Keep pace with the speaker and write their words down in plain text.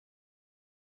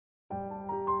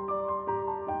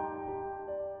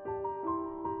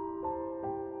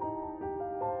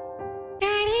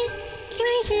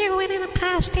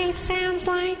prostate sounds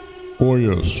like? Oh,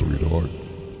 yes, sweetheart.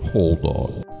 Hold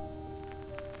on.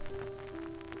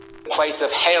 Place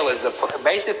of hell is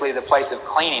basically the place of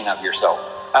cleaning of your soul.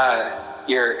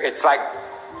 It's like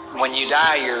when you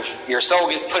die, your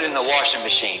soul gets put in the washing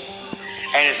machine,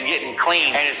 and it's getting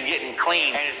clean, and it's getting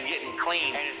clean, and it's getting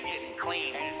clean, and it's getting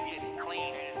clean, and it's getting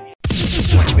clean, and it's getting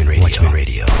clean. Watchmen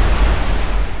Radio.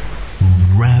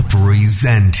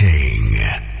 Representing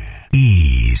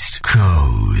East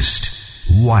Coast.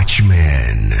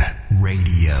 Watchmen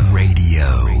Radio.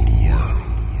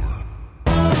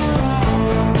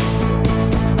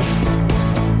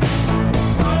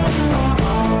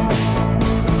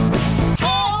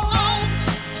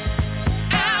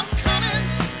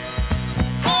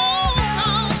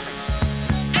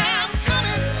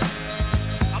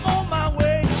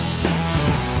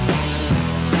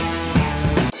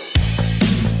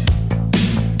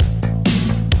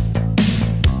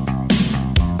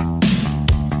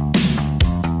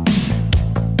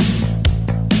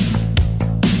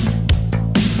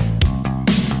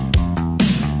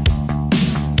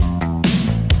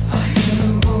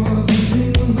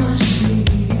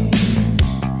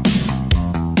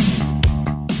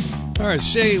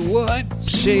 Say what?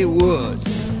 Say what?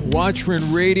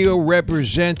 Watchmen Radio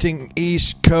representing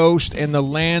East Coast and the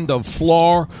land of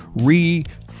Florida.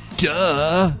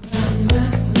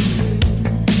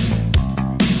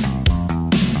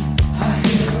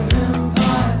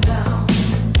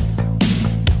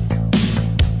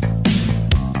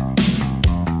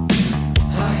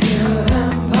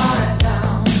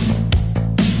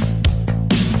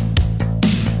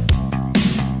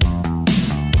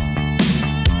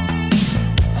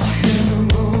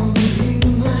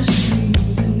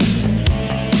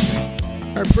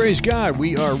 Praise God,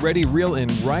 we are ready, real,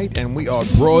 and right, and we are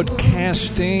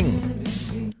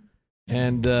broadcasting.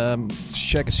 And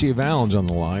check and see if Alan's on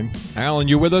the line. Alan,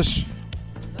 you with us?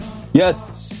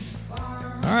 Yes.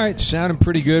 All right, sounding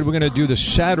pretty good. We're going to do the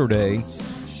Saturday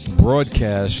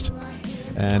broadcast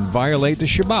and violate the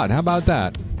Shabbat. How about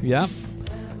that? Yeah.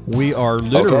 We are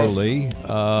literally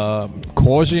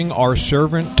causing our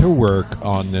servant to work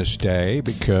on this day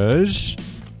because...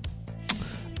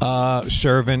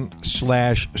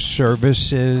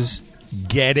 servant/services.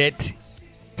 Get it?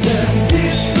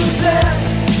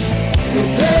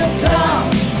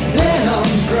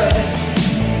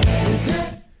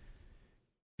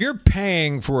 You're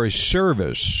paying for a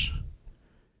service.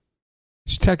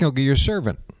 It's technically your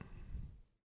servant.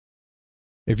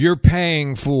 If you're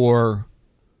paying for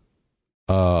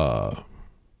to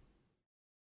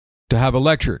have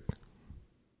electric,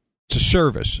 it's a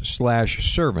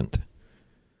service/servant.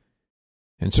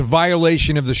 And it's a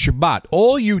violation of the Shabbat.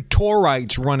 All you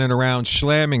Torahites running around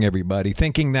slamming everybody,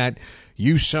 thinking that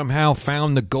you somehow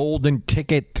found the golden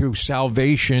ticket to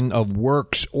salvation of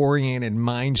works-oriented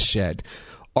mindset,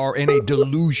 are in a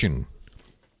delusion.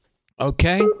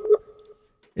 Okay?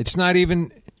 It's not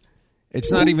even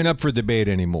up for debate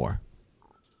anymore.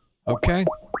 Okay?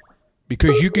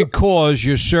 Because you could cause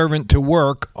your servant to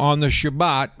work on the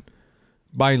Shabbat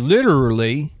by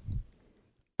literally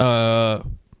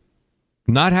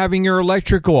not having your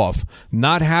electric off,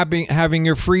 not having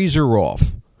your freezer off,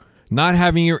 not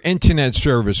having your internet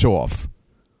service off.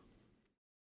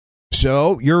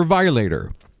 So you're a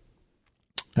violator.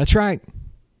 That's right.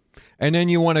 And then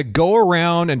you want to go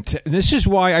around and this is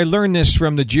why I learned this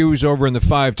from the Jews over in the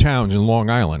 5 towns in Long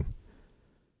Island.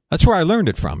 That's where I learned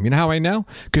it from. You know how I know?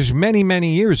 Because many,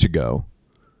 many years ago,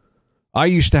 I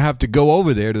used to have to go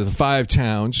over there to the 5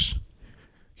 towns,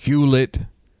 Hewlett,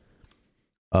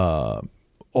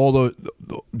 all the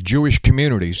Jewish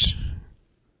communities,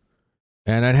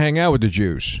 and I'd hang out with the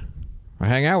Jews. I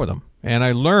hang out with them. And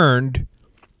I learned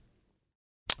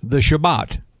the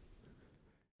Shabbat.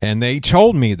 And they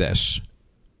told me this.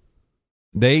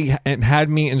 They had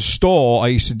me install, I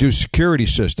used to do security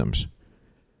systems.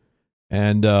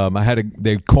 And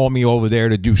they'd call me over there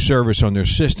to do service on their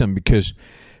system because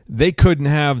they couldn't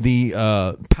have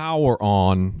the power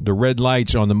on, the red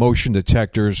lights on the motion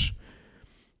detectors,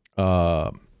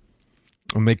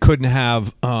 and they couldn't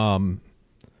have power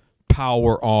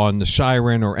on the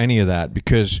siren or any of that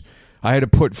because I had to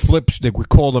put flips, they would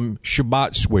call them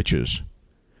Shabbat switches,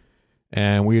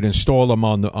 and we'd install them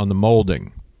on the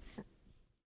molding.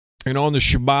 And on the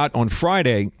Shabbat, on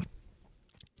Friday,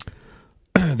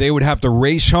 they would have to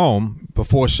race home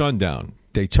before sundown,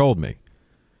 they told me.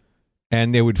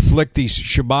 And they would flick these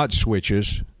Shabbat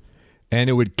switches, and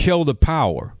it would kill the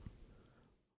power.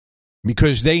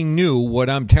 Because they knew what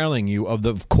I'm telling you of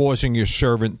the causing your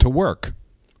servant to work.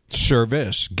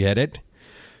 Service, get it?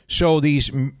 So these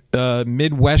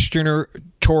Midwesterner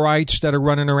Torahites that are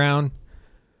running around,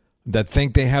 that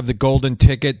think they have the golden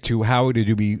ticket to how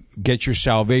to get your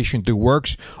salvation through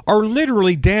works are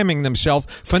literally damning themselves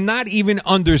for not even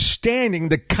understanding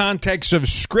the context of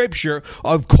Scripture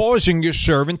of causing your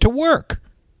servant to work.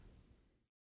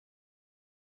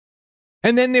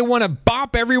 And then they want to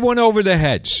bop everyone over the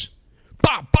heads.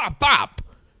 Bop, bop, bop.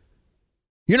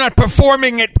 You're not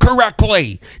performing it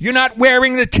correctly. You're not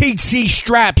wearing the TC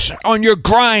straps on your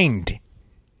grind.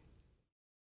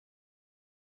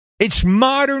 It's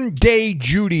modern day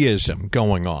Judaism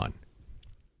going on.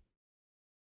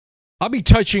 I'll be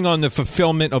touching on the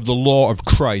fulfillment of the law of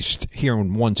Christ here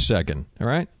in 1 second. All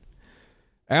right?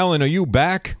 Alan, are you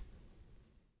back?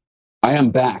 I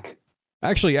am back.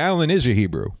 Actually, Alan is a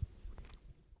Hebrew.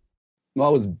 Well,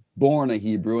 I was born a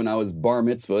Hebrew and I was bar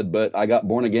mitzvahed, but I got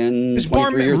born again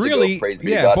 23 years ago. Praise be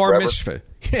to God bar forever. mitzvah.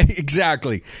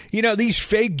 Exactly. You know, these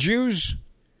fake Jews,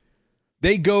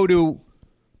 they go to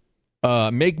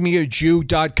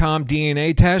makemeajew.com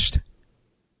DNA test.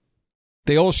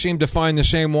 They all seem to find the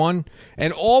same one.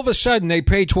 And all of a sudden, they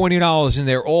pay $20 and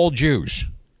they're all Jews.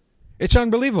 It's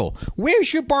unbelievable.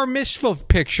 Where's your bar mitzvah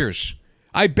pictures?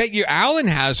 I bet you Alan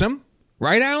has them.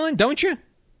 Right, Alan? Don't you?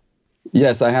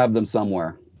 Yes, I have them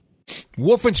somewhere.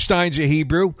 Wolfenstein's a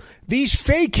Hebrew. These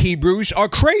fake Hebrews are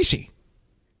crazy.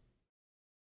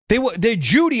 They're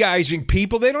Judaizing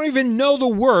people. They don't even know the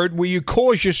word where you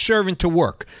cause your servant to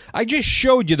work. I just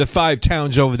showed you the 5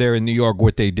 towns over there in New York,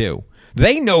 what they do.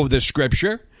 They know the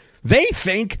Scripture. They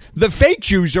think the fake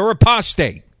Jews are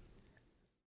apostate.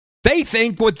 They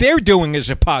think what they're doing is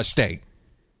apostate.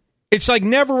 It's like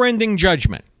never-ending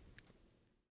judgment.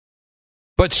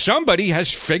 But somebody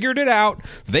has figured it out.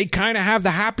 They kind of have the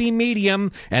happy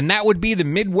medium, and that would be the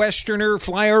Midwesterner,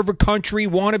 fly over country,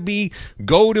 go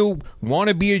to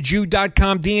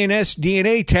wannabeajew.com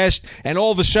DNA test, and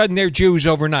all of a sudden they're Jews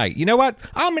overnight. You know what?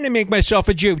 I'm going to make myself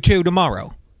a Jew, too,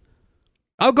 tomorrow.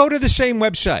 I'll go to the same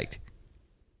website.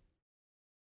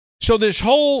 So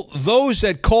those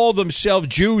that call themselves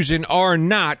Jews and are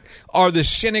not, are the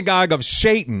synagogue of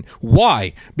Satan.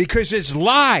 Why? Because it's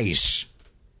lies.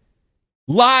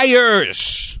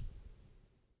 Liars.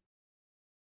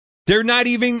 They're not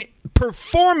even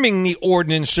performing the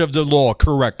ordinance of the law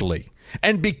correctly.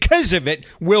 And because of it,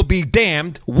 will be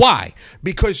damned. Why?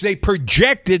 Because they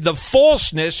projected the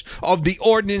falseness of the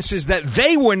ordinances that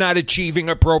they were not achieving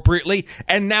appropriately,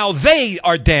 and now they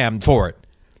are damned for it.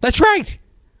 That's right.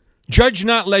 Judge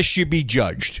not lest you be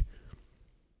judged.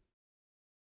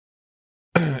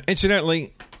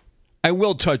 Incidentally, I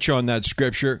will touch on that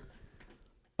scripture.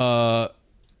 The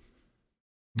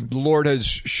Lord has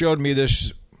showed me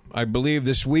this, I believe,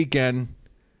 this weekend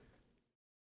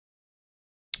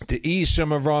to ease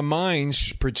some of our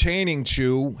minds pertaining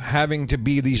to having to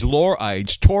be these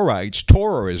Lorites,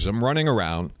 Torahism running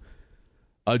around,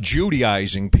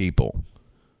 Judaizing people.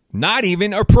 Not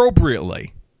even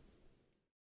appropriately.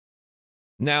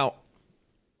 Now,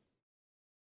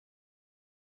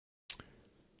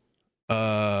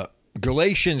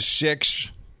 Galatians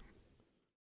 6.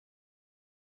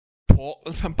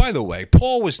 By the way,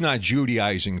 Paul was not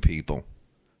Judaizing people.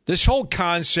 This whole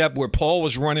concept where Paul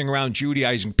was running around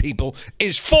Judaizing people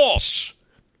is false.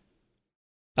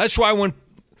 That's why when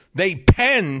they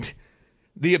penned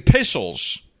the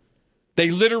epistles,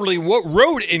 they literally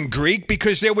wrote in Greek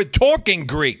because they were talking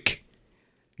Greek.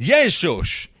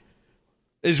 Jesus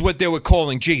is what they were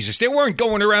calling Jesus. They weren't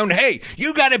going around, hey,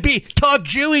 you got to talk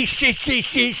Jewish.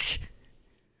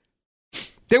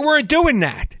 They weren't doing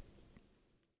that.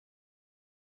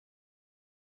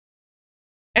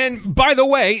 And by the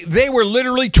way, they were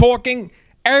literally talking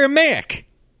Aramaic.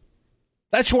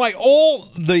 That's why all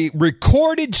the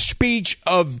recorded speech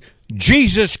of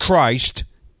Jesus Christ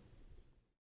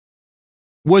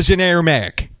was in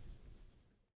Aramaic.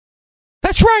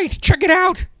 That's right. Check it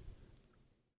out.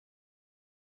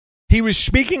 He was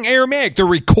speaking Aramaic. They're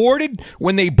recorded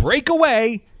when they break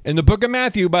away, in the book of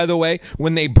Matthew, by the way,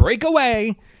 when they break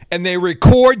away and they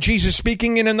record Jesus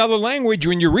speaking in another language,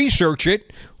 when you research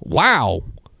it, wow.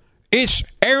 It's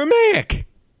Aramaic.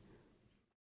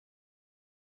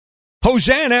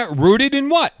 Hosanna rooted in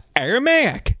what?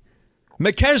 Aramaic.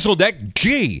 Melchizedek,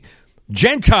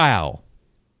 Gentile.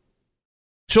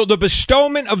 So the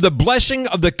bestowment of the blessing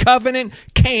of the covenant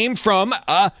came from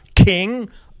a king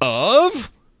of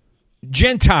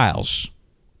Gentiles.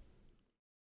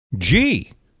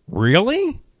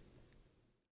 Really?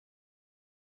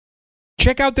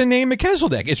 Check out the name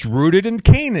Melchizedek. It's rooted in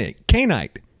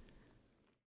Canaanite.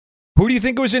 Who do you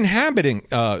think was inhabiting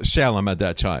Salem at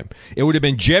that time? It would have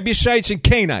been Jebusites and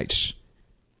Canaanites.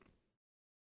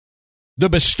 The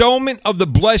bestowment of the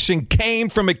blessing came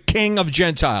from a king of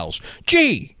Gentiles.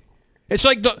 It's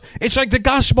like the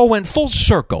gospel went full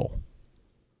circle.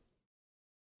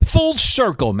 Full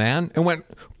circle, man. And went,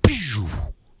 pew.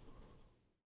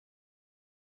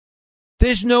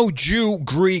 There's no Jew,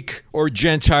 Greek, or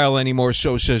Gentile anymore,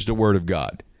 so says the Word of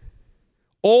God.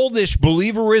 All this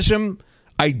believerism,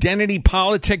 identity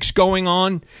politics going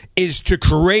on is to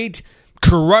create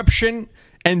corruption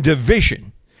and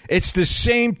division. It's the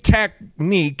same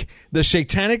technique the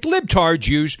satanic libtards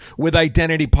use with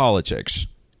identity politics.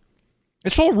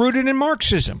 It's all rooted in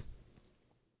Marxism.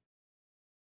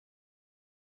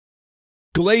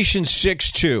 Galatians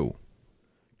 6:2.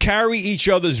 Carry each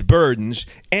other's burdens,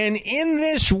 and in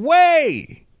this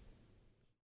way.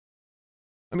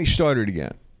 Let me start it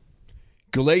again.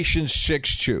 Galatians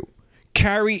 6:2.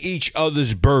 Carry each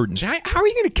other's burdens. How are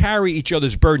you going to carry each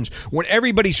other's burdens when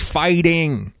everybody's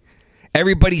fighting?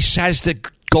 Everybody says the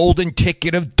golden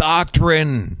ticket of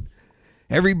doctrine.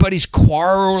 Everybody's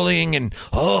quarreling and,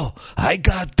 oh, I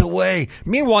got the way.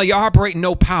 Meanwhile, you operate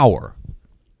no power.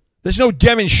 There's no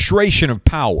demonstration of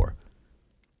power.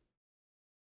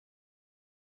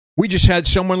 We just had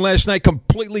someone last night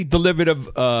completely delivered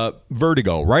of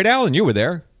vertigo. Right, Alan? You were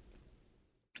there.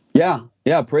 Yeah.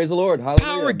 Praise the Lord. Hallelujah.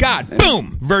 Power of God.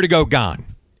 Boom. Vertigo gone.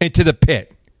 Into the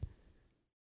pit.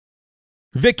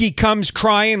 Vicky comes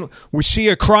crying. We see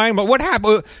her crying. But what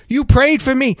happened? You prayed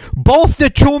for me. Both the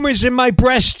tumors in my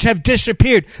breasts have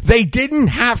disappeared. They didn't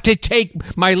have to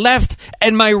take my left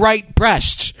and my right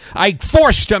breasts. I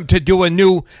forced them to do a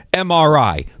new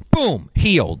MRI. Boom.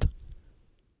 Healed.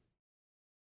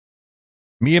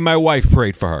 Me and my wife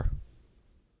prayed for her.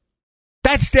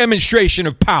 That's demonstration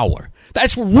of power.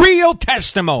 That's real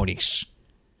testimonies.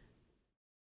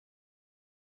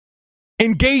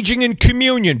 Engaging in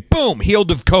communion. Boom.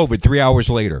 Healed of COVID 3 hours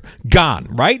later. Gone.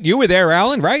 Right? You were there,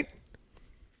 Alan, right?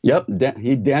 Yep.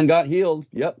 Dan got healed.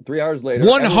 Yep. 3 hours later.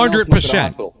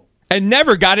 100%. And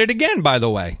never got it again, by the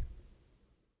way.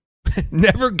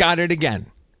 Never got it again.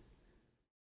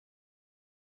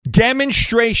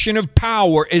 Demonstration of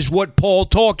power is what Paul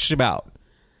talks about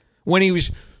when he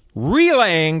was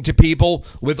relaying to people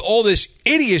with all this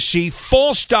idiocy,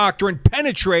 false doctrine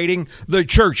penetrating the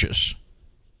churches.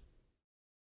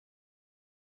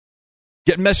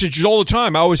 Get messages all the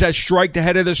time. I was at strike the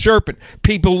head of the serpent.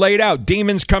 People laid out,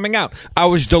 demons coming out. I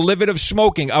was delivered of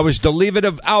smoking. I was delivered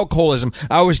of alcoholism.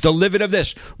 I was delivered of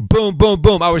this. Boom, boom,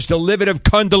 boom. I was delivered of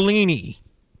Kundalini.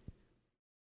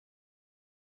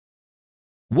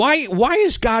 Why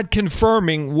is God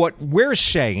confirming what we're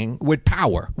saying with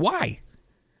power? Why?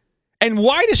 And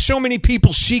why do so many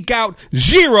people seek out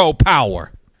zero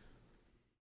power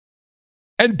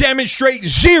and demonstrate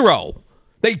zero?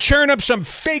 They churn up some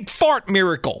fake fart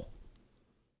miracle.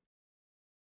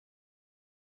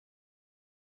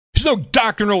 There's no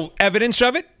doctrinal evidence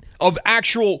of it, of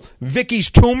actual Vicky's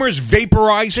tumors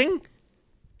vaporizing.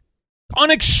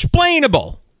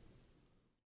 Unexplainable.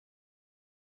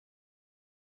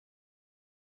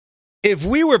 If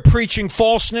we were preaching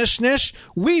falseness,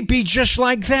 we'd be just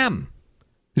like them.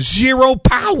 Zero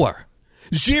power.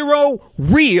 Zero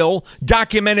real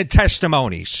documented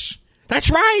testimonies.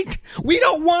 That's right. We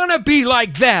don't want to be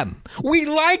like them. We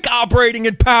like operating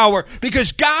in power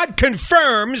because God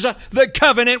confirms the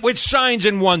covenant with signs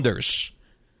and wonders.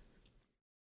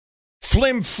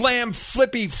 Flim, flam,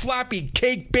 flippy, floppy,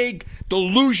 cake, bake,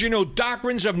 delusional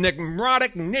doctrines of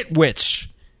neurotic nitwits.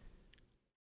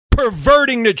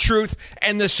 Perverting the truth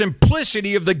and the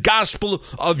simplicity of the gospel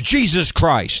of Jesus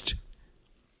Christ.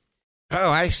 Oh,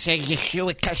 I say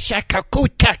Yeshua kashaka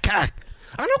kutaka.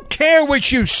 I don't care what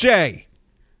you say.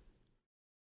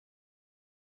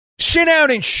 Sit down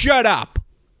and shut up.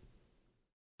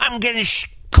 I'm going to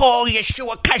call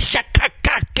Yeshua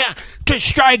kashaka to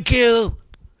strike you.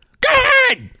 Go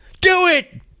ahead. Do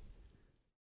it.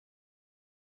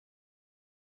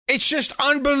 It's just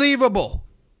unbelievable.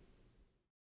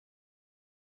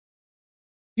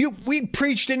 We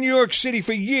preached in New York City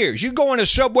for years. You go on a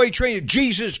subway train,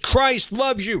 Jesus Christ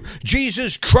loves you.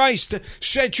 Jesus Christ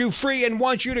set you free and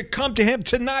wants you to come to him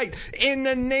tonight in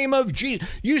the name of Jesus.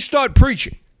 You start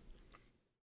preaching.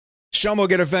 Some will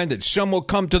get offended. Some will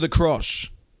come to the cross.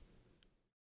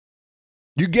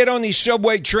 You get on these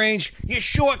subway trains,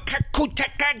 Yeshua,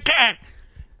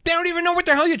 they don't even know what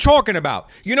the hell you're talking about.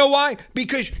 You know why?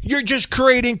 Because you're just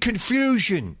creating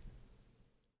confusion.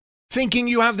 Thinking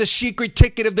you have the secret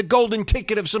ticket of the golden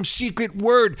ticket of some secret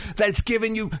word that's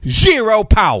given you zero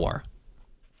power.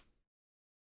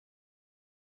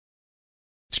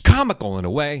 It's comical in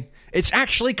a way. It's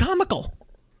actually comical.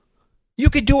 You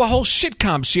could do a whole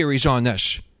sitcom series on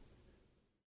this.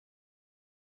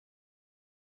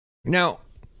 Now,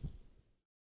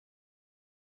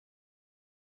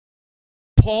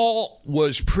 Paul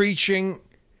was preaching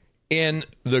in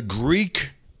the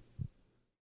Greek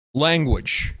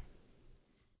language.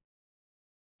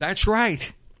 That's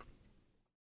right.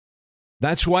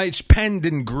 That's why it's penned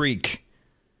in Greek.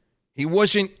 He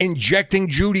wasn't injecting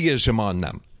Judaism on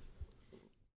them.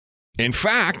 In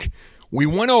fact, we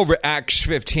went over Acts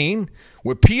 15,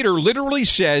 where Peter literally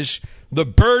says the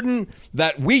burden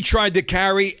that we tried to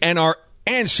carry and our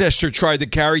ancestor tried to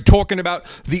carry, talking about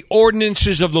the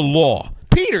ordinances of the law.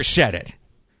 Peter said it.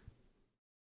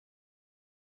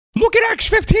 Look at Acts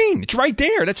 15. It's right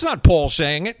there. That's not Paul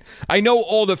saying it. I know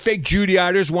all the fake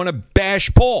Judaizers want to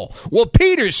bash Paul. Well,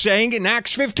 Peter's saying it in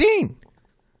Acts 15.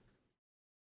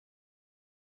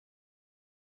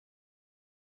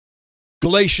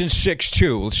 Galatians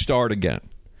 6:2. Let's start again.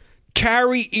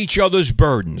 Carry each other's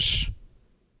burdens.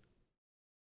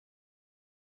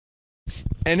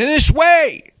 And in this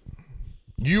way,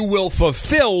 you will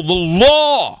fulfill the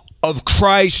law of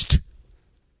Christ.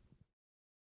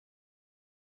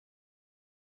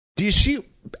 Do you see,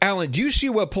 Alan, do you see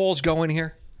where Paul's going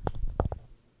here?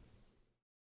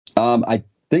 I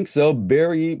think so.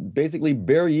 Bear ye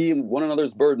one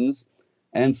another's burdens,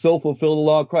 and so fulfill the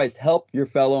law of Christ. Help your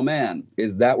fellow man.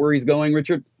 Is that where he's going,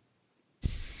 Richard?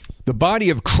 The body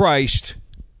of Christ,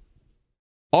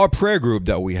 our prayer group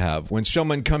that we have, when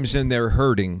someone comes in there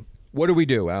hurting, what do we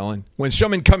do, Alan? When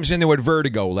someone comes in there with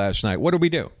vertigo last night, what do we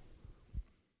do?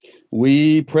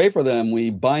 We pray for them. We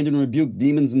bind and rebuke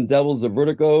demons and devils of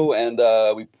vertigo, and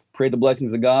we pray the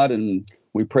blessings of God, and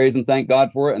we praise and thank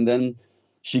God for it. And then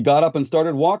she got up and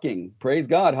started walking. Praise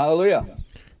God. Hallelujah.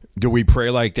 Do we pray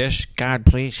like this? God,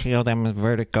 please heal them with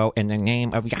vertigo in the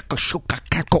name of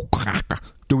Yakashuka.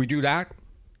 Do we do that?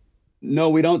 No,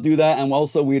 we don't do that. And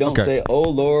also we don't say, oh,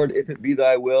 Lord, if it be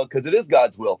thy will, because it is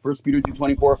God's will. 1 Peter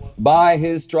 2:24, by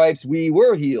his stripes we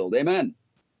were healed. Amen.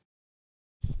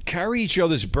 Carry each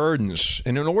other's burdens.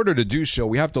 And in order to do so,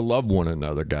 we have to love one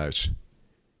another, guys.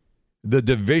 The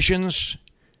divisions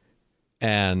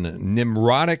and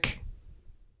Nimrodic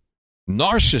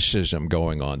narcissism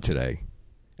going on today,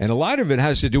 and a lot of it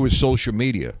has to do with social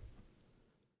media.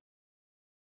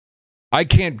 I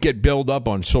can't get built up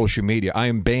on social media. I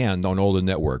am banned on all the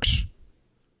networks.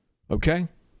 Okay?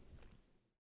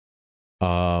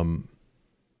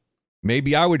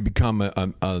 Maybe I would become a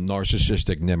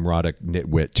narcissistic, Nimrodic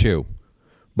nitwit too.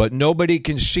 But nobody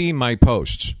can see my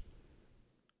posts.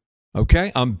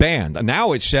 Okay? I'm banned.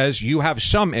 Now it says you have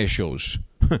some issues.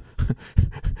 It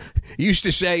used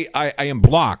to say I am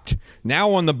blocked.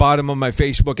 Now on the bottom of my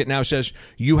Facebook, it now says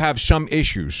you have some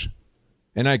issues.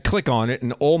 And I click on it,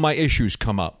 and all my issues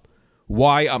come up.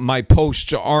 Why my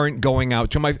posts aren't going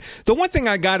out to my... The one thing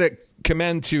I got to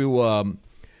commend to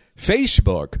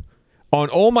Facebook, on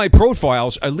all my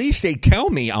profiles, at least they tell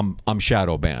me I'm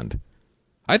shadow banned.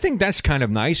 I think that's kind of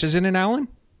nice, isn't it, Alan?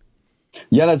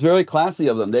 Yeah, that's very classy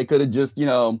of them. They could have just,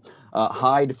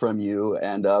 hide from you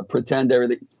and pretend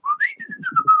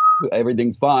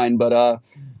everything's fine. But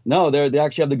no, they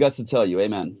actually have the guts to tell you.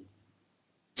 Amen.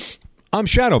 I'm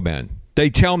shadow banned. They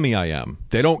tell me I am.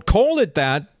 They don't call it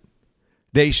that.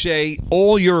 They say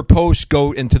all your posts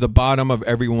go into the bottom of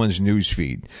everyone's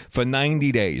newsfeed for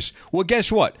 90 days. Well,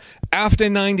 guess what? After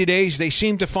 90 days, they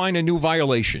seem to find a new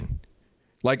violation.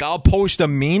 Like I'll post a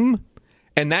meme,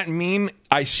 and that meme,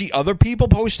 I see other people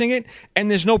posting it, and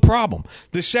there's no problem.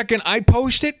 The second I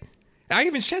post it, I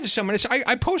even said to someone,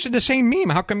 I posted the same meme.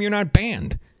 How come you're not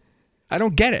banned? I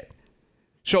don't get it.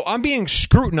 So I'm being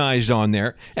scrutinized on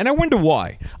there, and I wonder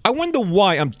why. I wonder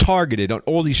why I'm targeted on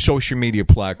all these social media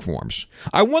platforms.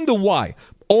 I wonder why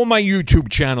all my YouTube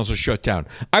channels are shut down.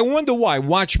 I wonder why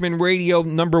Watchmen Radio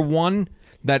 #1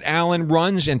 that Alan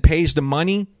runs and pays the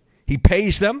money, he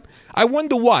pays them. I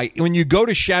wonder why when you go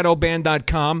to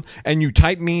shadowban.com and you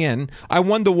type me in, I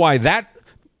wonder why that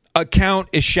account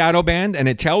is shadow banned, and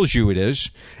it tells you it is.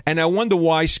 And I wonder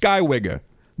why Skywigger,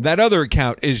 that other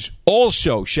account, is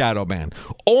also shadow banned.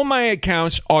 All my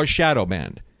accounts are shadow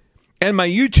banned. And my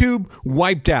YouTube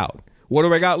wiped out. What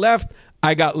do I got left?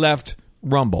 I got left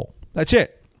Rumble. That's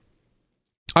it.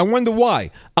 I wonder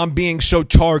why I'm being so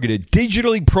targeted,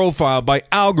 digitally profiled by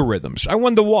algorithms. I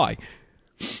wonder why.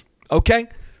 Okay?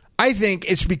 I think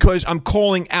it's because I'm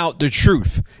calling out the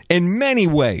truth in many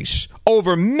ways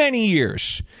over many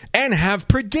years and have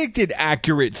predicted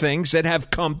accurate things that have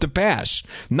come to pass.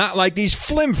 Not like these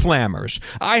flim-flammers.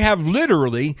 I have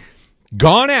literally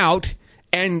gone out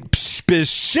and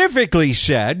specifically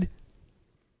said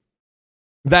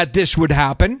that this would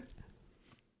happen.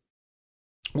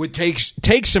 Would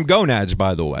take some gonads,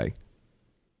 by the way.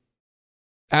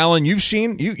 Alan, you've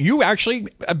seen, you actually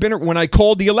have been when I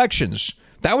called the elections.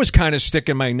 That was kind of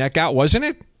sticking my neck out, wasn't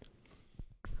it?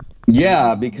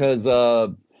 Yeah, because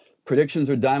predictions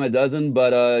are dime a dozen,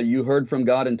 but you heard from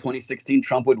God in 2016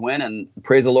 Trump would win, and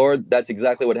praise the Lord, that's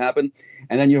exactly what happened.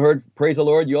 And then you heard, praise the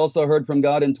Lord, you also heard from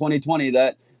God in 2020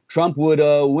 that Trump would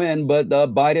win, but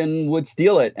Biden would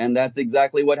steal it, and that's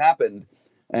exactly what happened.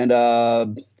 And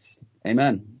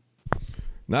amen.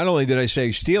 Not only did I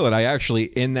say steal it, I actually,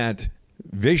 in that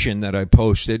vision that I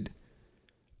posted,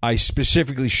 I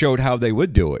specifically showed how they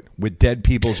would do it with dead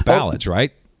people's ballots,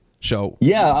 right? So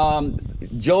yeah,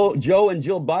 Joe and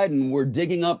Jill Biden were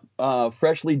digging up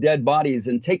freshly dead bodies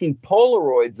and taking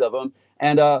Polaroids of them.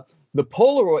 And the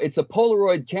Polaroid, it's a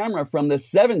Polaroid camera from the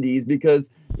 70s because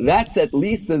that's at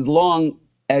least as long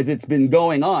as it's been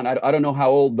going on. I don't know how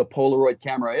old the Polaroid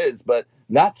camera is, but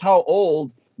that's how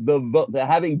old the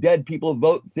having dead people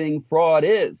vote thing fraud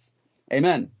is.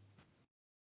 Amen.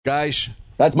 Guys,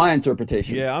 that's my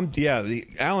interpretation. Yeah,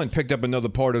 Alan picked up another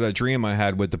part of that dream I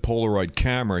had with the Polaroid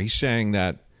camera. He's saying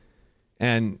that,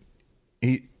 and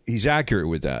he's accurate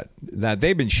with that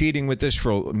they've been cheating with this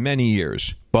for many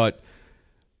years. But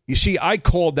you see, I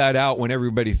called that out when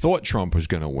everybody thought Trump was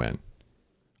going to win.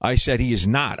 I said he is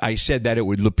not. I said that it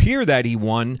would appear that he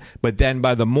won, but then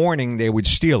by the morning they would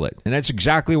steal it. And that's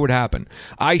exactly what happened.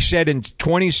 I said in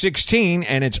 2016,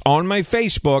 and it's on my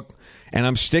Facebook, and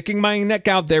I'm sticking my neck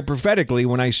out there prophetically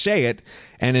when I say it,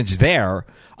 and it's there.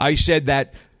 I said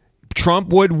that Trump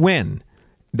would win,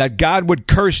 that God would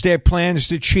curse their plans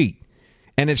to cheat.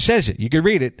 And it says it. You can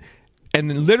read it.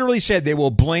 And it literally said they will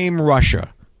blame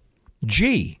Russia.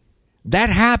 Gee,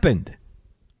 that happened.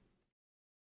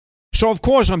 So, of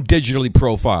course, I'm digitally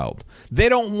profiled. They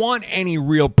don't want any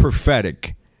real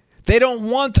prophetic. They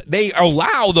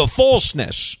allow the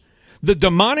falseness. The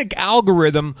demonic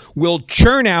algorithm will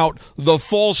churn out the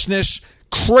falseness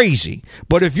crazy.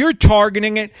 But if you're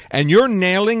targeting it and you're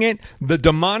nailing it, the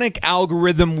demonic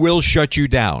algorithm will shut you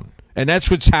down. And that's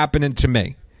what's happening to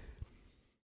me.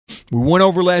 We went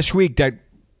over last week that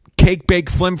cake bake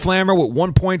flim flammer with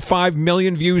 1.5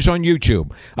 million views on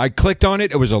YouTube. I clicked on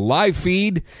it. It was a live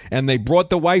feed, and they brought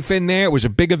the wife in there. It was a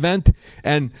big event.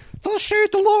 And thus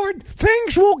saith the Lord,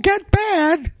 things will get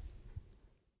bad.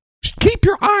 Keep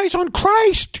your eyes on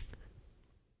Christ.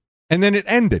 And then it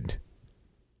ended.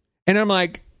 And I'm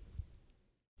like,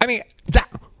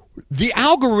 the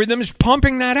algorithm is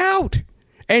pumping that out.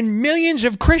 And millions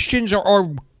of Christians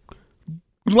are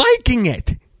liking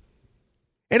it.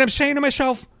 And I'm saying to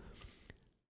myself,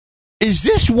 is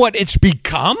this what it's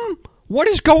become? What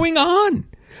is going on?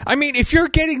 I mean, if you're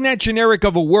getting that generic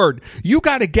of a word, you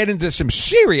got to get into some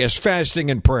serious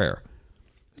fasting and prayer.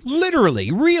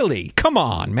 Literally, really. Come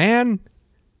on, man.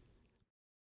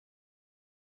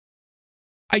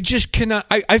 I just cannot.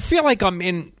 I feel like I'm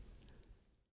in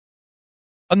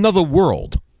another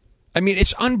world. I mean,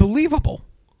 it's unbelievable.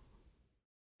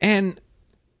 And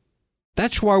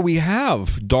that's why we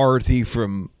have Dorothy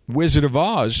from Wizard of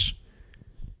Oz.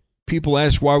 People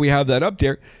ask why we have that up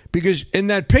there. Because in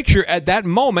that picture, at that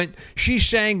moment, she's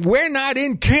saying, we're not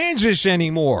in Kansas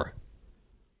anymore.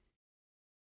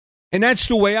 And that's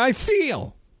the way I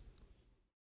feel.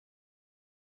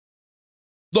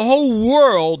 The whole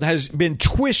world has been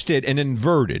twisted and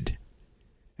inverted.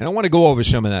 And I want to go over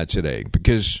some of that today.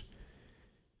 Because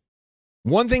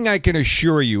one thing I can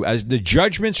assure you, as the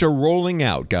judgments are rolling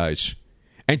out, guys,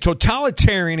 and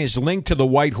totalitarian is linked to the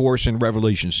white horse in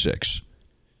Revelation 6.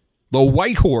 The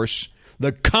white horse,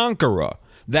 the conqueror,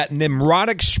 that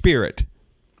Nimrodic spirit,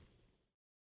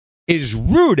 is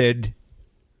rooted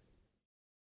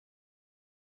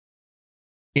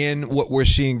in what we're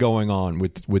seeing going on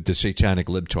with the satanic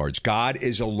libtards. God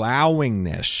is allowing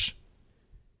this.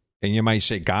 And you might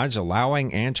say, God's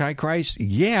allowing Antichrist?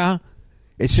 Yeah.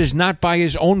 It says not by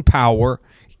his own power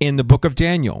in the book of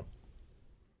Daniel.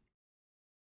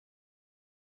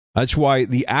 That's why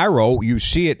the arrow, you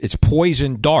see it, it's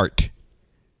poison dart.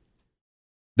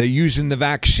 They're using the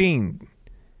vaccine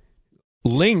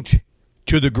linked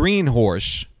to the green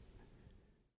horse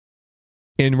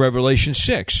in Revelation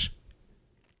 6.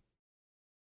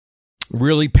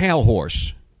 Really pale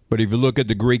horse. But if you look at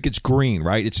the Greek, it's green,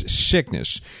 right? It's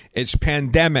sickness. It's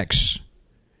pandemics.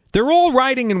 They're all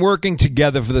riding and working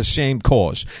together for the same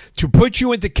cause. To put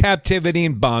you into captivity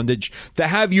and bondage, to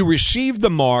have you receive the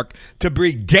mark, to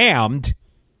be damned.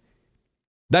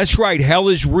 That's right, hell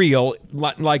is real,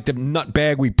 like the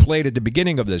nutbag we played at the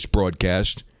beginning of this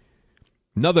broadcast.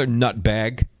 Another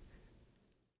nutbag.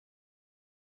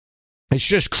 It's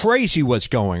just crazy what's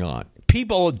going on.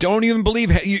 People don't even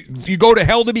believe you go to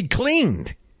hell to be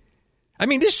cleaned. I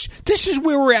mean, this is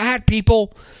where we're at,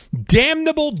 people.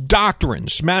 Damnable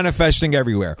doctrines manifesting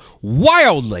everywhere.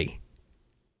 Wildly.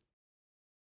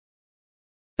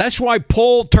 That's why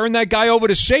Paul turned that guy over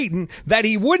to Satan, that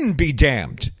he wouldn't be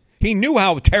damned. He knew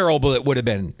how terrible it would have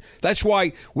been. That's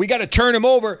why we got to turn him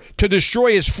over to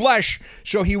destroy his flesh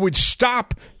so he would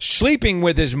stop sleeping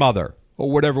with his mother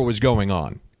or whatever was going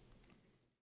on.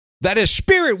 That his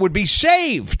spirit would be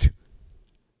saved.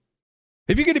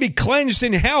 If you're going to be cleansed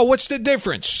in hell, what's the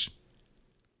difference?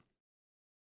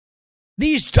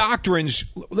 These doctrines,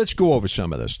 let's go over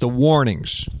some of this. The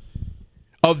warnings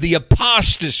of the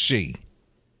apostasy.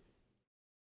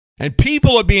 And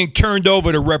people are being turned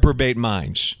over to reprobate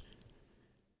minds.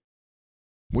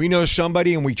 We know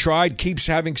somebody, and we tried, keeps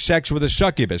having sex with a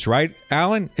succubus, right,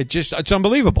 Alan? It's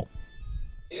unbelievable.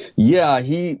 Yeah,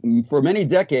 for many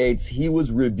decades, he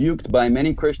was rebuked by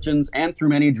many Christians and through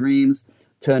many dreams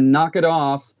to knock it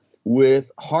off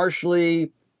with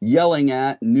harshly yelling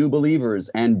at new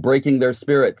believers and breaking their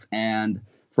spirits. And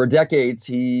for decades,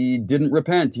 he didn't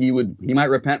repent. He might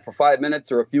repent for 5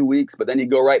 minutes or a few weeks, but then he'd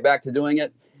go right back to doing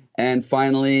it. And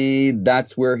finally,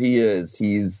 that's where he is.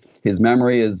 His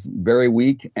memory is very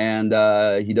weak, and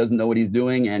he doesn't know what he's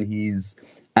doing, and he's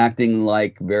acting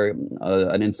like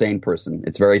an insane person.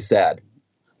 It's very sad.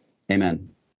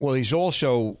 Amen. Well, he's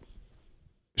also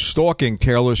stalking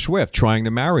Taylor Swift, trying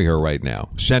to marry her right now,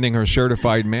 sending her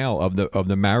certified mail of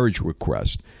the marriage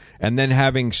request, and then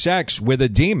having sex with a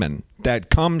demon that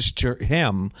comes to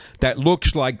him that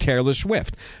looks like Taylor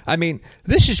Swift. I mean,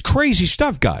 this is crazy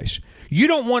stuff, guys. You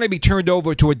don't want to be turned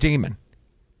over to a demon.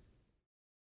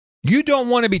 You don't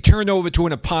want to be turned over to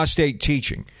an apostate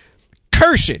teaching.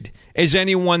 Cursed is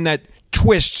anyone that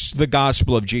twists the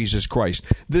gospel of Jesus Christ,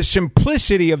 the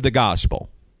simplicity of the gospel.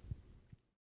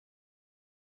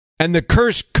 And the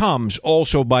curse comes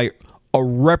also by a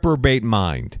reprobate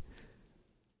mind,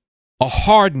 a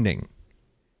hardening.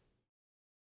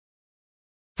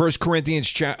 1 Corinthians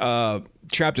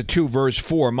chapter 2, verse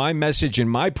 4, my message and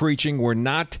my preaching were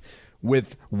not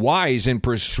with wise and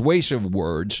persuasive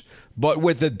words, but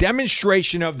with the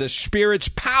demonstration of the Spirit's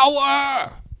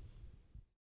power.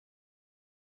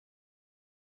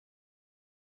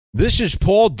 This is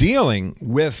Paul dealing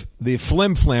with the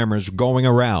flim-flammers going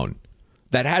around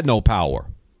that had no power.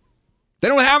 They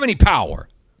don't have any power.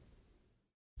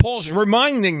 Paul's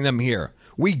reminding them here,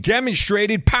 we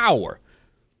demonstrated power.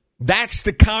 That's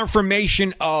the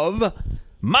confirmation of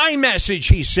my message,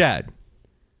 he said,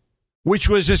 which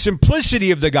was the simplicity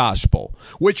of the gospel,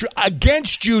 which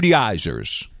against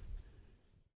Judaizers.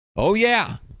 Oh,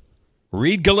 yeah.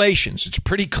 Read Galatians. It's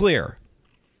pretty clear.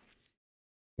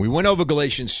 We went over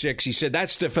Galatians 6. He said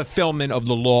that's the fulfillment of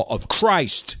the law of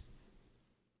Christ.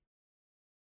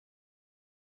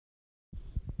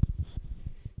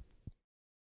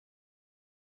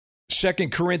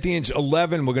 Second Corinthians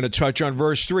 11, we're going to touch on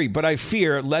verse 3. But I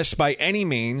fear, lest by any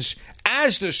means,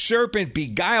 as the serpent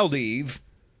beguiled Eve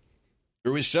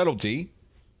through his subtlety,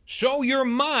 so your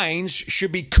minds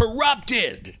should be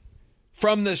corrupted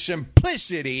from the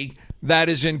simplicity that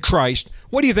is in Christ.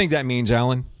 What do you think that means,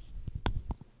 Alan?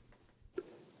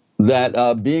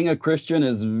 That being a Christian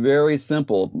is very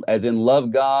simple, as in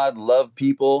love God, love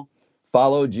people,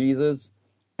 follow Jesus,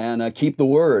 and keep the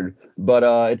word.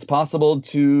 But it's possible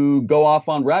to go off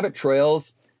on rabbit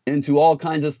trails into all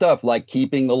kinds of stuff, like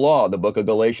keeping the law. The book of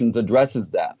Galatians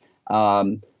addresses that.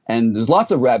 And there's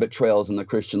lots of rabbit trails in the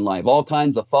Christian life, all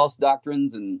kinds of false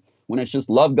doctrines. And when it's just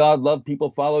love God, love people,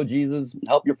 follow Jesus,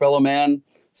 help your fellow man.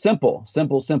 Simple,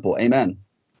 simple, simple. Amen.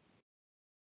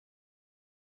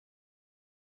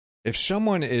 If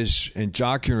someone is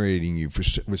indoctrinating you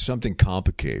with something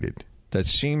complicated that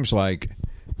seems like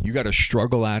you got to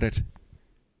struggle at it,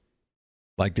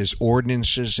 like there's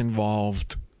ordinances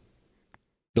involved,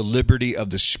 the liberty of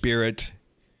the Spirit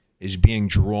is being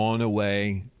drawn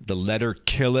away, the letter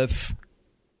killeth,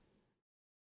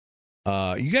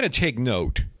 you got to take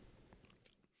note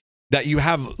that you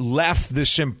have left the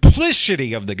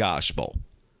simplicity of the gospel.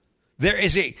 There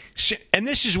is and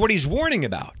this is what he's warning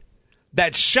about,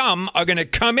 that some are going to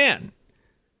come in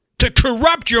to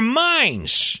corrupt your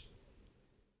minds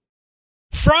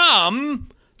from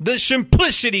the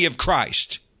simplicity of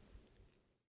Christ.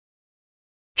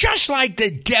 Just like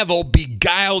the devil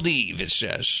beguiled Eve, it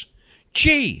says.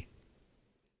 Gee,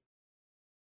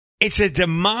 it's a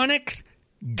demonic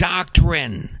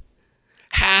doctrine.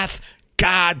 Hath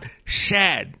God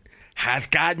said?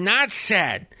 Hath God not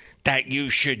said that you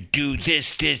should do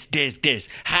this?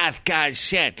 Hath God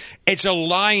said? It's a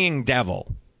lying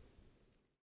devil.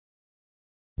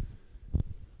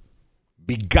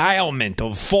 Beguilement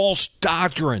of false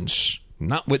doctrines,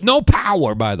 not with no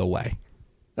power, by the way.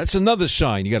 That's another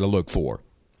sign you got to look for.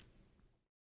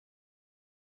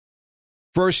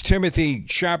 1 Timothy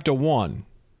chapter 1.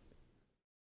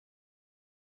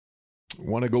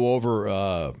 want to go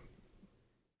over,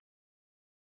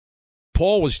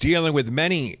 Paul was dealing with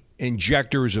many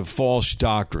injectors of false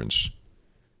doctrines.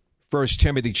 1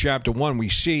 Timothy chapter 1, we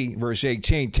see, verse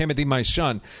 18, Timothy, my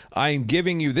son, I am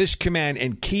giving you this command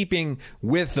in keeping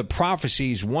with the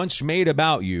prophecies once made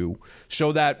about you,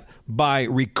 so that by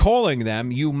recalling them,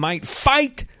 you might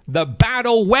fight the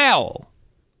battle well.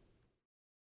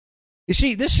 You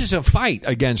see, this is a fight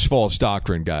against false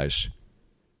doctrine, guys.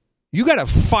 You got to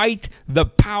fight the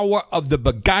power of the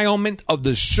beguilement of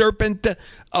the serpent,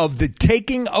 of the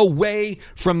taking away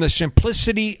from the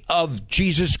simplicity of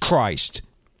Jesus Christ.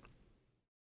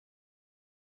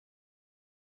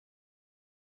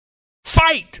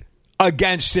 Fight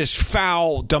against this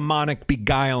foul, demonic,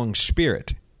 beguiling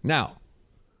spirit. Now,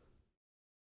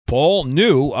 Paul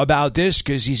knew about this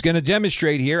because he's going to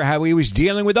demonstrate here how he was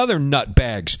dealing with other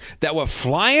nutbags that were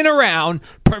flying around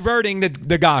perverting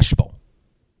the gospel.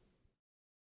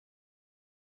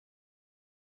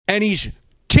 And he's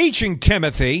teaching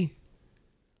Timothy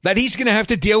that he's going to have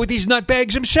to deal with these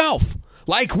nutbags himself,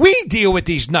 like we deal with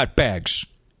these nutbags.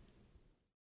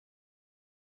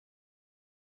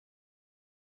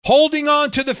 Holding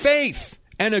on to the faith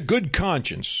and a good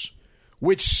conscience,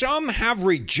 which some have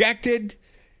rejected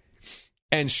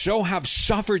and so have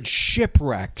suffered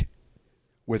shipwreck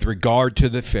with regard to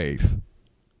the faith.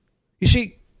 You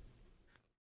see,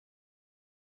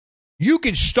 you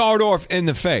can start off in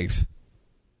the faith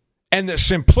and the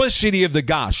simplicity of the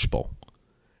gospel,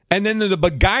 and then the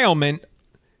beguilement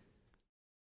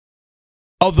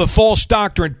of the false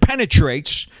doctrine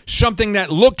penetrates something that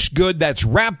looks good, that's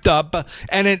wrapped up,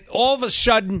 and it all of a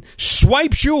sudden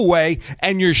swipes you away,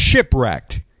 and you're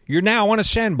shipwrecked. You're now on a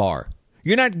sandbar.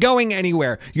 You're not going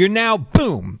anywhere. You're now,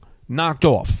 boom, knocked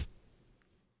off.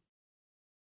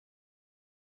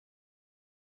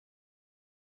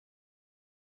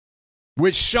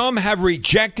 Which some have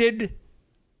rejected,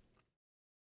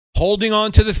 holding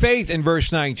on to the faith, in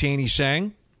verse 19, he's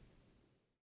saying,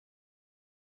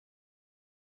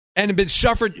 and have been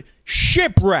suffered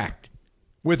shipwrecked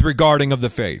with regarding of the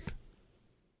faith.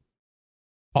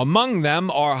 Among them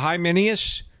are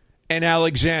Hymenaeus and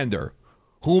Alexander,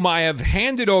 whom I have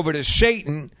handed over to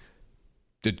Satan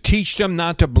to teach them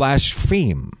not to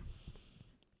blaspheme.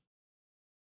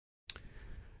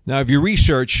 Now, if you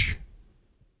research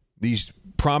these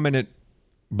prominent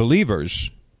believers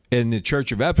in the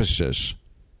church of Ephesus,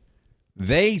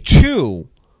 they too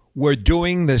were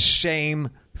doing the same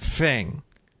thing.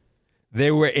 They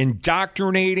were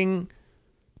indoctrinating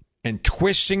and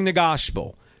twisting the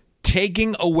gospel,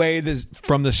 taking away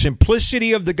from the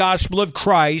simplicity of the gospel of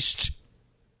Christ.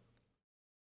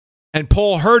 And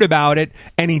Paul heard about it,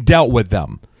 and he dealt with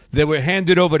them. They were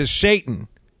handed over to Satan.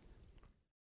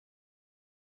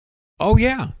 Oh,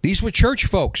 yeah, these were church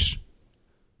folks.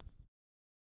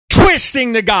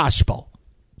 Twisting the gospel.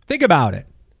 Think about it.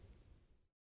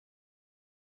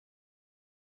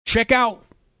 Check out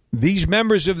these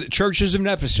members of the churches of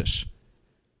Ephesus.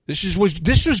 This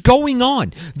was going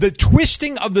on. The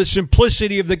twisting of the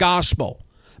simplicity of the gospel.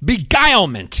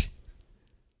 Beguilement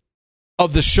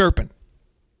of the serpent.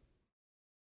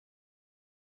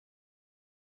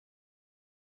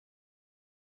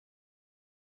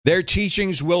 Their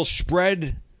teachings will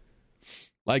spread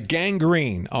like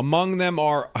gangrene. Among them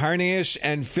are Hymenaeus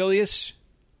and Phileus,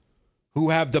 who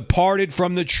have departed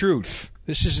from the truth.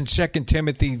 This is in 2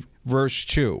 Timothy verse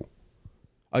 2.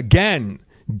 Again,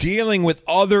 dealing with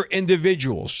other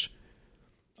individuals.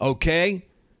 Okay?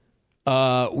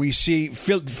 We see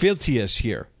Philetus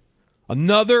here.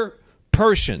 Another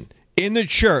person in the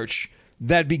church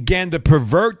that began to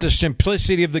pervert the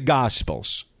simplicity of the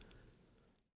Gospels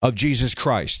of Jesus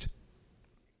Christ.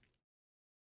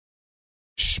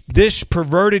 This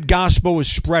perverted gospel was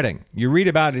spreading. You read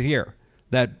about it here.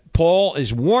 That Paul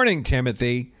is warning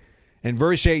Timothy in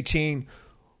verse 18,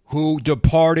 who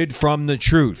departed from the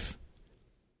truth.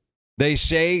 They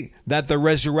say that the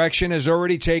resurrection has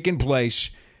already taken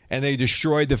place, and they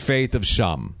destroyed the faith of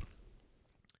some.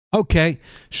 Okay,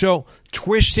 so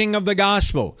twisting of the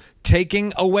gospel,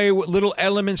 taking away little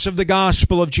elements of the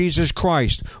gospel of Jesus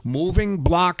Christ, moving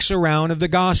blocks around of the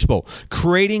gospel,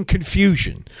 creating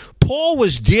confusion. Paul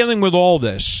was dealing with all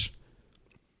this.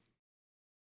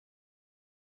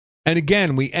 And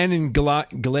again, we end in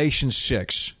Galatians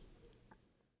 6.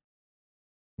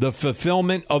 The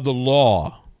fulfillment of the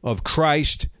law of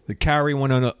Christ to carry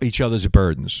one on each other's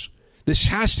burdens. This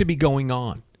has to be going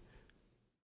on.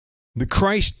 The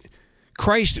Christ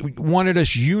wanted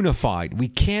us unified. We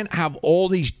can't have all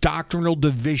these doctrinal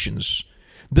divisions.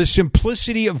 The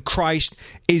simplicity of Christ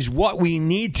is what we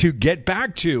need to get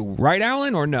back to. Right,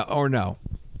 Alan, or no?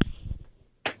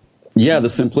 Yeah, the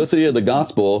simplicity of the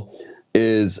gospel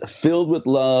is filled with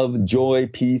love, joy,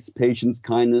 peace, patience,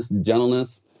 kindness,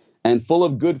 gentleness, and full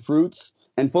of good fruits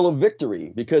and full of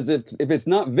victory. Because if it's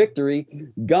not victory,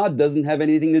 God doesn't have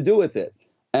anything to do with it.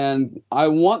 And I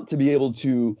want to be able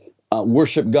to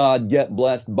worship God, get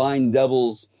blessed, bind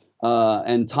devils,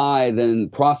 and tithe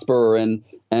and prosper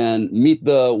and meet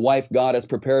the wife God has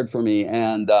prepared for me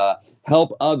and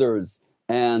help others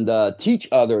and teach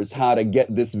others how to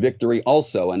get this victory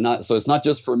also. And not so it's not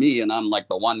just for me and I'm like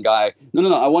the one guy.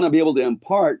 No. I want to be able to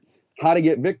impart how to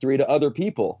get victory to other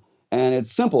people. And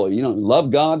it's simple,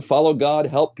 love God, follow God,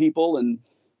 help people, and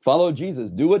follow Jesus.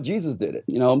 Do what Jesus did.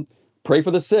 Pray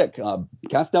for the sick,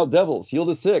 cast out devils, heal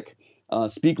the sick,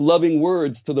 speak loving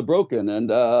words to the broken, and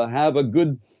have a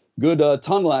good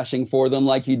tongue lashing for them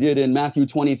like he did in Matthew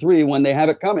 23 when they have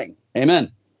it coming.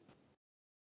 Amen.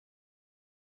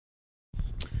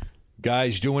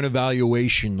 Guys, do an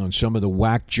evaluation on some of the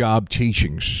whack job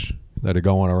teachings that are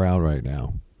going around right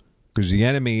now, because the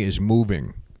enemy is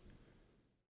moving.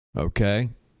 Okay?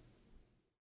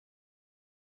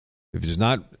 If it's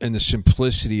not in the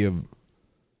simplicity of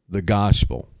the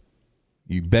gospel,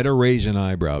 you better raise an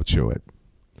eyebrow to it.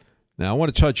 Now, I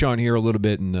want to touch on here a little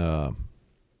bit in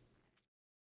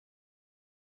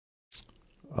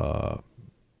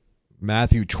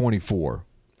Matthew 24,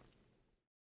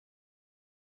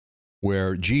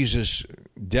 where Jesus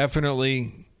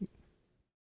definitely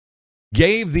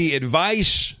gave the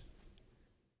advice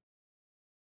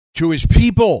to his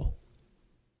people.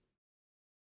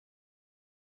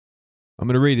 I'm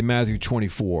going to read in Matthew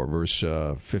 24, verse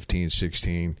 15,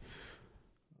 16.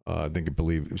 I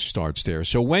believe it starts there.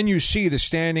 So when you see the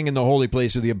standing in the holy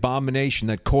place of the abomination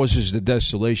that causes the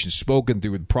desolation spoken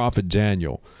through the prophet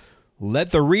Daniel,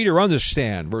 let the reader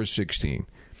understand, verse 16.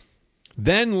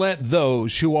 Then let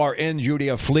those who are in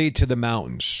Judea flee to the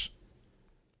mountains.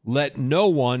 Let no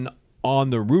one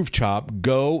on the rooftop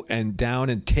go and down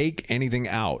and take anything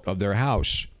out of their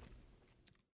house.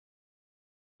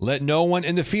 Let no one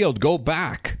in the field go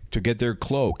back to get their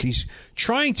cloak. He's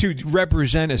trying to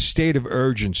represent a state of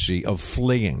urgency of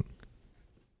fleeing.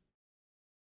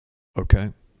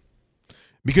 Okay?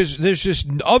 Because there's this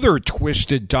other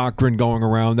twisted doctrine going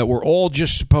around that we're all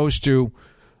just supposed to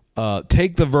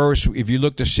take the verse, if you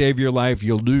look to save your life,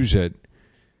 you'll lose it.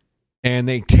 And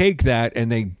they take that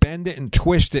and they bend it and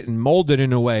twist it and mold it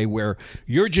in a way where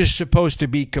you're just supposed to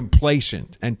be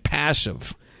complacent and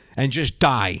passive and just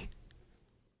die.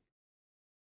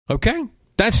 Okay?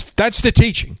 That's the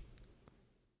teaching.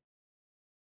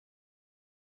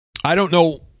 I don't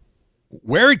know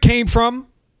where it came from.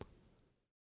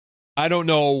 I don't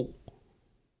know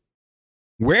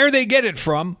where they get it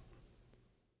from.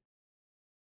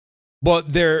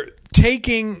 But they're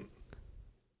taking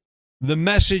the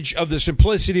message of the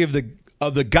simplicity of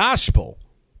the gospel.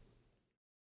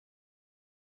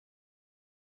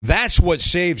 That's what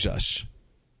saves us.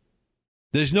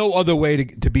 There's no other way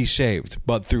to be saved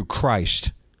but through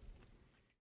Christ.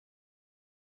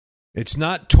 It's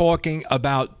not talking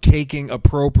about taking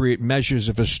appropriate measures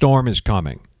if a storm is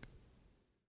coming.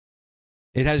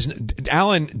 It has,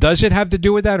 Alan, does it have to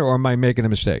do with that, or am I making a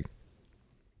mistake?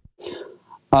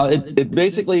 It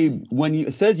basically, when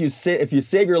it says if you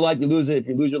save your life, you lose it. If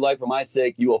you lose your life for my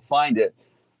sake, you will find it.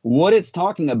 What it's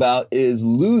talking about is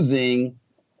losing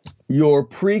your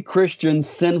pre-Christian,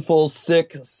 sinful,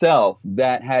 sick self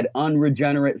that had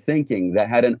unregenerate thinking, that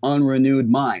had an unrenewed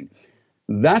mind.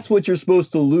 That's what you're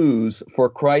supposed to lose for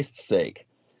Christ's sake.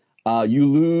 You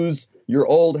lose your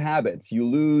old habits. You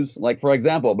lose, like, for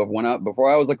example,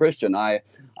 before I was a Christian, I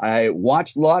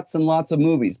watched lots and lots of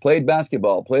movies, played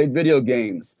basketball, played video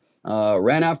games,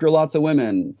 ran after lots of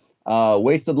women,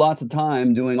 wasted lots of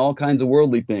time doing all kinds of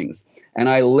worldly things. And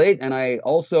I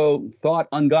also thought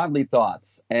ungodly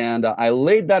thoughts. And I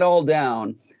laid that all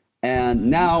down. And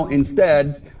now,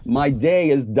 instead, my day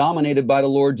is dominated by the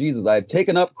Lord Jesus. I have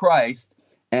taken up Christ,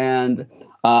 and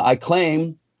I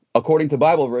claim, according to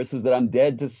Bible verses, that I'm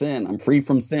dead to sin. I'm free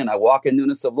from sin. I walk in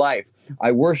newness of life.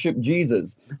 I worship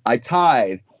Jesus. I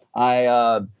tithe.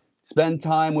 I spend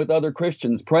time with other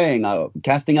Christians, praying,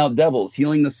 casting out devils,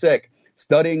 healing the sick,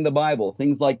 studying the Bible,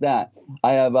 things like that.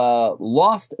 I have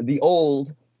lost the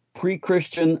old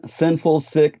pre-Christian, sinful,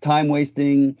 sick,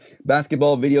 time-wasting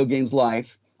basketball, video games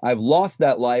life. I've lost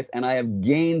that life, and I have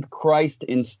gained Christ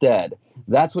instead.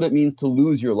 That's what it means to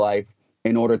lose your life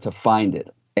in order to find it.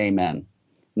 Amen.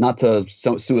 Not to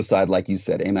suicide, like you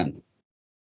said. Amen.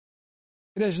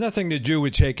 It has nothing to do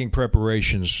with taking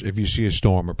preparations if you see a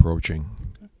storm approaching.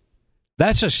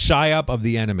 That's a psyop of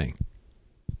the enemy.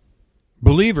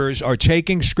 Believers are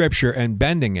taking Scripture and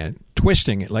bending it,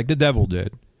 twisting it like the devil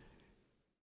did,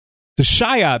 to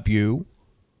psyop you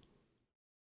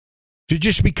to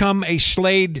just become a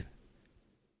slayed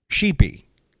sheepy.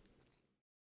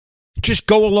 Just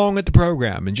go along with the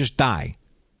program and just die.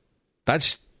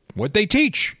 That's what they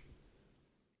teach.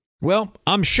 Well,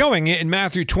 I'm showing it in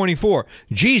Matthew 24.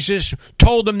 Jesus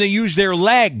told them to use their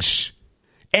legs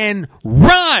and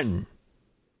run.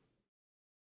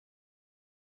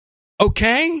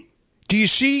 Okay? Do you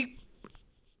see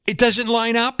it doesn't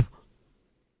line up?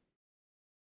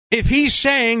 If he's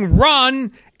saying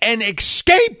run and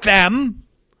escape them,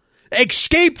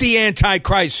 escape the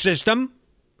Antichrist system,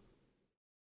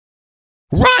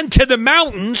 run to the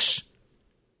mountains,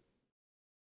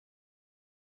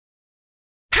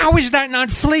 how is that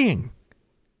not fleeing?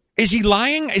 Is he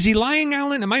lying? Is he lying,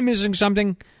 Alan? Am I missing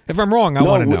something? If I'm wrong, I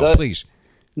want to know, please.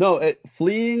 No,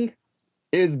 fleeing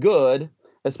is good,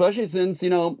 especially since,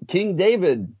 King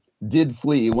David did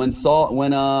flee when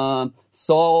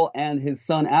Saul and his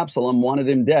son Absalom wanted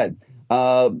him dead.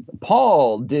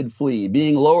 Paul did flee,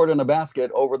 being lowered in a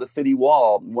basket over the city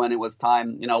wall when it was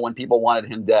time, when people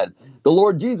wanted him dead. The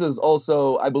Lord Jesus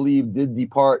also, I believe, did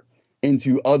depart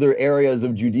into other areas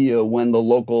of Judea when the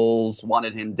locals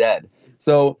wanted him dead.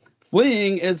 So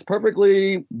fleeing is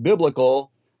perfectly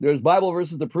biblical. There's Bible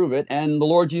verses to prove it, and the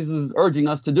Lord Jesus is urging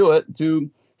us to do it, to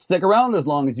stick around as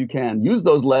long as you can. Use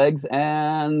those legs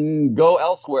and go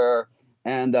elsewhere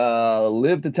and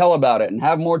live to tell about it and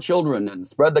have more children and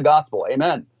spread the gospel.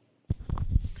 Amen.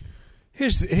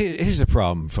 Here's the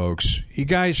problem, folks. You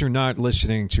guys are not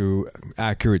listening to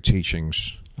accurate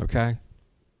teachings, okay?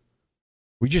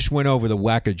 We just went over the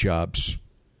whack-a-jobs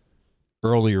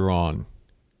earlier on,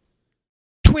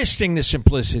 twisting the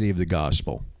simplicity of the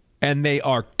gospel. And they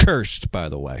are cursed, by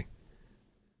the way,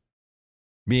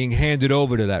 being handed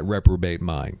over to that reprobate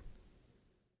mind.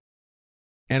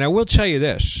 And I will tell you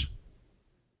this.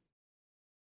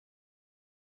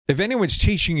 If anyone's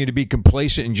teaching you to be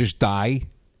complacent and just die,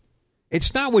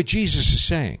 it's not what Jesus is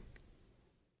saying.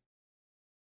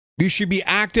 You should be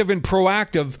active and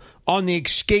proactive on the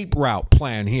escape route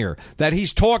plan here that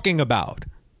he's talking about.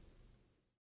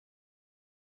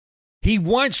 He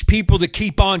wants people to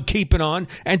keep on keeping on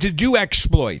and to do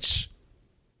exploits.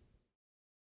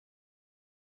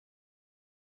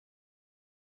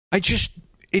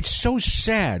 It's so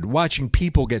sad watching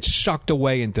people get sucked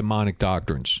away in demonic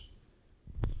doctrines.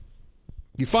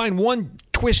 You find one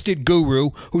twisted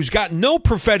guru who's got no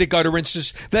prophetic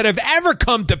utterances that have ever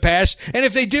come to pass, and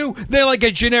if they do, they're like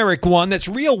a generic one that's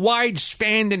real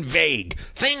wide-span and vague.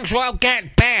 Things will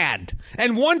get bad.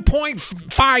 And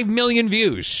 1.5 million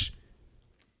views.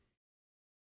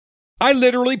 I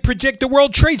literally predict the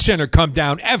World Trade Center come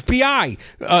down. FBI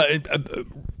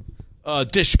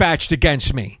dispatched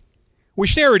against me.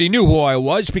 Which they already knew who I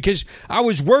was because I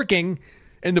was working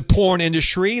in the porn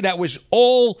industry that was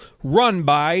all run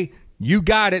by, you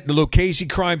got it, the Lucchese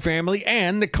crime family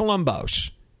and the Columbos.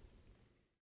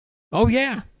 Oh,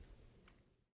 yeah.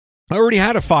 I already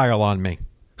had a file on me.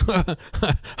 I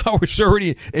was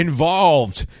already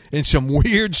involved in some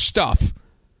weird stuff.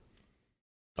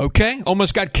 Okay?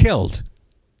 Almost got killed.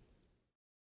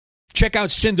 Check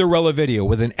out Cinderella Video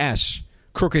with an S,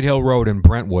 Crooked Hill Road in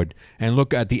Brentwood, and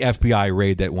look at the FBI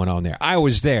raid that went on there. I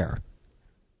was there.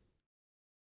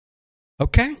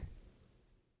 Okay?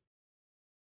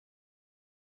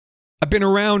 I've been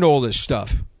around all this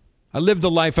stuff. I lived the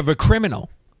life of a criminal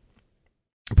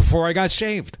before I got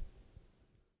saved.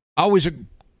 I was a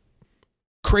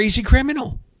crazy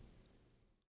criminal.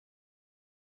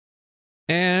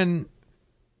 And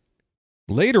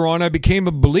later on, I became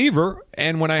a believer,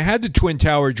 and when I had the Twin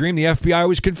Tower dream, the FBI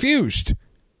was confused.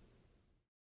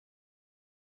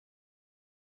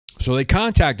 So they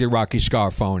contacted Rocky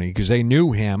Scarfoni because they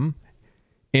knew him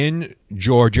in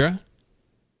Georgia,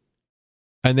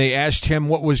 and they asked him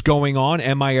what was going on.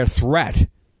 Am I a threat?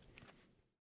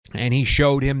 And he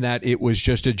showed him that it was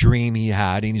just a dream he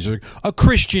had, and he's a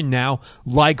Christian now,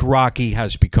 like Rocky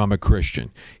has become a Christian.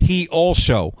 He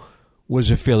also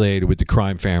was affiliated with the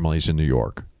crime families in New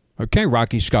York. Okay,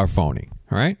 Rocky Scarfoni,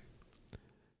 all right?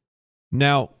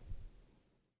 Now,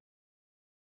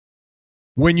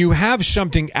 when you have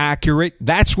something accurate,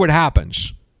 that's what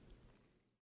happens.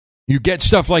 You get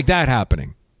stuff like that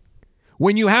happening.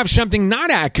 When you have something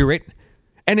not accurate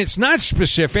and it's not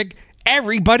specific,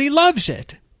 everybody loves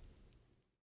it.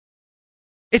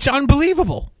 It's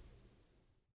unbelievable.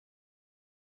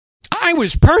 I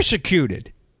was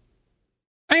persecuted.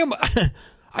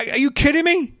 Are you kidding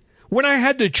me? When I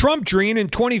had the Trump dream in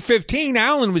 2015,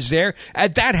 Alan was there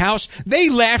at that house. They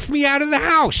laughed me out of the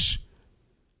house.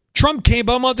 Trump came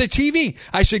on the TV.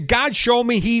 I said, God showed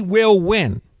me he will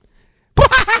win.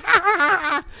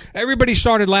 Everybody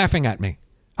started laughing at me.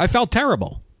 I felt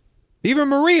terrible. Even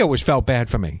Maria felt bad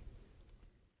for me.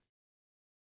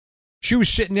 She was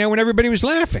sitting there when everybody was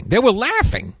laughing. They were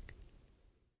laughing.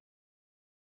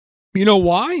 You know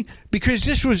why? Because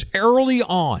this was early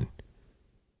on.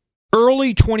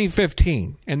 Early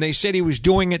 2015. And they said he was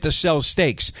doing it to sell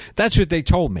steaks. That's what they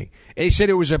told me. They said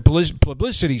it was a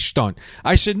publicity stunt.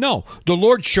 I said, no, the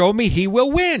Lord showed me he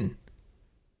will win.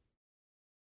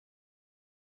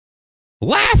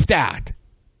 Laughed at.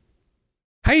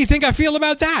 How do you think I feel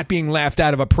about that, being laughed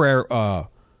out of a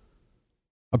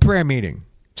prayer meeting?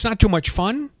 It's not too much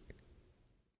fun.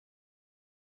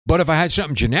 But if I had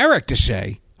something generic to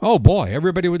say, oh boy,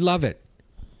 everybody would love it.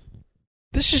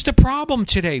 This is the problem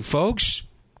today, folks.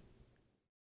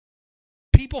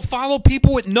 People follow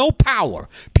people with no power.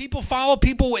 People follow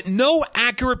people with no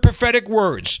accurate prophetic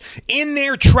words in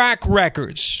their track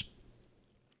records.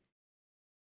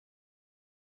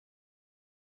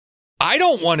 I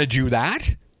don't want to do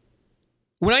that.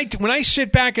 When I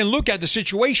sit back and look at the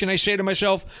situation, I say to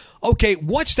myself, okay,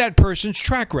 what's that person's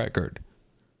track record?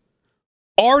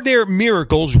 Are there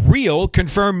miracles, real,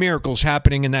 confirmed miracles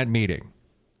happening in that meeting?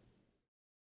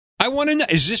 I want to know.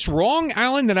 Is this wrong,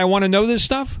 Alan, that I want to know this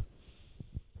stuff?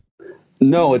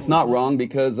 No, it's not wrong,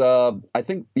 because I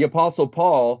think the Apostle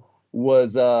Paul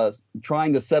was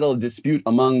trying to settle a dispute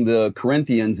among the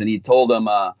Corinthians, and he told them,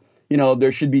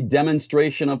 there should be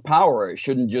demonstration of power. It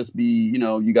shouldn't just be,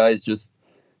 you guys just,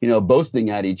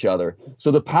 boasting at each other.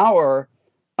 So the power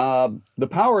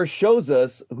shows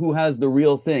us who has the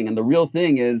real thing. And the real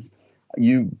thing is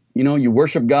you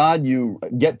worship God, you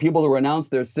get people to renounce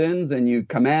their sins, and you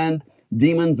command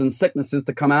demons and sicknesses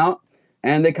to come out,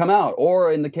 and they come out.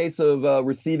 Or in the case of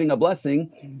receiving a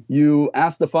blessing, you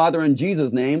ask the Father in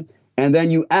Jesus' name, and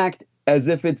then you act as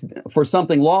if it's for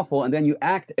something lawful, and then you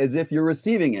act as if you're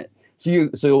receiving it.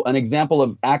 So an example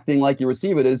of acting like you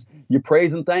receive it is you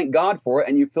praise and thank God for it,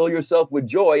 and you fill yourself with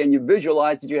joy, and you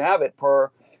visualize that you have it, per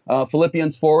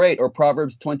Philippians 4:8 or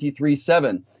Proverbs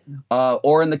 23:7.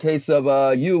 Or in the case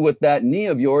of you with that knee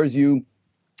of yours, you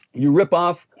rip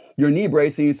off your knee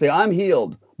brace and you say, I'm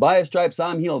healed. By his stripes,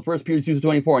 I'm healed. 1 Peter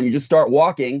 2:24. And you just start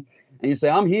walking and you say,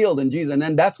 I'm healed in Jesus. And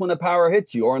then that's when the power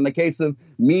hits you. Or in the case of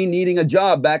me needing a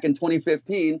job back in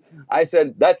 2015, I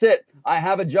said, that's it. I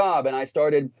have a job. And I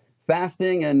started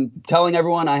fasting and telling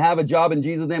everyone I have a job in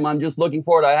Jesus' name. I'm just looking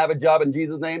for it. I have a job in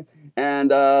Jesus' name.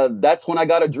 And that's when I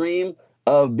got a dream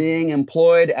of being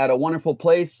employed at a wonderful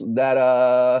place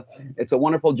that it's a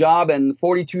wonderful job. And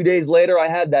 42 days later, I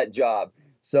had that job.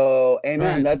 So,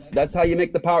 amen. Right. That's how you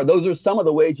make the power. Those are some of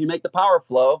the ways you make the power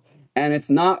flow. And it's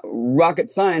not rocket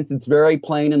science. It's very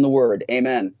plain in the word.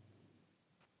 Amen.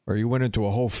 Or you went into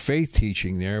a whole faith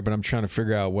teaching there, but I'm trying to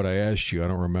figure out what I asked you. I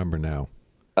don't remember now.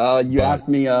 You asked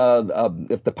me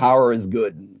if the power is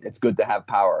good. It's good to have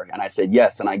power. And I said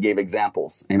yes, and I gave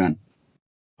examples. Amen.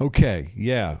 Okay,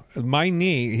 yeah. My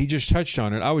knee, he just touched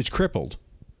on it. I was crippled.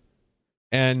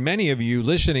 And many of you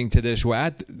listening to this were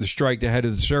at the Strike the Head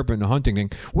of the Serpent in Huntington.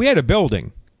 We had a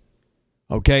building.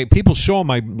 Okay, people saw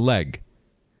my leg.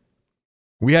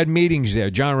 We had meetings there.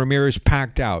 John Ramirez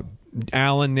packed out.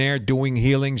 Alan there doing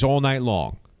healings all night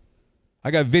long. I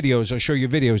got videos. I'll show you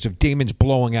videos of demons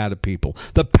blowing out of people.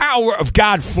 The power of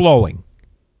God flowing.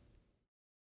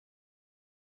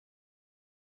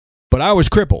 But I was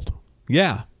crippled.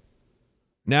 Yeah.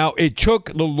 Now, it took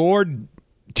the Lord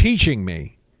teaching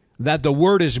me that the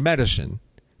word is medicine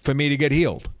for me to get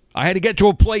healed. I had to get to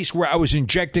a place where I was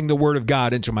injecting the word of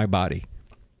God into my body.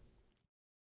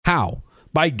 How?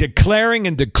 By declaring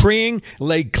and decreeing,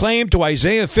 laid claim to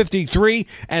Isaiah 53,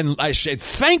 and I said,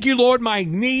 thank you, Lord, my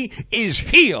knee is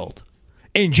healed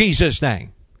in Jesus'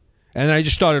 name. And then I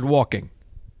just started walking.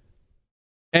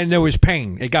 And there was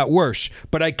pain. It got worse.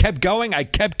 But I kept going. I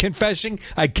kept confessing.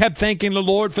 I kept thanking the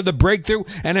Lord for the breakthrough.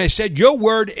 And I said, your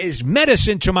word is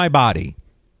medicine to my body.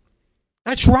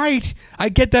 That's right. I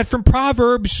get that from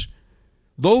Proverbs.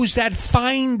 Those that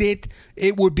find it,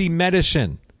 it would be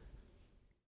medicine.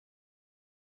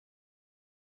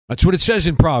 That's what it says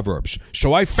in Proverbs.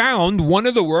 So I found one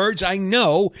of the words I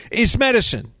know is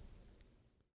medicine.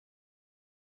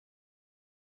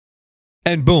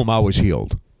 And boom, I was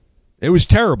healed. It was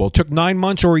terrible. It took 9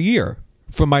 months or a year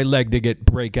for my leg to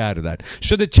break out of that.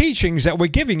 So the teachings that we're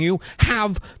giving you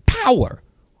have power.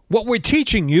 What we're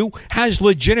teaching you has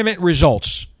legitimate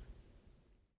results.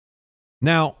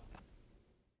 Now,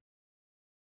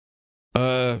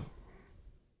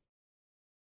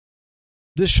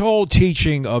 this whole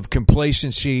teaching of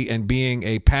complacency and being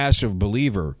a passive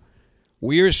believer,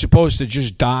 we are supposed to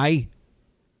just die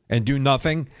and do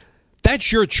nothing.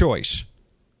 That's your choice.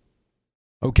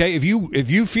 Okay? If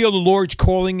you feel the Lord's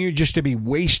calling you just to be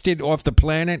wasted off the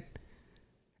planet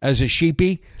as a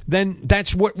sheepy, then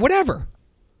that's whatever.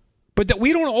 But that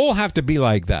we don't all have to be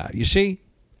like that, you see?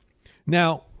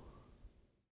 Now,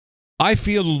 I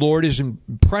feel the Lord is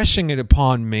impressing it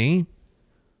upon me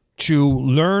to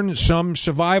learn some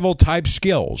survival type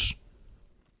skills.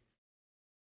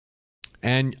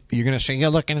 And you're going to say,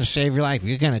 you're looking to save your life.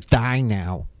 You're going to die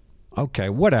now. Okay,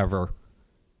 whatever.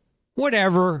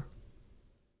 Whatever.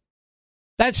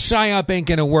 That psyop ain't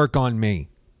going to work on me.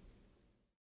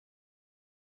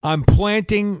 I'm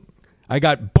planting. I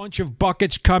got a bunch of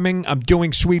buckets coming. I'm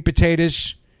doing sweet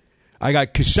potatoes. I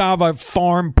got cassava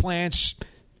farm plants,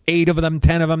 8 of them,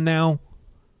 10 of them now.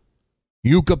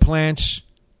 Yucca plants.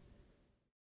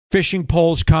 Fishing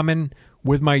poles coming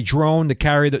with my drone to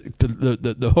carry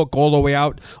the hook all the way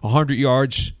out 100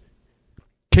 yards in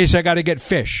case I got to get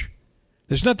fish.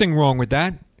 There's nothing wrong with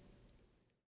that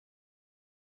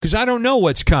because I don't know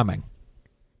what's coming.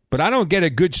 But I don't get a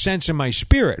good sense in my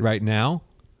spirit right now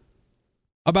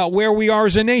about where we are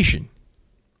as a nation.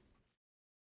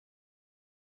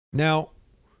 Now,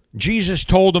 Jesus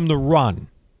told them to run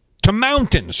to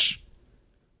mountains.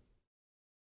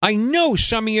 I know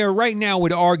some of you right now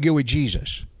would argue with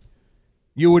Jesus.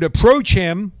 You would approach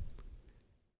him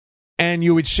and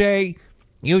you would say,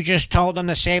 you just told them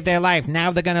to save their life.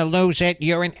 Now they're going to lose it.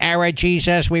 You're in error,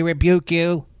 Jesus. We rebuke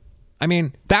you. I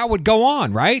mean, that would go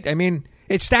on, right? I mean,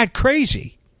 it's that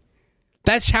crazy.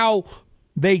 That's how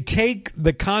they take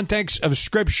the context of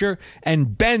Scripture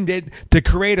and bend it to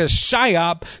create a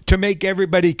psyop to make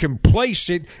everybody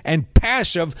complacent and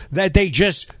passive that they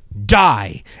just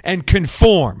die and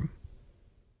conform.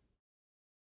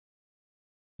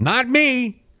 Not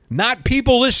me, not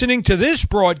people listening to this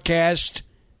broadcast.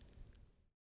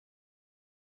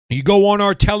 You go on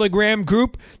our Telegram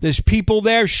group, there's people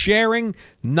there sharing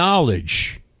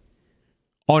knowledge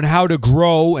on how to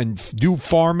grow and do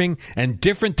farming and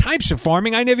different types of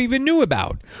farming I never even knew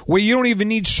about, where you don't even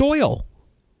need soil.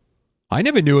 I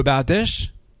never knew about this.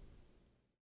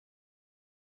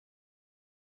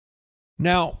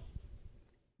 Now,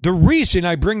 the reason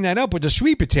I bring that up with the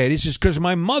sweet potatoes is because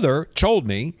my mother told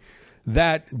me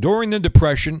that during the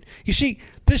Depression, you see,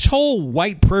 this whole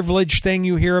white privilege thing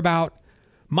you hear about,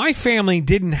 my family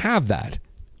didn't have that.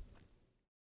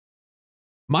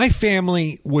 My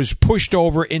family was pushed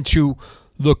over into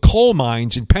the coal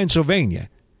mines in Pennsylvania,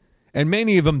 and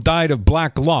many of them died of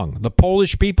black lung. The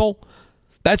Polish people,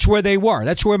 that's where they were.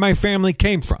 That's where my family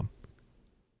came from.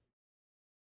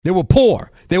 They were poor.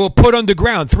 They were put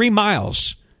underground 3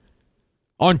 miles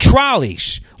on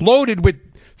trolleys loaded with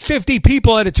 50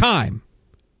 people at a time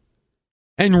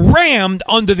and rammed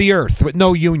under the earth with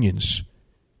no unions.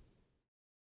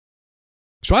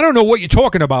 So I don't know what you're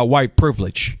talking about, white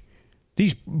privilege.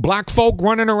 These black folk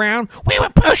running around, we were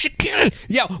persecuted.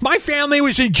 Yeah, my family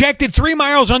was injected 3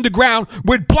 miles underground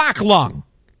with black lung.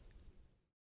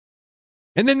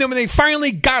 And then when they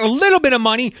finally got a little bit of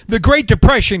money, the Great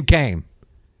Depression came.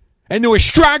 And they were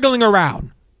straggling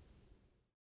around.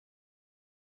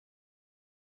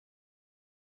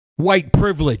 White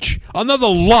privilege, another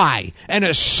lie and a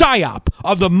psyop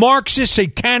of the Marxist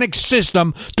satanic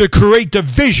system to create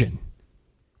division.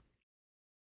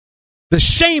 The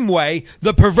same way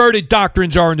the perverted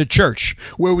doctrines are in the church,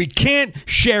 where we can't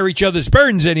share each other's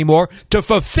burdens anymore to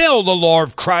fulfill the law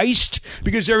of Christ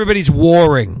because everybody's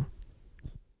warring.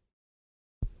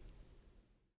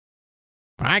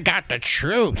 I got the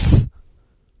truth.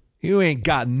 You ain't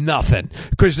got nothing,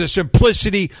 because the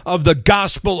simplicity of the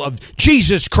gospel of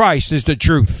Jesus Christ is the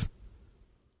truth.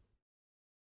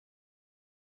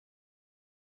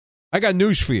 I got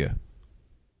news for you.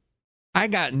 I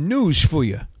got news for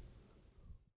you.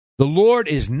 The Lord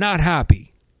is not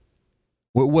happy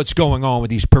with what's going on with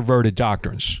these perverted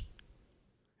doctrines.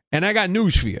 And I got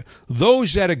news for you.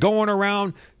 Those that are going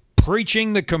around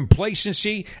preaching the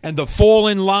complacency and the fall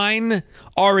in line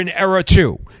are in error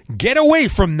too. Get away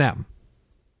from them.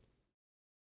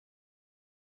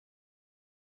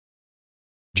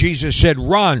 Jesus said,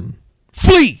 run,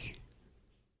 flee.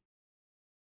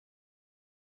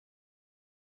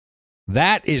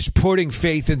 That is putting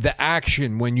faith into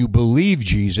action when you believe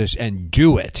Jesus and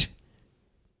do it.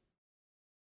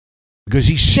 Because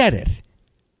he said it.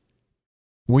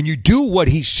 When you do what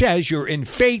he says, you're in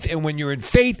faith, and when you're in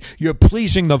faith, you're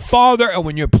pleasing the Father, and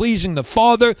when you're pleasing the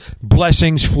Father,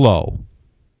 blessings flow.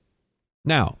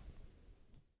 Now,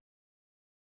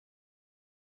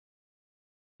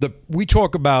 we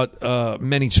talk about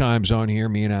many times on here,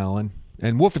 me and Alan,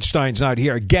 and Wolfenstein's not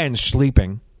here, again,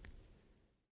 sleeping.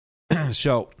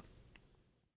 So,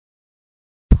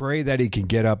 pray that he can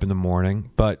get up in the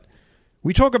morning, but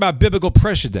We talk about biblical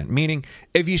precedent, meaning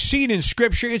if you see it in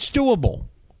Scripture, it's doable.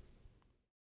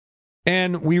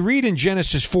 And we read in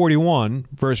Genesis 41,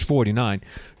 verse 49,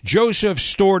 Joseph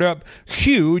stored up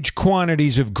huge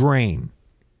quantities of grain,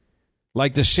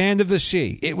 like the sand of the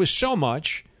sea. It was so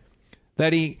much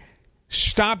that he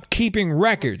stopped keeping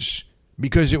records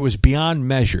because it was beyond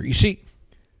measure. You see,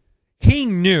 he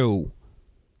knew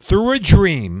through a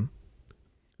dream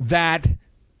that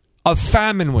a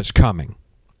famine was coming.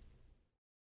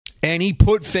 And he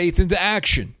put faith into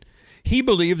action. He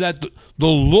believed that the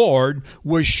Lord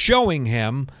was showing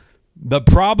him the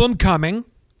problem coming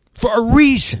for a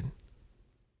reason.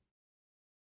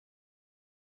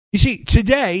 You see,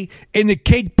 today, in the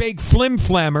cake-bake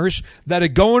flim-flammers that are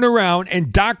going around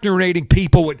indoctrinating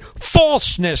people with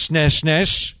falseness, they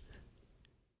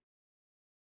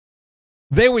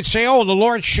would say, oh, the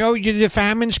Lord showed you the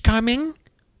famine's coming?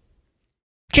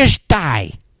 Just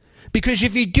die. Because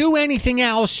if you do anything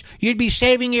else, you'd be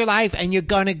saving your life and you're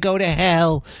going to go to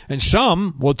hell. And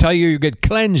some will tell you get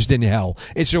cleansed in hell.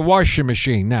 It's a washing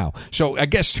machine now. So I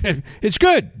guess it's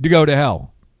good to go to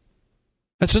hell.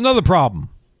 That's another problem.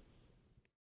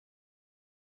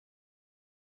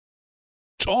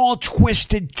 It's all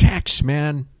twisted text,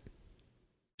 man.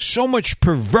 So much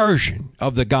perversion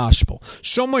of the gospel.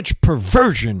 So much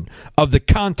perversion of the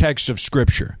context of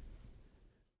Scripture.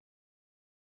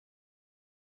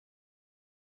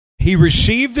 He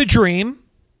received the dream,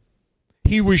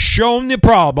 he was shown the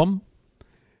problem,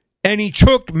 and he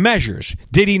took measures.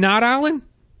 Did he not, Alan?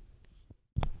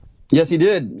 Yes, he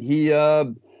did. He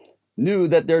knew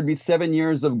that there'd be 7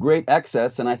 years of great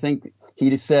excess, and I think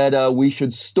he said we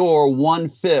should store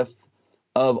 1/5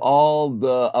 of all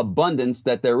the abundance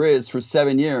that there is for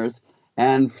 7 years.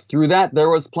 And through that, there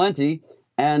was plenty.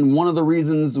 And one of the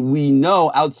reasons we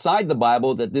know outside the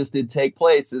Bible that this did take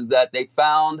place is that they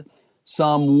found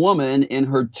some woman in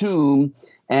her tomb,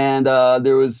 and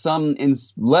there was some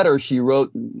letter she wrote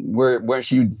where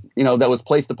she, that was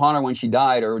placed upon her when she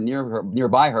died or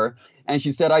nearby her. And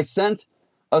she said, I sent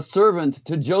a servant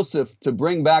to Joseph to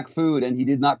bring back food, and he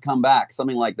did not come back,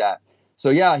 something like that. So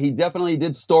yeah, he definitely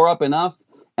did store up enough,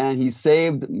 and he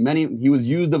saved many. He was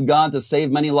used of God to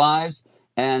save many lives,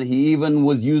 and he even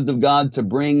was used of God to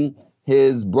bring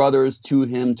his brothers to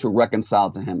him to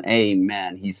reconcile to him.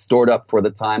 Amen. He stored up for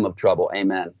the time of trouble.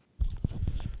 Amen.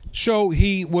 So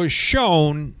he was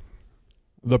shown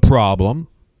the problem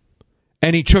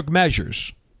and he took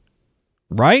measures,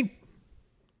 right?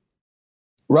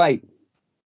 Right.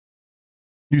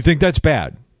 You think that's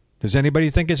bad? Does anybody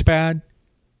think it's bad?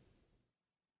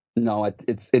 No,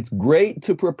 it's great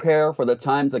to prepare for the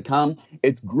time to come.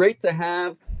 It's great to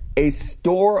have a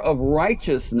store of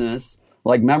righteousness,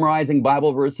 like memorizing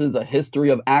Bible verses, a history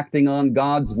of acting on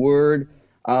God's word,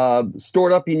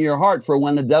 stored up in your heart for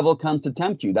when the devil comes to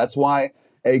tempt you. That's why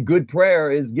a good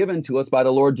prayer is given to us by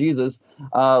the Lord Jesus.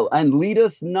 And lead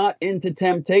us not into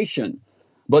temptation,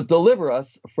 but deliver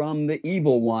us from the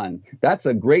evil one. That's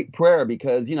a great prayer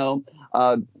because,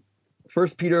 1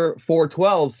 Peter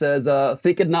 4:12 says,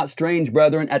 think it not strange,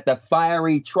 brethren, at the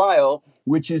fiery trial,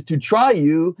 which is to try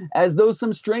you as though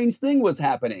some strange thing was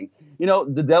happening.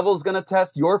 The devil's going to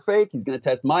test your faith. He's going to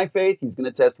test my faith. He's going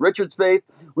to test Richard's faith.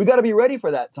 We got to be ready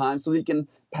for that time so we can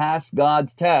pass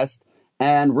God's test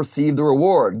and receive the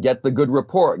reward, get the good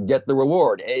report, get the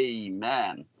reward.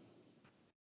 Amen.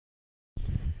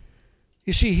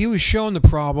 You see, he was shown the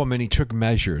problem and he took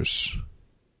measures.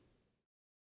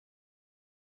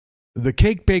 The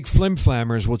cake-baked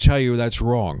flim-flammers will tell you that's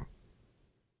wrong.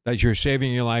 That you're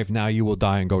saving your life, now you will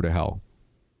die and go to hell.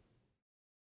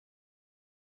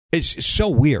 It's so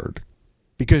weird.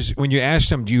 Because when you ask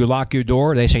them, do you lock your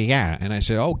door? They say, yeah. And I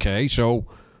say, okay, so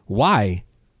why?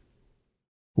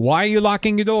 Why are you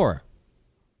locking your door?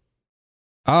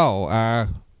 Oh,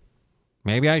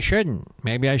 maybe I shouldn't.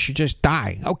 Maybe I should just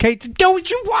die. Okay, do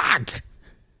what you want.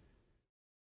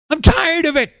 I'm tired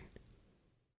of it.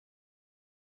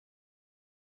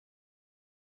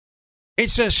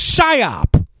 It's a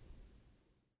psyop.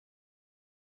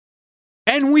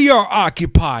 And we are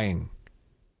occupying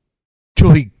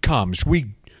till he comes.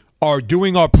 We are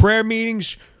doing our prayer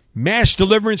meetings, mass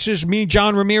deliverances. Me,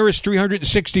 John Ramirez,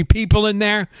 360 people in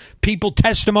there. People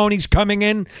testimonies coming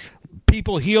in.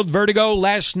 People healed vertigo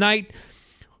last night.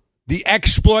 The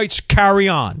exploits carry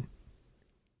on.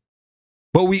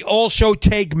 But we also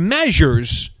take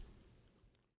measures.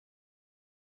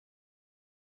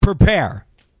 Prepare.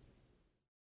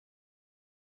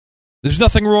 There's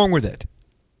nothing wrong with it.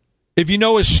 If you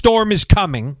know a storm is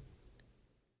coming,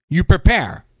 you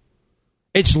prepare.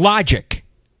 It's logic.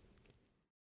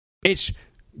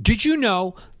 Did you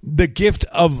know the gift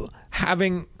of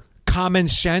having common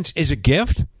sense is a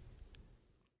gift?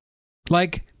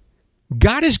 Like,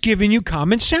 God has given you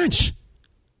common sense.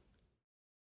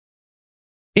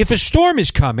 If a storm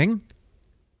is coming,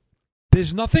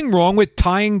 there's nothing wrong with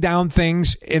tying down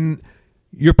things in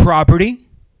your property,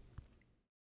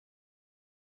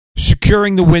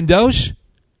 securing the windows,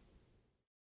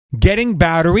 getting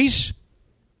batteries,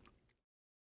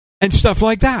 and stuff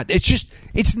like that.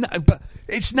 It's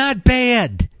not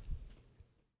bad.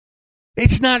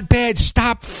 It's not bad.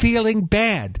 Stop feeling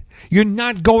bad. You're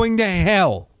not going to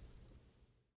hell.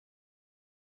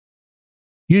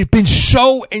 You've been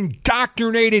so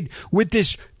indoctrinated with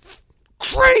this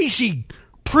crazy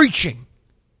preaching.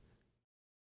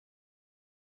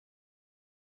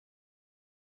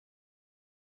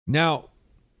 Now,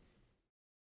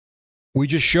 we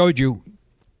just showed you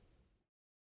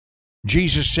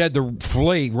Jesus said to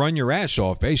flee, run your ass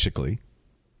off, basically,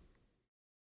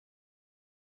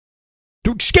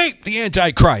 to escape the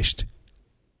Antichrist.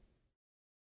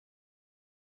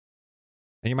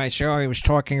 And you might say, oh, he was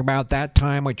talking about that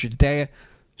time with Judea.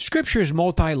 Scripture is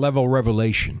multi-level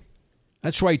revelation.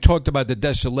 That's why he talked about the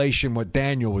desolation, what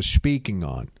Daniel was speaking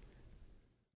on.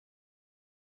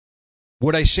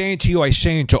 What I say unto you, I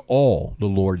say unto all, the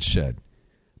Lord said.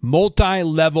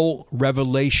 Multi-level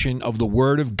revelation of the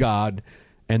Word of God,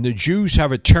 and the Jews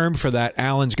have a term for that.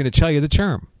 Alan's going to tell you the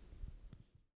term.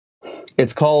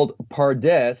 It's called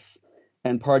Pardes,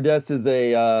 and Pardes is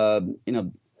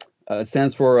it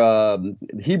stands for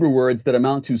Hebrew words that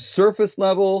amount to surface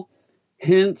level,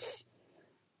 hints,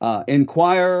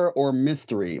 inquire, or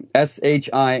mystery.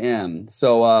 SHIM.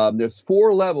 So there's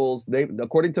 4 levels.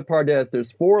 According to Pardes,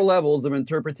 there's 4 levels of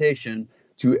interpretation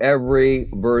to every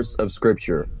verse of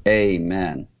Scripture.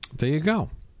 Amen. There you go.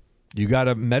 You got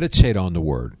to meditate on the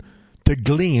Word to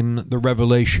glean the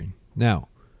revelation. Now,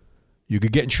 you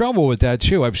could get in trouble with that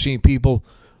too. I've seen people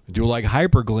do like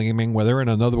hypergleaming where they're in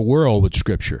another world with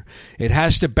Scripture. It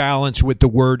has to balance with the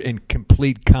Word in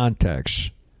complete context.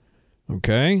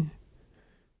 Okay?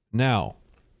 Now,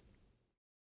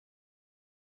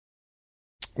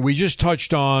 we just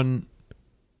touched on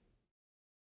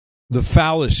the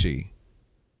fallacy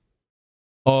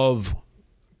of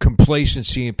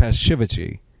complacency and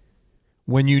passivity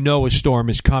when you know a storm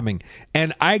is coming.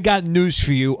 And I got news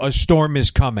for you, a storm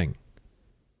is coming.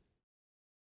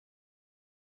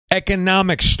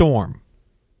 Economic storm.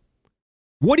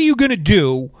 What are you going to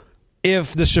do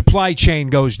if the supply chain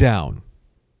goes down?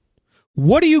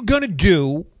 What are you going to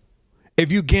do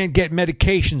if you can't get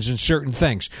medications and certain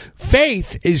things?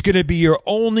 Faith is going to be your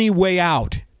only way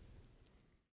out.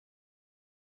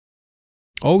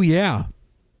 Oh, yeah.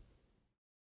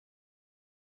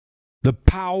 The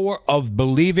power of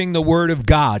believing the Word of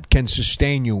God can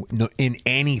sustain you in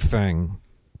anything.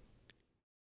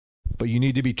 But you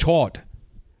need to be taught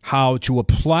how to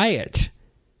apply it.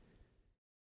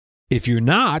 If you're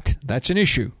not, that's an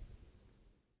issue.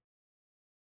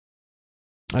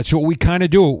 That's what we kind of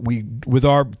do. With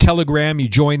our Telegram, you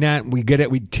join that, we get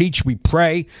it, we teach, we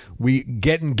pray, we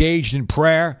get engaged in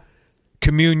prayer,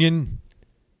 communion.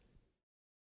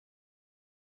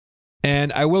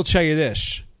 And I will tell you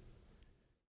this.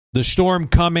 The storm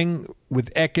coming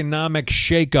with economic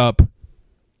shakeup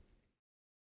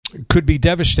could be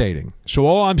devastating. So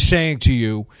all I'm saying to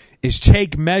you is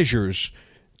take measures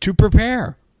to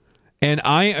prepare. And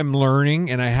I am learning,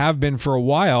 and I have been for a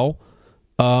while,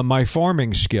 my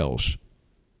farming skills.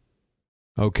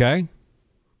 Okay?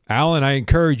 Alan, I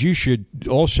encourage you should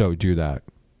also do that.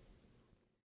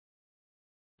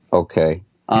 Okay.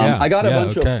 I got a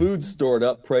bunch of food stored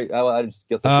up. I just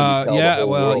guess I shouldn't tell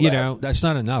the whole world that's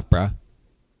not enough, bruh.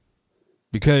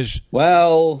 Because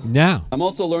now I'm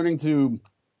also learning to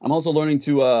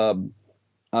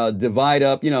divide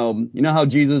up. You know how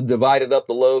Jesus divided up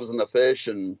the loaves and the fish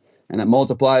and it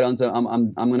multiplied unto.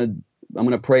 I'm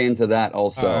gonna pray into that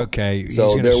also. Okay.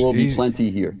 So there will be plenty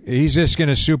here. He's just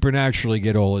gonna supernaturally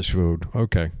get all his food.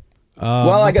 Okay.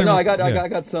 I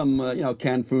got some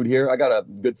canned food here. I got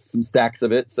some stacks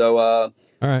of it. So all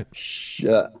right,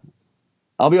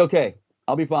 I'll be okay.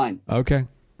 I'll be fine. Okay.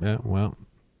 Yeah. Well,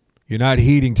 you're not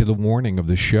heeding to the warning of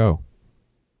the show.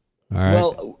 All right.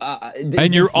 Well,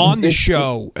 and you're on the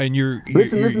show, and you're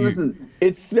listen.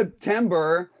 It's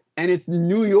September, and it's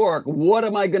New York. What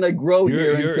am I going to grow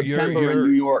here in September in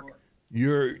New York?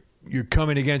 You're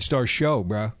coming against our show,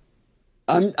 bro.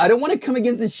 I don't want to come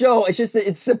against the show. It's just that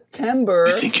it's September.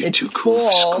 You think you're too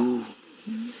cool for school.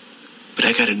 But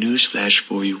I got a news flash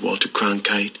for you, Walter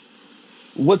Cronkite.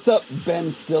 What's up,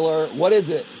 Ben Stiller? What is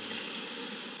it?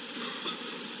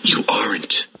 You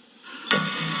aren't.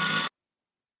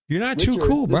 You're not too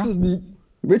cool, bro.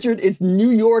 Richard, it's New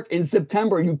York in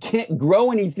September. You can't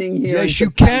grow anything here. Yes, in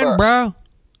you September. can, bro.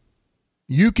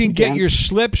 You can get can. your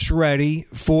slips ready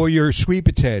for your sweet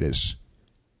potatoes.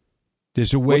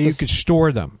 There's a way you could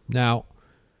store them. Now,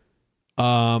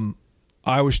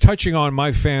 I was touching on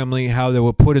my family, how they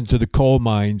were put into the coal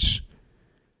mines,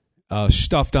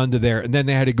 stuffed under there, and then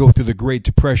they had to go through the Great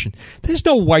Depression. There's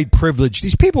no white privilege.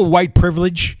 These people, white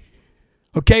privilege.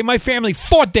 Okay, my family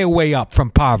fought their way up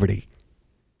from poverty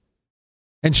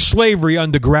and slavery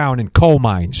underground in coal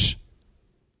mines.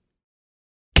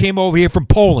 Came over here from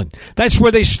Poland. That's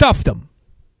where they stuffed them.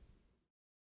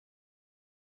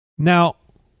 Now,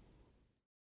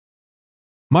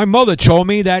 my mother told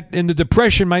me that in the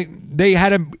Depression, they had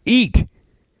to eat.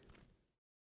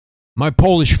 My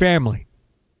Polish family.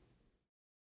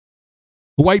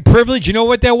 White privilege, you know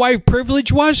what their white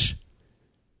privilege was?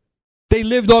 They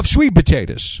lived off sweet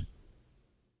potatoes.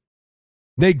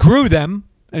 They grew them,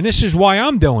 and this is why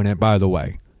I'm doing it, by the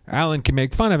way. Alan can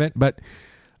make fun of it, but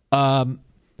I'm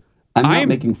not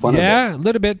making fun of it. Yeah, a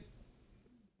little bit.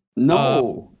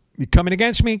 No. You coming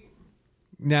against me?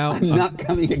 Now, I'm not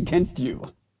coming against you.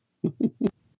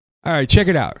 All right, check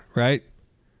it out, right?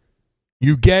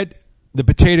 You get the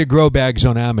potato grow bags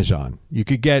on Amazon. You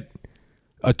could get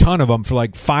a ton of them for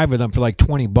like 5 of them for like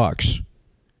 $20.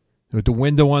 With the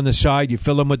window on the side, you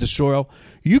fill them with the soil.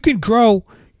 You can grow,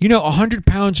 100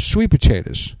 pounds of sweet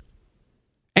potatoes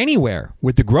anywhere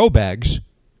with the grow bags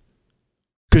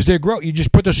because you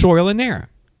just put the soil in there.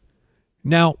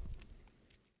 Now,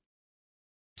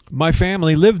 my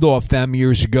family lived off them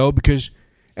years ago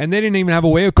and they didn't even have a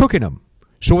way of cooking them.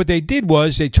 So what they did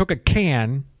was they took a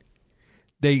can,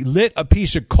 they lit a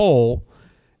piece of coal,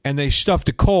 and they stuffed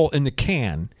the coal in the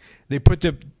can. They put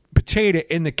the potato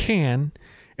in the can,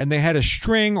 and they had a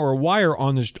string or a wire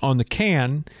on the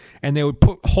can, and they would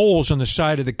put holes on the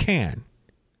side of the can.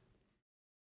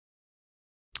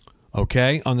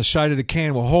 Okay, on the side of the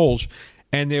can with holes,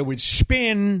 and they would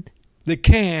spin the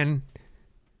can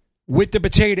with the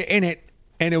potato in it,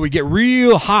 and it would get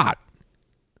real hot.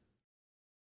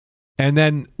 And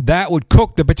then that would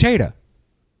cook the potato.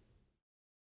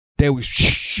 They were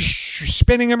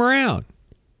spinning them around.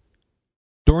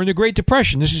 During the Great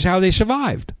Depression, this is how they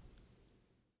survived.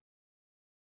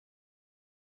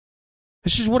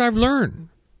 This is what I've learned.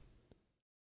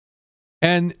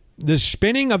 And the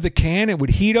spinning of the can, it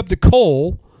would heat up the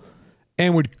coal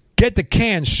and would get the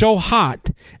can so hot,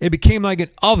 it became like an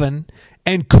oven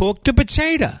and cooked the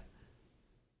potato.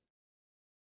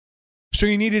 So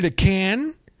you needed a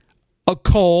can, a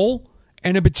coal,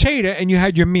 and a potato, and you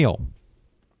had your meal.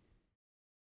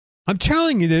 I'm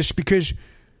telling you this because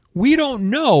we don't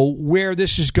know where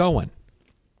this is going.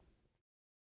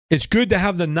 It's good to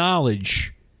have the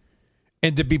knowledge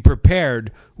and to be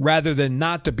prepared rather than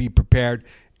not to be prepared.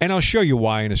 And I'll show you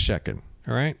why in a second,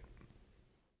 all right?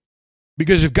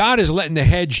 Because if God is letting the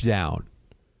hedge down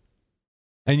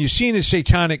and you're seeing the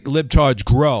satanic libtards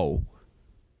grow,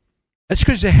 that's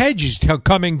because the hedge is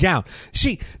coming down.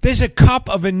 See, there's a cup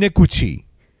of iniquity.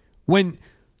 When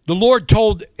the Lord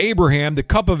told Abraham the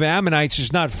cup of Ammonites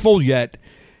is not full yet,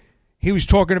 he was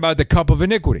talking about the cup of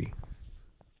iniquity.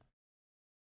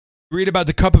 Read about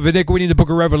the cup of iniquity in the book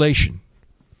of Revelation.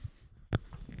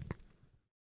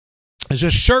 There's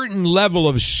a certain level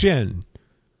of sin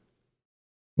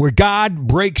where God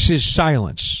breaks his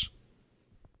silence.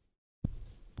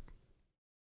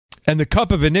 And the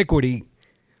cup of iniquity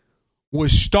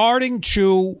was starting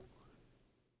to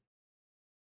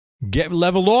get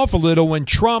leveled off a little when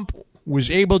Trump was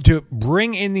able to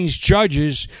bring in these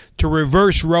judges to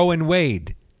reverse Roe and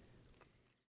Wade.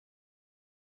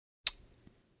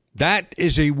 That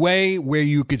is a way where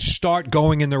you could start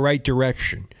going in the right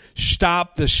direction.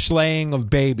 Stop the slaying of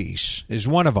babies is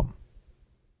one of them.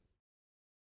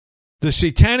 The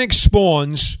satanic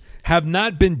spawns have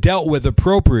not been dealt with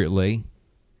appropriately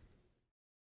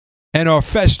and are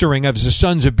festering as the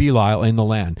sons of Belial in the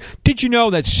land. Did you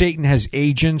know that Satan has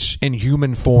agents in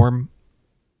human form?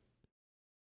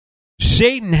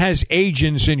 Satan has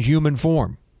agents in human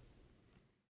form.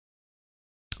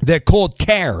 They're called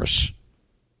tares.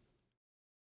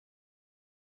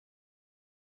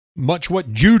 Much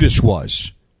what Judas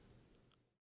was.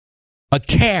 A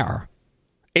tare.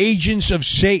 Agents of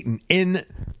Satan in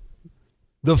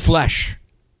the flesh.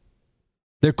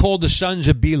 They're called the sons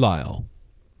of Belial.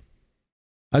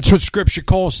 That's what Scripture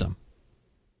calls them.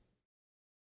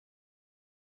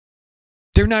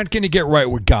 They're not going to get right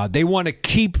with God. They want to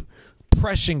keep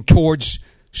pressing towards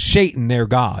Satan, their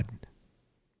God.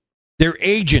 They're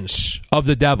agents of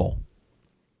the devil.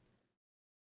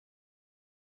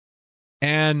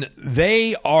 And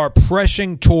they are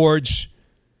pressing towards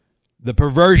the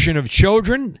perversion of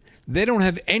children, they don't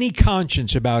have any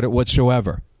conscience about it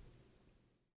whatsoever.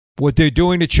 What they're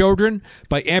doing to children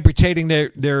by amputating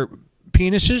their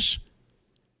penises.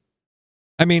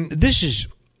 I mean, this is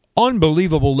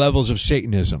unbelievable levels of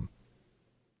Satanism.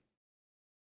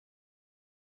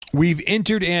 We've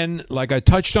entered in, like I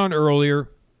touched on earlier,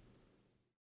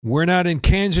 we're not in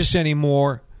Kansas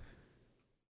anymore.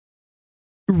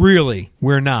 Really,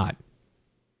 we're not.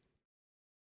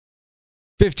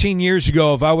 15 years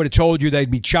ago, if I would have told you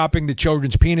they'd be chopping the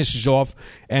children's penises off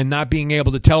and not being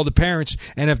able to tell the parents,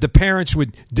 and if the parents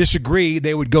would disagree,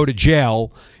 they would go to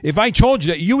jail. If I told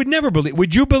you that, you would never believe.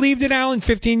 Would you believe it, Alan,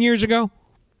 15 years ago?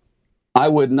 I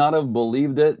would not have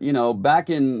believed it. You know, back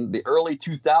in the early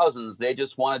 2000s, they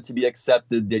just wanted to be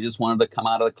accepted. They just wanted to come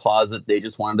out of the closet. They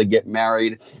just wanted to get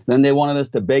married. Then they wanted us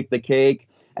to bake the cake.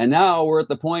 And now we're at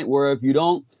the point where if you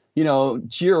don't,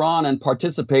 cheer on and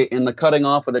participate in the cutting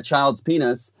off of the child's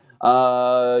penis,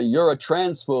 you're a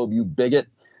transphobe, you bigot.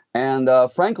 And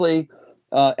frankly,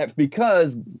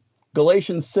 because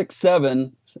Galatians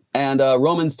 6:7 and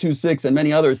Romans 2:6 and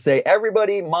many others say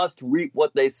everybody must reap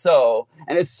what they sow.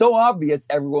 And it's so obvious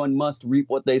everyone must reap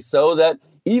what they sow that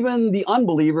even the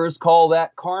unbelievers call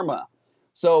that karma.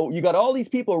 So you got all these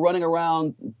people running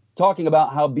around talking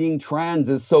about how being trans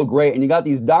is so great. And you got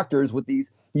these doctors with these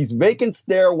vacant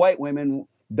stare white women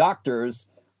doctors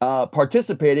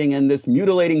participating in this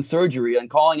mutilating surgery and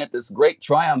calling it this great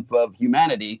triumph of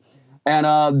humanity. And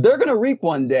they're going to reap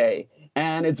one day.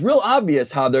 And it's real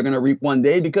obvious how they're going to reap one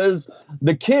day because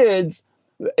the kids,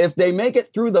 if they make it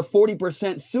through the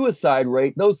 40% suicide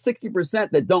rate, those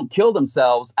 60% that don't kill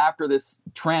themselves after this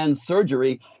trans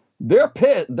surgery, they're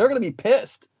pissed. They're going to be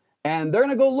pissed. And they're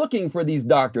going to go looking for these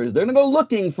doctors. They're going to go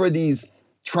looking for these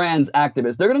trans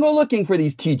activists. They're going to go looking for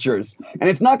these teachers. And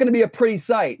it's not going to be a pretty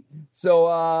sight. So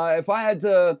if I had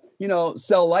to,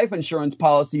 sell life insurance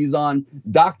policies on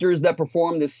doctors that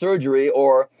perform this surgery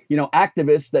or,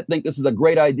 activists that think this is a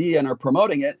great idea and are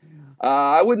promoting it,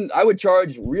 I would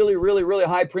charge really, really, really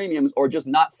high premiums or just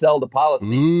not sell the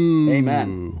policy. Ooh.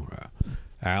 Amen.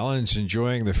 Alan's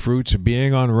enjoying the fruits of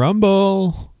being on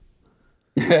Rumble.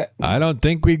 I don't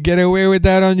think we'd get away with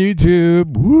that on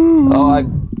YouTube.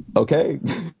 Woo. Okay.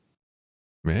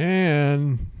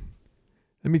 Man,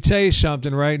 let me tell you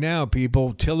something right now,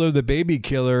 people. Tiller the baby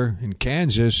killer in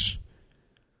Kansas.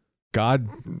 Guy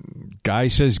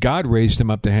says God raised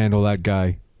him up to handle that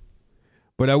guy.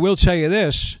 But I will tell you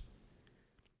this.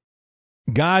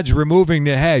 God's removing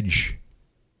the hedge.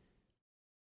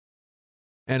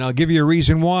 And I'll give you a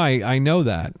reason why I know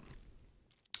that.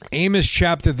 Amos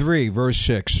chapter 3, verse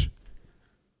 6.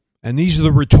 And these are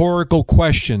the rhetorical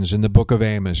questions in the book of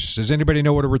Amos. Does anybody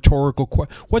know what a rhetorical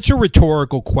what's a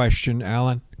rhetorical question,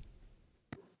 Alan?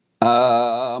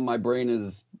 My brain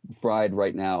is fried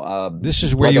right now. This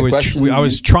is where I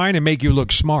was trying to make you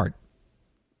look smart.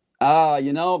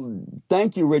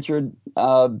 Thank you, Richard.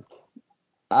 A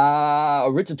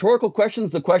rhetorical question is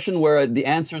the question where the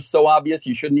answer is so obvious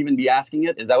you shouldn't even be asking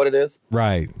it. Is that what it is?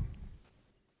 Right.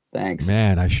 Thanks.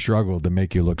 Man, I struggled to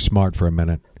make you look smart for a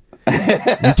minute.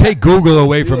 You take Google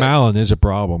away from Alan, there's a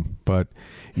problem. But,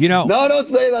 No, don't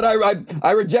say that.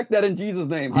 I reject that in Jesus'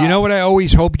 name. You know what I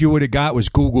always hoped you would have got was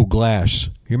Google Glass.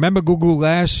 You remember Google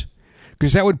Glass?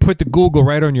 Because that would put the Google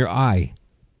right on your eye.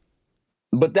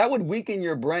 But that would weaken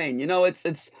your brain.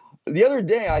 It's the other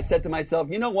day I said to myself,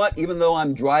 you know what? Even though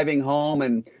I'm driving home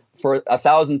and for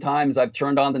 1,000 times I've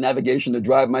turned on the navigation to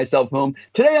drive myself home,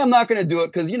 today I'm not going to do it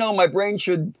because, my brain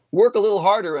should work a little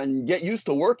harder and get used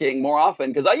to working more often.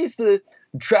 Because I used to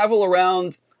travel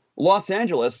around Los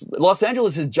Angeles. Los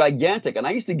Angeles is gigantic, and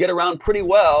I used to get around pretty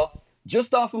well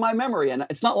just off of my memory. And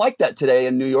it's not like that today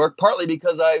in New York, partly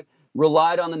because I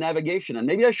relied on the navigation. And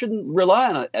maybe I shouldn't rely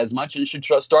on it as much and should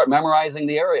start memorizing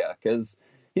the area because,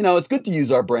 it's good to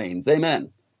use our brains. Amen.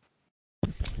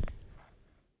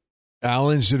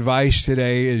 Alan's advice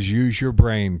today is use your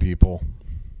brain, people.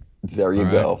 There you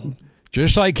go.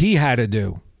 Just like he had to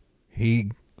do. He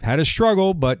had a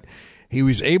struggle, but he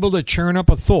was able to churn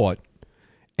up a thought,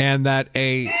 and that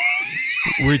a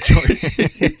rhetorical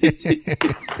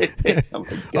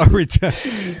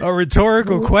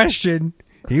question,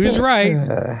 he was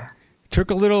right. Took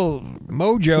a little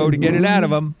mojo to get it out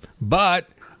of him, but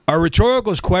a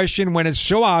rhetorical question, when it's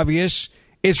so obvious,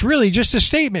 it's really just a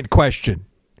statement question.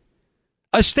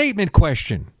 A statement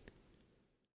question.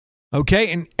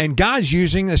 Okay? And God's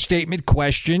using a statement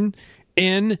question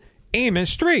in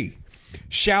Amos 3.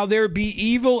 Shall there be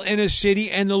evil in a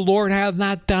city and the Lord hath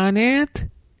not done it?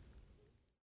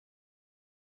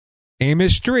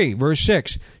 Amos 3, verse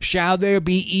 6. Shall there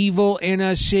be evil in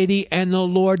a city and the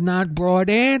Lord not brought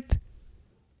it?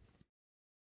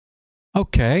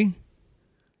 Okay.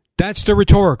 That's the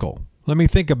rhetorical. Let me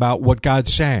think about what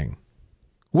God's saying.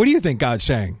 What do you think God's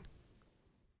saying?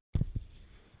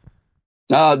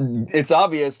 It's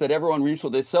obvious that everyone reaps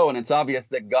what they sow, and it's obvious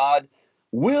that God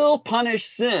will punish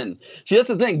sin. See, that's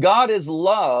the thing. God is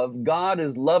love. God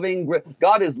is loving.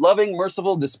 God is loving,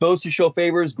 merciful, disposed to show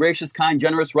favors, gracious, kind,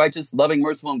 generous, righteous, loving,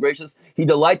 merciful, and gracious. He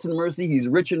delights in mercy. He's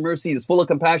rich in mercy. He's full of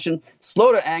compassion,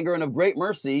 slow to anger, and of great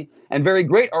mercy. And very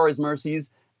great are his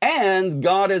mercies. And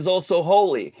God is also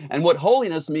holy. And what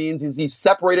holiness means is he's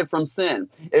separated from sin.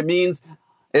 It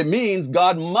means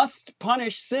God must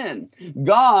punish sin.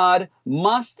 God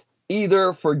must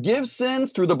either forgive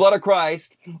sins through the blood of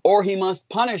Christ, or he must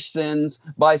punish sins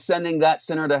by sending that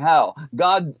sinner to hell.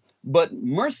 But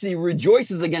mercy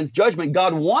rejoices against judgment.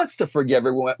 God wants to forgive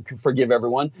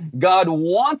everyone. God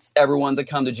wants everyone to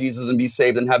come to Jesus and be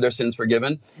saved and have their sins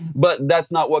forgiven. But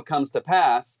that's not what comes to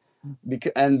pass.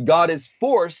 And God is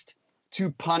forced to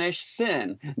punish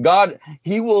sin. God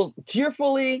will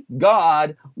tearfully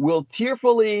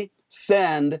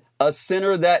send a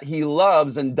sinner that he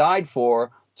loves and died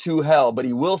for to hell, but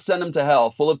he will send him to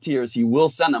hell full of tears. He will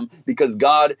send him because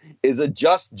God is a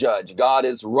just judge. God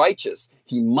is righteous.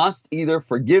 He must either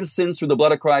forgive sins through the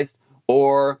blood of Christ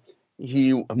or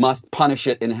he must punish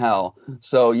it in hell.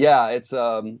 So yeah, it's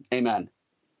amen.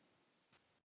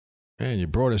 Man, you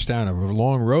brought us down a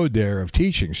long road there of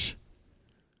teachings.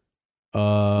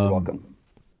 You're welcome.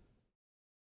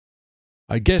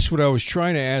 I guess what I was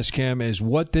trying to ask him is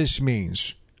what this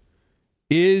means.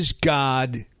 Is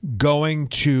God going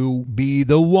to be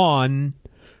the one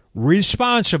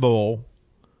responsible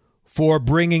for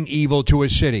bringing evil to a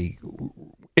city?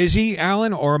 Is he,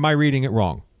 Alan, or am I reading it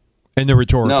wrong in the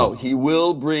rhetorical? No, he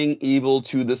will bring evil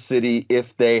to the city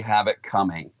if they have it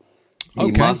coming.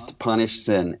 He must punish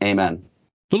sin. Amen.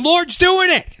 The Lord's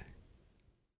doing it.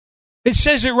 It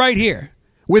says it right here.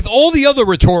 With all the other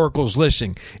rhetoricals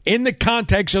listing, in the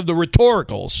context of the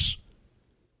rhetoricals,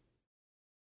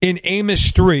 in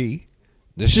Amos 3,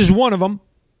 this is one of them.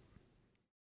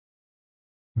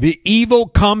 The evil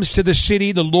comes to the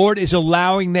city. The Lord is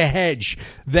allowing the hedge.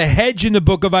 The hedge in the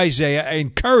book of Isaiah. I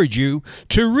encourage you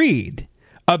to read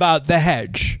about the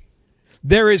hedge.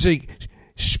 There is a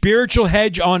spiritual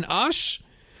hedge on us,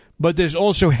 but there's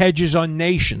also hedges on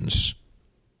nations.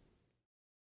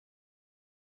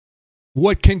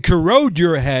 What can corrode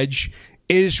your hedge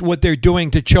is what they're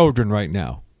doing to children right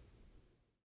now.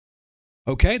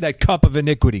 Okay, that cup of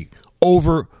iniquity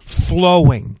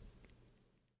overflowing.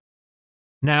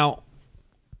 Now,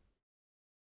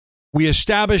 we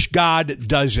establish God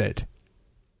does it.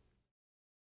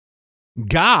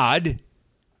 God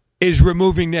is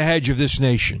removing the hedge of this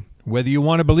nation, whether you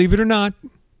want to believe it or not.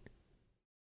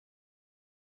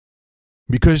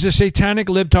 Because the satanic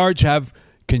libtards have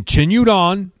continued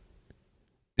on,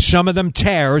 some of them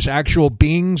tares, actual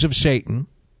beings of Satan,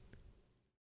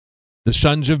 the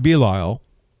sons of Belial.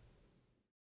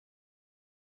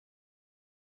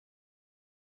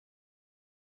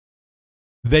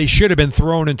 They should have been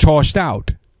thrown and tossed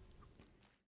out.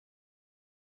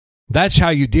 That's how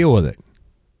you deal with it.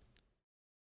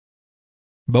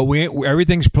 But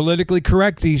everything's politically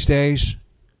correct these days.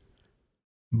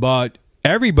 But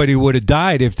everybody would have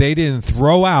died if they didn't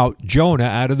throw out Jonah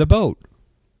out of the boat.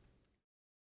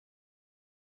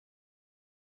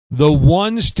 The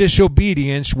one's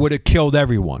disobedience would have killed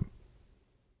everyone.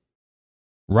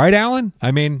 Right, Alan?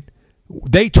 I mean,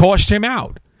 they tossed him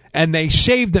out. And they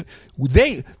saved them.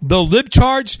 The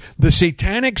libtards, the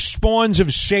satanic spawns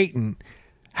of Satan,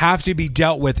 have to be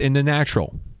dealt with in the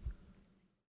natural.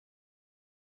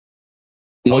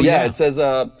 Well, yeah, it says,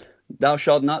 thou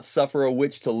shalt not suffer a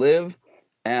witch to live.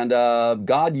 And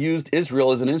God used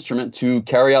Israel as an instrument to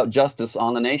carry out justice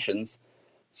on the nations.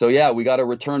 So, yeah, we got to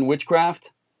return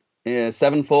witchcraft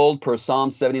sevenfold per Psalm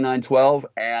 79:12.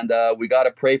 And we got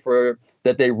to pray for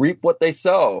that they reap what they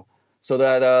sow, so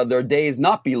that their days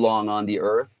not be long on the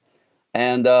earth,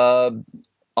 and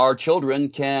our children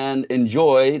can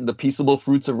enjoy the peaceable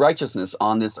fruits of righteousness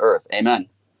on this earth. Amen.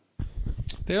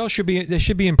 They should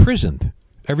be imprisoned,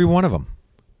 every one of them,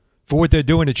 for what they're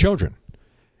doing to children,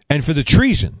 and for the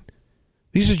treason.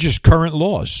 These are just current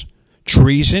laws: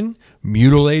 treason,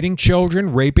 mutilating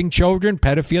children, raping children,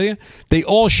 pedophilia. They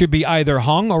all should be either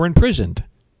hung or imprisoned.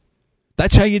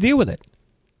 That's how you deal with it.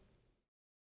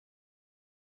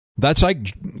 That's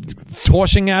like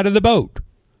tossing out of the boat.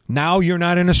 Now you're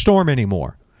not in a storm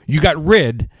anymore. You got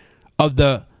rid of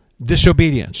the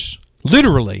disobedience.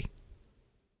 Literally.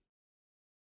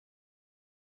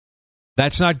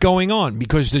 That's not going on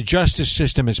because the justice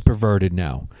system is perverted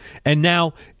now. And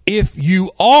now, if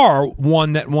you are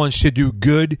one that wants to do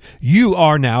good, you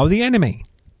are now the enemy.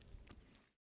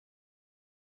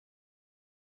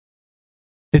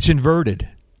 It's inverted.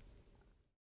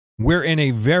 We're in a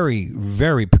very,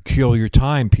 very peculiar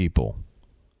time, people.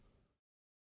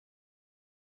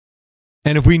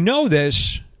 And if we know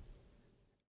this,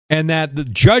 and that the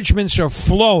judgments are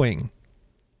flowing,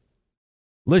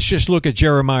 let's just look at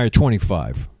Jeremiah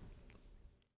 25.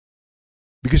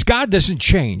 Because God doesn't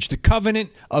change. The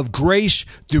covenant of grace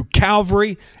through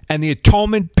Calvary and the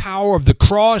atonement power of the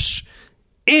cross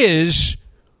is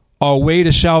our way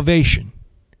to salvation.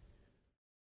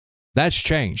 That's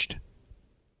changed.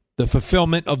 The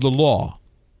fulfillment of the law.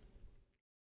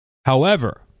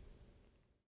 However,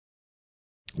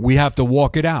 we have to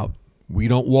walk it out. We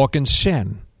don't walk in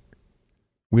sin.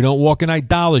 We don't walk in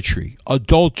idolatry,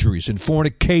 adulteries, and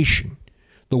fornication,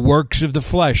 the works of the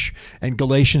flesh, and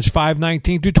Galatians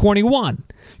 5:19 through 21,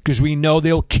 because we know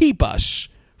they'll keep us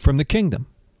from the kingdom.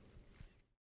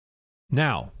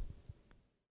 Now,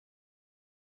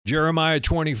 Jeremiah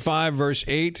 25, verse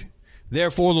 8,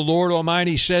 therefore the Lord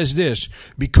Almighty says this,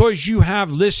 because you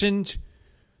have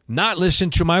not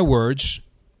listened to my words,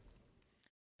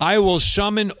 I will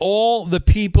summon all the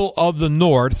people of the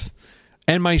north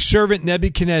and my servant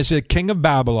Nebuchadnezzar, king of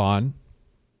Babylon,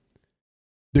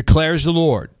 declares the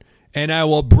Lord, and I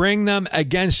will bring them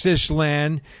against this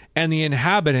land and the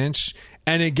inhabitants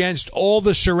and against all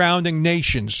the surrounding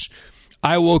nations.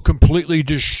 I will completely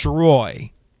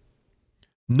destroy.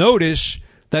 Notice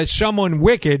that someone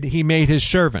wicked he made his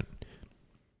servant.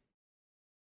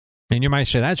 And you might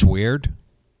say, that's weird.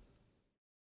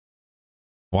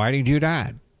 Why did he do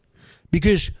that?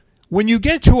 Because when you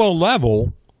get to a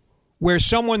level where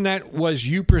someone that was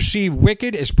you perceive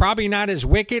wicked is probably not as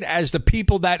wicked as the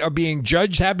people that are being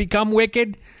judged have become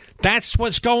wicked, that's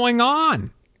what's going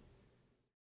on.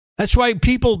 That's why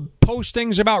people post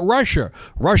things about Russia.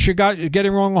 Russia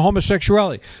getting wrong on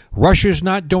homosexuality. Russia's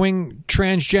not doing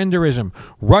transgenderism.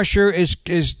 Russia is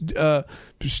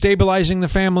stabilizing the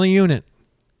family unit.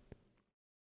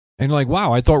 And you're like,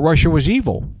 wow, I thought Russia was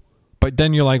evil. But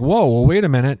then you're like, whoa, well, wait a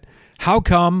minute. How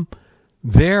come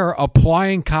they're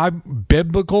applying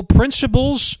biblical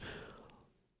principles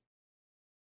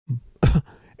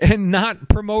and not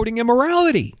promoting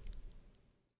immorality?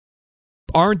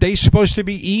 Aren't they supposed to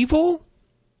be evil?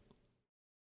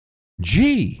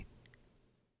 Gee,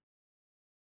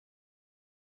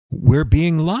 we're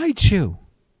being lied to.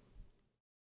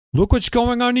 Look what's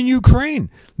going on in Ukraine.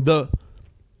 The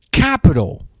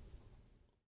capital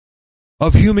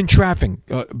of human trafficking,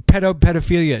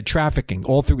 pedophilia, trafficking,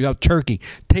 all throughout Turkey,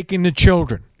 taking the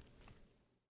children.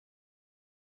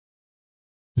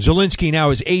 Zelensky now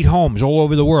has 8 homes all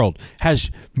over the world,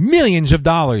 has millions of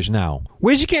dollars now.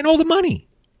 Where's he getting all the money?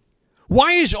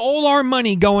 Why is all our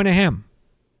money going to him?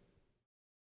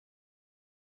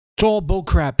 It's all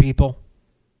bullcrap, people.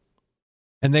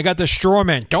 And they got the straw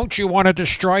man. Don't you want to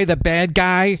destroy the bad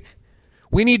guy?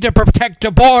 We need to protect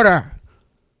the border.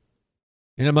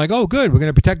 And I'm like, oh, good, we're going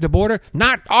to protect the border?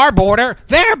 Not our border,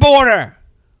 their border.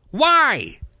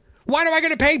 Why? Why do I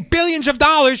got to pay billions of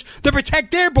dollars to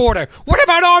protect their border? What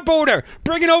about our border?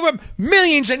 Bringing over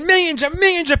millions and millions and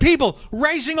millions of people,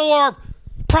 raising all our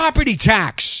property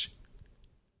tax.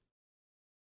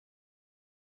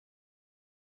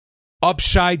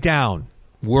 Upside down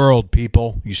world,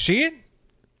 people. You see it?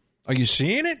 Are you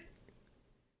seeing it?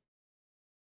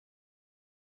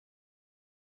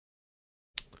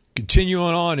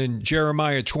 Continuing on in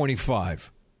Jeremiah 25.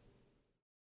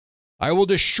 I will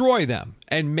destroy them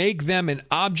and make them an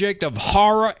object of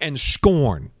horror and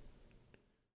scorn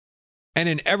and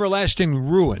an everlasting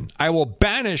ruin. I will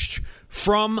banish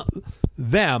from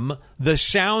them the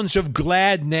sounds of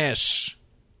gladness.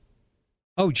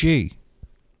 Oh, gee.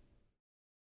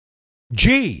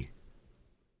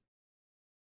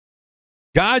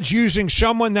 God's using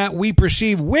someone that we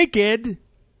perceive wicked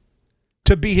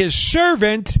to be his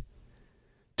servant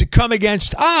to come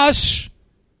against us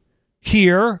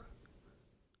here,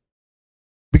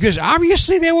 because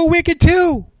obviously they were wicked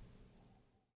too.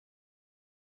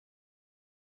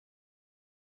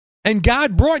 And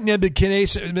God brought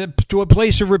Nebuchadnezzar to a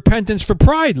place of repentance for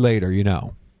pride later, you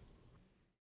know.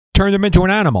 Turned him into an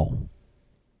animal.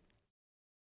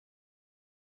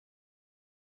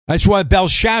 That's why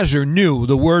Belshazzar knew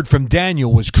the word from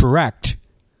Daniel was correct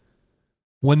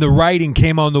when the writing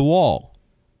came on the wall.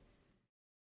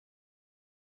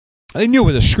 They knew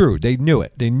it was screwed. They knew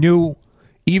it. They knew,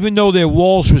 even though their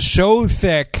walls were so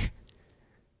thick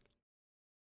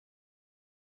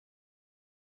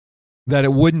that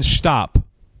it wouldn't stop.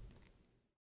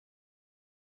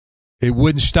 it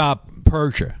wouldn't stop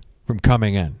Persia from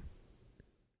coming in.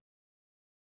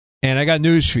 And I got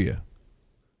news for you.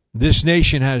 This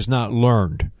nation has not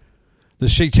learned. The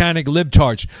satanic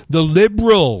libtards, the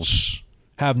liberals,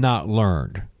 have not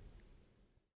learned.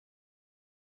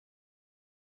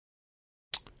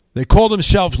 They call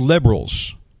themselves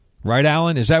liberals. Right,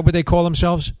 Alan? Is that what they call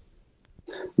themselves?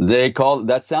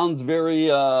 That sounds very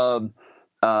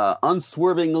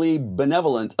unswervingly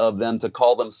benevolent of them to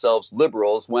call themselves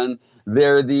liberals when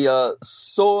they're the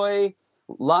soy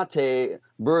latte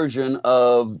version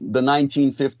of the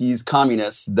 1950s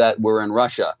communists that were in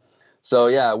Russia. So,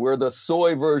 yeah, we're the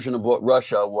soy version of what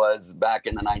Russia was back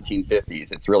in the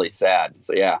 1950s. It's really sad.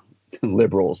 So, yeah,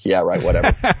 liberals. Yeah, right,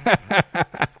 whatever.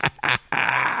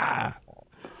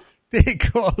 They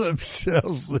call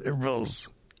themselves liberals.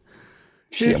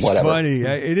 It's whatever. funny.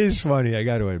 It is funny, I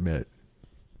got to admit.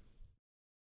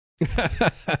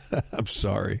 I'm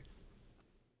sorry.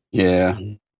 Yeah.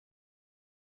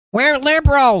 We're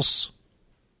liberals.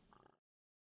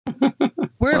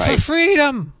 We're Right. for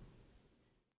freedom.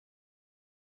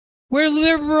 We're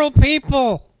liberal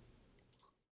people.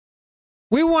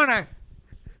 We want to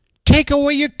take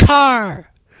away your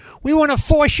car. We want to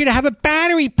force you to have a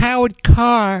battery-powered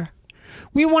car.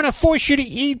 We want to force you to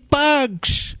eat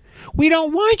bugs. We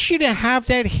don't want you to have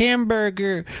that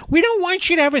hamburger. We don't want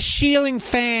you to have a ceiling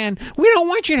fan. We don't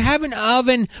want you to have an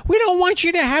oven. We don't want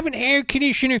you to have an air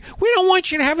conditioner. We don't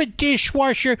want you to have a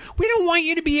dishwasher. We don't want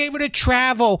you to be able to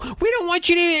travel. We don't want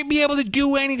you to be able to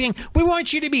do anything. We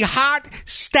want you to be hot,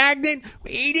 stagnant,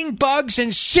 eating bugs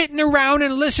and sitting around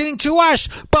and listening to us.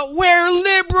 But we're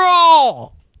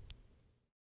liberal.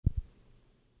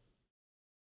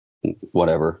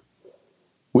 Whatever.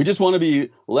 We just want to be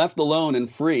left alone and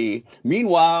free.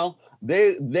 Meanwhile,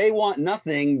 they want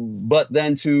nothing but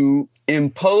then to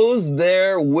impose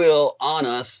their will on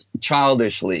us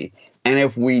childishly. And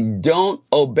if we don't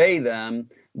obey them,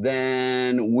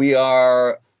 then we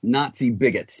are Nazi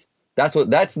bigots.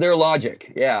 That's their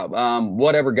logic. Yeah.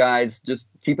 Whatever, guys. Just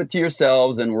keep it to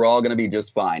yourselves, and we're all going to be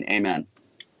just fine. Amen.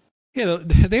 You know,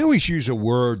 they always use a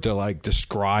word to like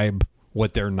describe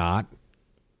what they're not.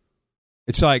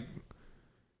 It's like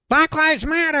Black Lives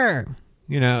Matter.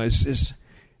 You know, it's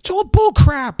all bull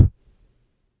crap.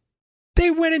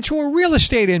 They went into a real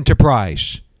estate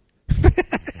enterprise. They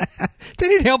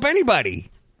didn't help anybody.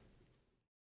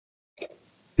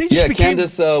 They just became,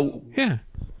 Candace. Candace.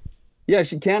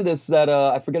 That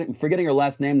I'm forgetting her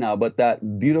last name now, but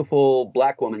that beautiful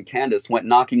black woman, Candace, went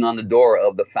knocking on the door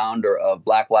of the founder of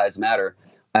Black Lives Matter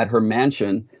at her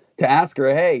mansion to ask her,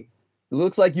 "Hey, it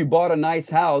looks like you bought a nice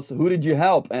house. Who did you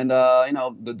help?" And,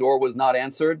 the door was not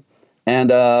answered.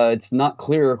 And it's not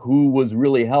clear who was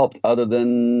really helped other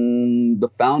than the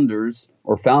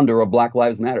founder of Black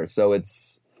Lives Matter. So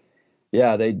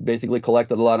they basically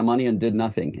collected a lot of money and did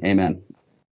nothing. Amen.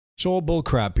 It's all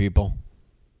bullcrap, people.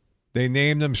 They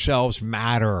name themselves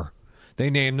Matter. They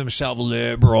name themselves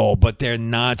liberal, but they're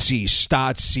Nazi,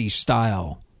 Stasi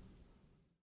style.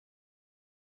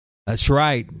 That's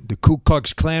right. The Ku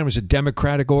Klux Klan was a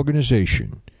democratic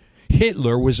organization.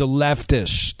 Hitler was a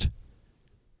leftist.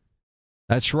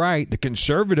 That's right. The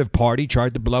Conservative Party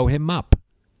tried to blow him up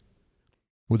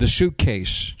with a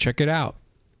suitcase. Check it out.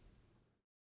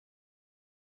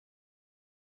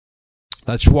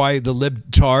 That's why the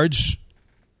libtards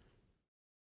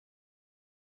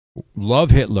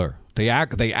love Hitler. They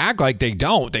act like they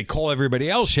don't. They call everybody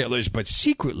else Hitlers, but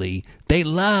secretly they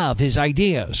love his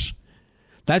ideas.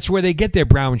 That's where they get their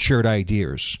brown shirt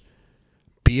ideas.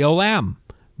 BLM,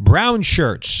 brown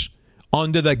shirts,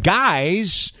 under the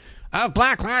guise of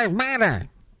Black Lives Matter.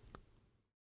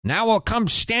 Now we'll come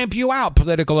stamp you out,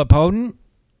 political opponent.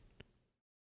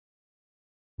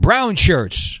 Brown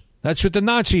shirts. That's what the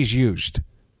Nazis used.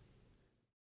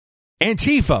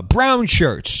 Antifa, brown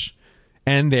shirts.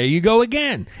 And there you go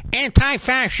again.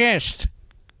 Anti-fascist.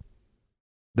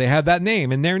 They have that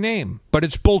name in their name, but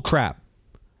it's bullcrap.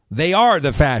 They are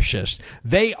the fascists.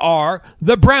 They are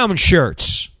the brown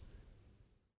shirts.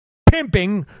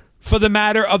 Pimping for the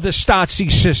matter of the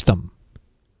Stasi system.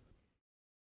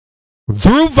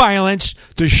 Through violence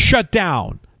to shut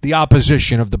down the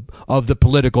opposition of the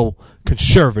political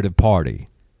conservative party.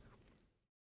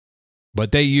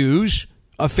 But they use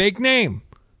a fake name.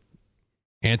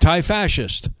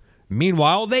 Anti-fascist.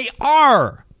 Meanwhile, they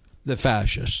are the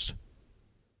fascists.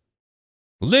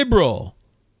 Liberal.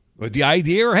 With the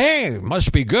idea, hey,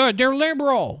 must be good. They're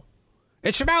liberal.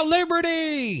 It's about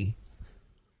liberty.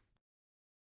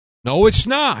 No, it's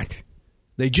not.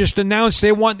 They just announced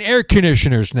they want air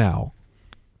conditioners now.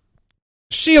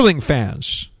 Ceiling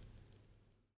fans.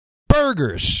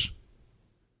 Burgers.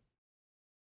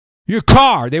 Your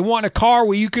car. They want a car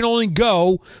where you can only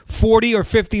go 40 or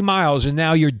 50 miles, and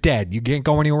now you're dead. You can't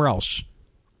go anywhere else.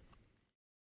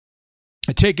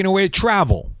 They're taking away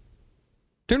travel.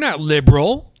 They're not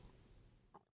liberal.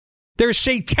 They're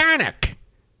satanic.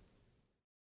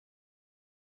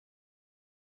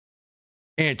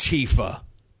 Antifa.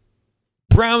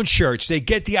 Brown shirts. They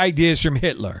get the ideas from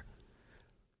Hitler.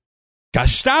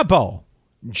 Gestapo.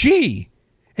 Gee,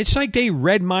 it's like they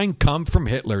read Mein Kampf from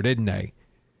Hitler, didn't they?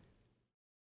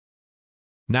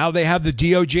 Now they have the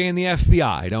DOJ and the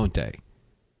FBI, don't they?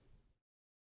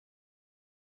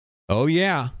 Oh,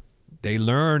 yeah. They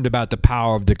learned about the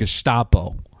power of the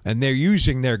Gestapo, and they're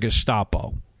using their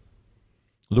Gestapo.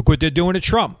 Look what they're doing to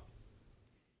Trump.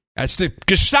 That's the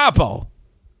Gestapo.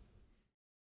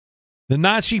 The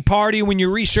Nazi Party, when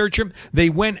you research them, they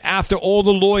went after all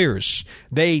the lawyers.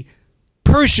 They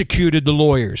persecuted the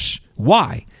lawyers.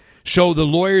 Why? So the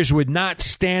lawyers would not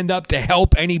stand up to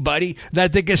help anybody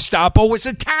that the Gestapo was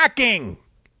attacking.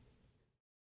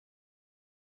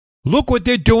 Look what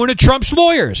they're doing to Trump's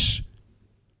lawyers.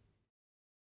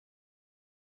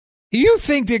 You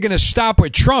think they're going to stop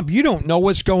with Trump? You don't know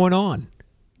what's going on.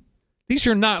 These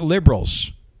are not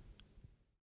liberals.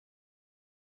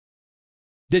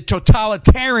 They're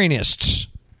totalitarianists.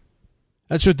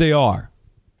 That's what they are.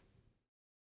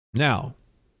 Now,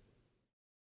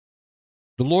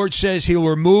 the Lord says he'll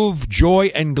remove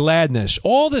joy and gladness,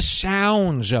 all the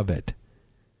sounds of it.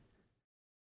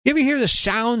 You ever hear the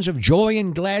sounds of joy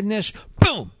and gladness?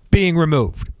 Boom, being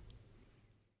removed.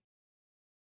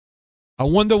 I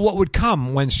wonder what would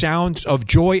come when sounds of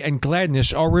joy and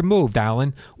gladness are removed,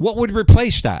 Alan. What would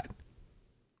replace that?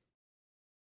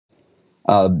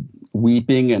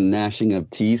 Weeping and gnashing of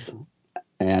teeth,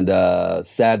 and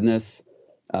sadness,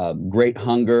 great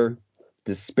hunger,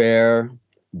 despair,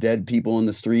 dead people in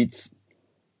the streets,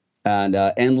 and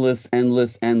endless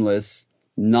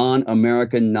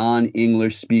non-American,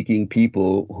 non-English speaking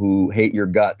people who hate your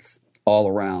guts all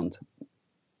around.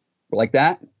 Like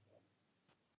that?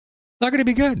 Not going to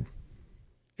be good.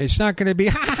 It's not going to be,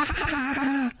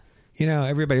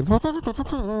 everybody,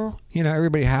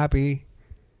 everybody happy.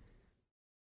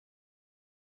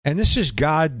 And this is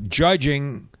God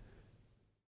judging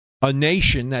a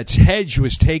nation that's hedge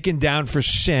was taken down for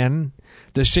sin.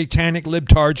 The satanic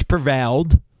libtards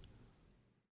prevailed.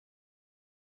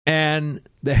 And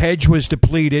the hedge was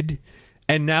depleted.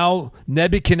 And now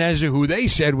Nebuchadnezzar, who they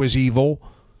said was evil,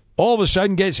 all of a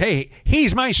sudden gets, hey,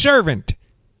 he's my servant.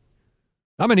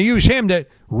 I'm going to use him to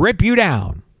rip you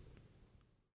down.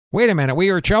 Wait a minute,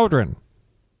 we are children.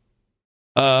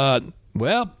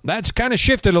 Well, that's kind of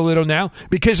shifted a little now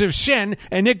because of sin,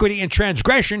 iniquity, and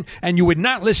transgression, and you would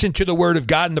not listen to the word of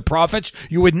God and the prophets.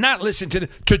 You would not listen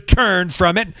to turn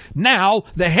from it. Now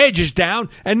the hedge is down,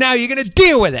 and now you're going to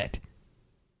deal with it.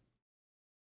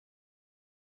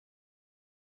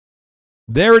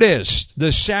 There it is.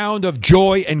 The sound of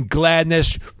joy and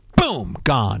gladness. Boom,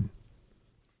 gone.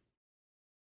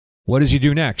 What does he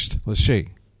do next? Let's see.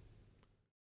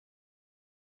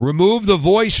 Remove the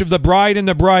voice of the bride and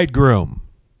the bridegroom.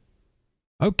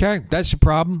 Okay, that's the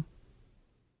problem.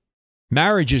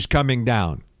 Marriage is coming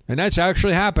down, and that's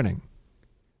actually happening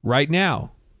right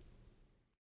now.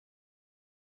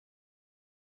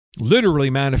 Literally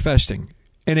manifesting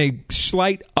in a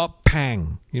slight up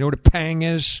pang. You know what a pang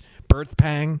is? Birth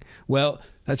pang? Well,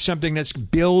 that's something that's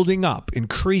building up,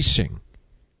 increasing.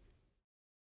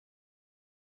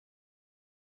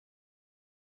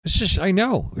 I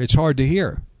know, it's hard to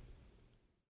hear.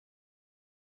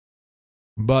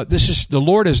 But the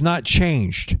Lord has not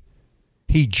changed.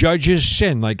 He judges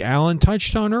sin, like Alan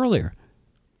touched on earlier.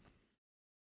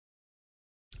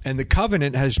 And the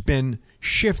covenant has been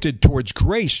shifted towards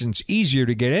grace, and it's easier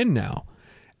to get in now.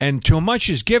 And too much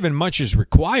is given, much is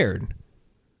required.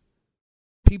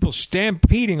 People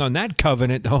stampeding on that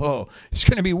covenant, it's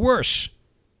going to be worse.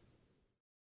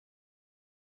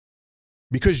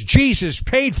 Because Jesus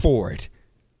paid for it.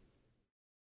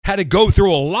 Had to go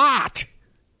through a lot.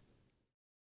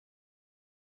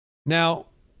 Now,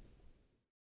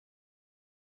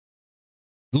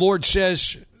 the Lord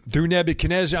says through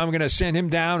Nebuchadnezzar, I'm going to send him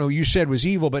down, who you said was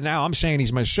evil, but now I'm saying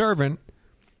he's my servant.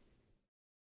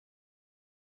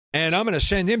 And I'm going to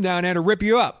send him down there to rip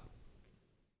you up.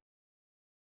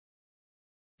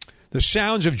 The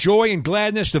sounds of joy and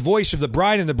gladness, the voice of the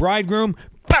bride and the bridegroom,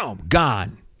 boom,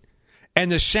 gone. And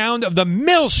the sound of the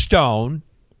millstone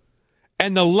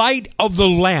and the light of the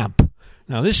lamp.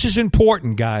 Now, this is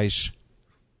important, guys.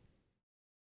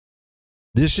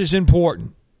 This is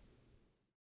important.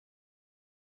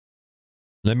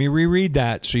 Let me reread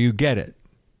that so you get it.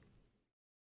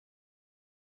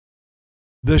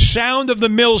 the sound of the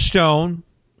millstone,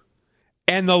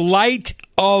 and the light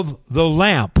of the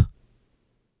lamp.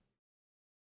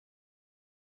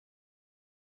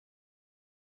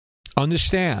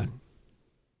 Understand,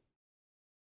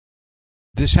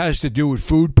 this has to do with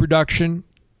food production.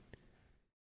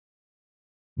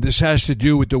 This has to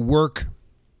do with the work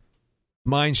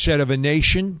mindset of a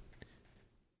nation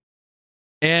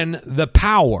and the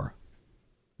power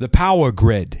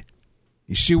grid.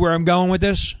 You see where I'm going with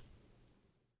this?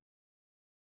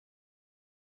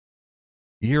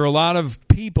 You hear a lot of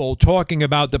people talking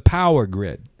about the power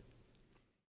grid.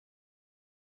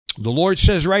 The Lord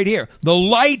says right here, the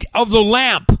light of the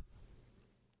lamp.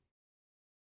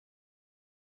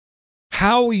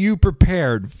 How are you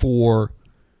prepared for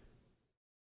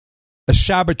a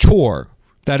saboteur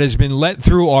that has been let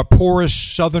through our porous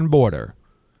southern border?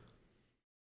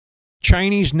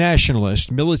 Chinese nationalists,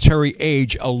 military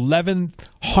age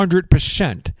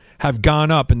 1,100% have gone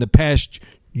up in the past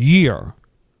year.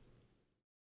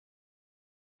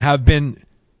 Have been,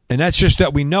 and that's just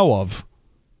that we know of,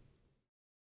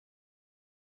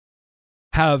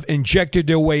 have injected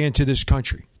their way into this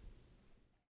country.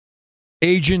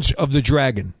 Agents of the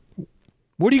dragon.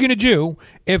 What are you going to do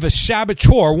if a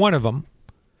saboteur, one of them,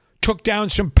 took down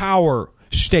some power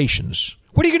stations?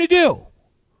 What are you going to do?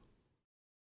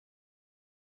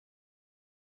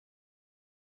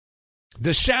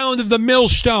 The sound of the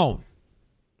millstone.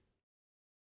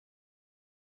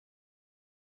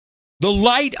 The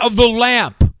light of the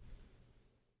lamp.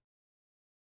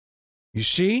 You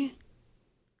see?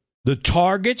 The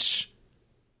targets.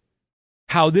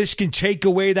 How this can take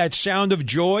away that sound of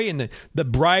joy and the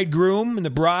bridegroom and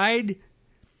the bride.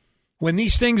 When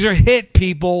these things are hit,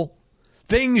 people,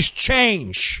 things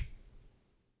change.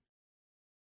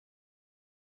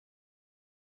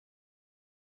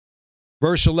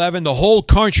 Verse 11, the whole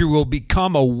country will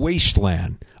become a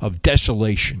wasteland of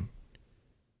desolation.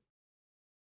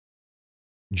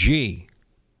 Gee,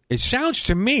 it sounds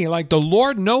to me like the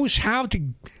Lord knows how to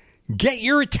get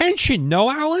your attention. No,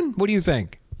 Alan? What do you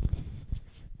think?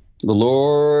 The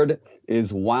Lord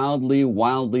is wildly,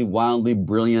 wildly, wildly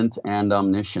brilliant and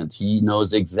omniscient. He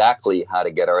knows exactly how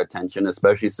to get our attention,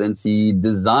 especially since he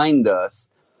designed us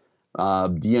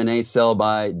DNA cell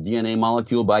by DNA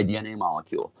molecule by DNA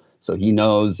molecule. So he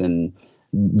knows, and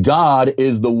God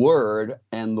is the Word,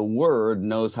 and the Word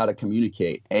knows how to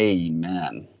communicate.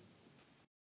 Amen.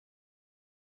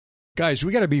 Guys,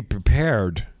 we got to be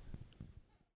prepared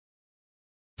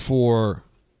for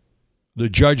the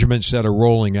judgments that are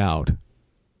rolling out.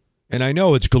 And I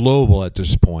know it's global at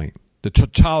this point. The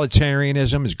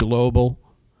totalitarianism is global.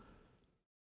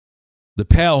 The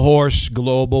pale horse,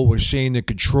 global. We're seeing the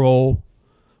control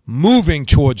moving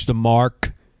towards the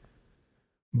mark.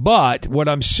 But what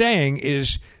I'm saying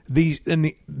is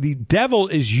the devil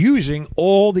is using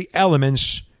all the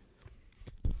elements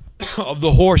of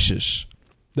the horses,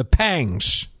 the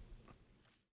pangs,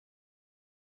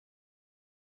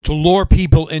 to lure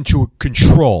people into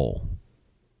control.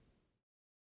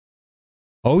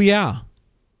 Oh, yeah.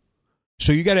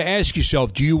 So you got to ask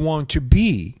yourself, do you want to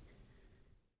be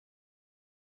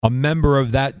a member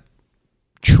of that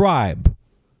tribe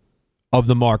of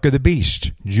the mark of the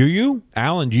beast? Do you?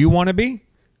 Alan, do you want to be?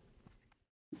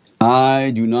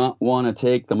 I do not want to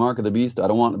take the mark of the beast. I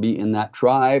don't want to be in that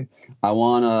tribe. I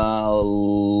want to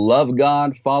love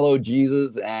God, follow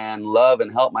Jesus, and love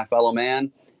and help my fellow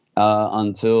man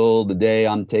until the day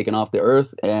I'm taken off the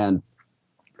earth. And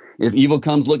if evil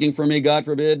comes looking for me, God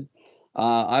forbid,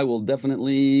 I will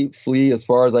definitely flee as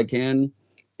far as I can.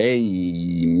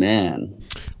 Amen.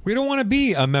 We don't want to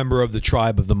be a member of the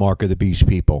tribe of the mark of the beast,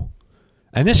 people.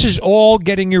 And this is all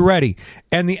getting you ready.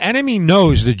 And the enemy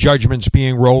knows the judgment's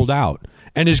being rolled out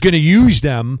and is going to use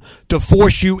them to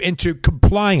force you into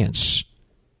compliance.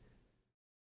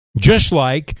 Just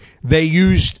like they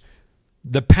used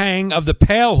the pang of the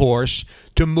pale horse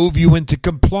to move you into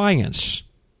compliance.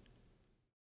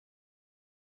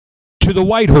 To the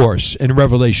white horse in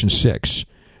Revelation 6.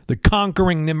 The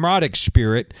conquering Nimrodic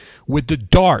spirit with the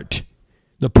dart,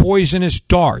 the poisonous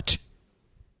dart.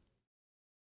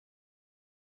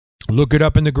 Look it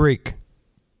up in the Greek.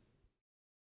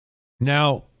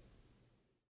 Now,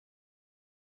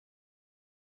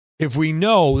 if we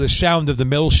know the sound of the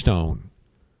millstone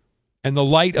and the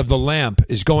light of the lamp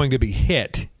is going to be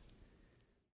hit,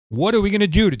 what are we going to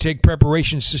do to take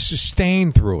preparations to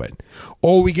sustain through it?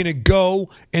 Or are we going to go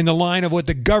in the line of what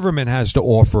the government has to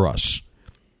offer us?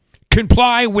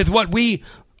 Comply with what we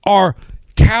are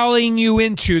tallying you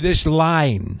into this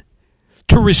line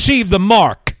to receive the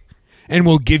mark, and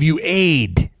we'll give you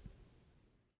aid.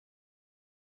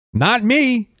 Not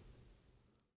me.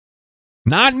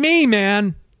 Not me,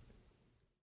 man.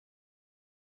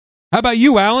 How about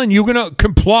you, Alan? You going to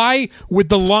comply with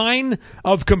the line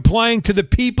of complying to the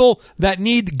people that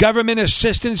need government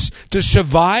assistance to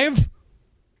survive?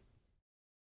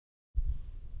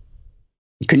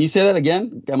 Can you say that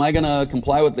again? Am I going to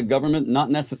comply with the government? Not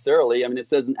necessarily. I mean, it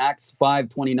says in Acts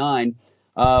 5:29,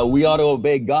 we ought to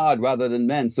obey God rather than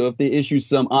men. So if they issue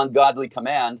some ungodly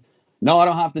command, no, I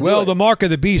don't have to do it. Well, the mark of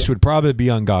the beast would probably be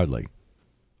ungodly.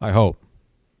 I hope.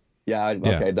 Yeah,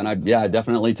 okay. Then I'd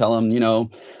definitely tell them,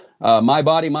 my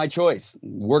body, my choice.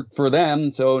 Worked for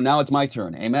them, so now it's my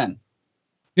turn. Amen.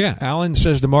 Yeah, Alan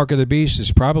says the mark of the beast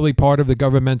is probably part of the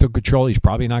governmental control he's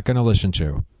probably not going to listen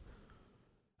to.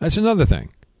 That's another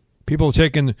thing. People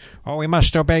taking, we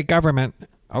must obey government.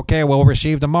 Okay, we'll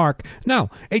receive the mark. No,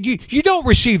 you don't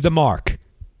receive the mark.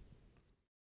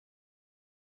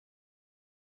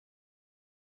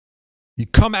 You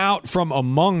come out from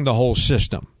among the whole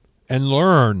system and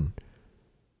learn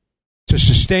to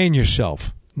sustain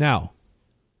yourself. Now,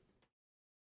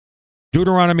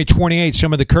 Deuteronomy 28,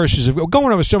 some of the curses. We're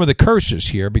going over some of the curses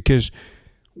here because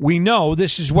we know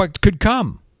this is what could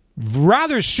come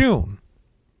rather soon.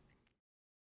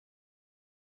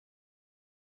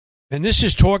 And this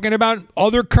is talking about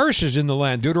other curses in the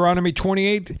land. Deuteronomy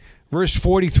 28, verse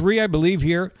 43, I believe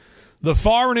here. The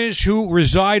foreigners who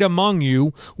reside among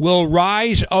you will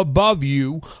rise above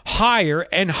you higher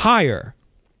and higher.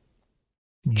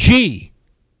 Gee.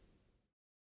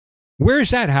 Where's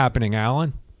that happening,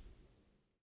 Alan?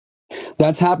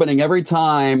 That's happening every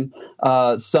time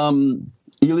some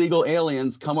illegal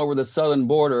aliens come over the southern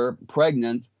border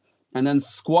pregnant and then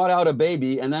squat out a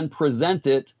baby and then present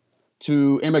it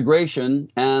to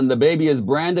immigration, and the baby is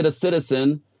branded a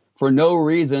citizen for no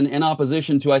reason in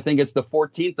opposition to, I think it's the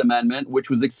 14th Amendment, which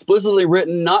was explicitly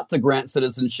written not to grant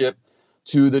citizenship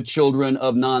to the children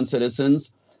of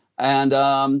non-citizens. And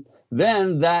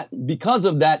then that, because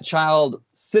of that child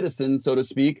citizen, so to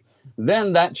speak,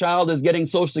 then that child is getting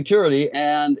Social Security.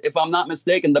 And if I'm not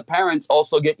mistaken, the parents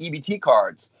also get EBT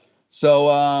cards.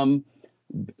 So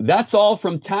that's all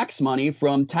from tax money,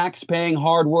 from tax-paying,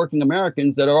 hardworking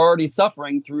Americans that are already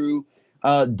suffering through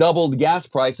doubled gas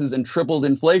prices and tripled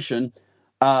inflation.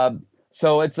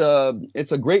 So it's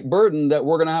a great burden that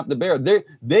we're going to have to bear.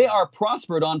 They are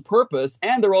prospered on purpose,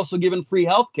 and they're also given free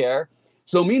health care.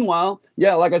 So meanwhile,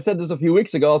 like I said this a few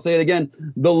weeks ago, I'll say it again.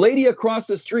 The lady across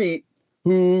the street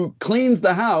who cleans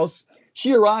the house,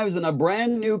 she arrives in a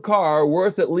brand new car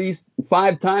worth at least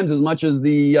 5 times as much as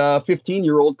the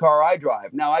 15-year-old car I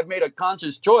drive. Now, I've made a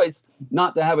conscious choice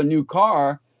not to have a new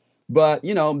car, but,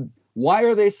 why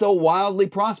are they so wildly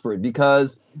prospered?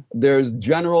 Because there's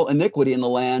general iniquity in the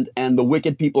land, and the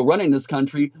wicked people running this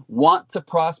country want to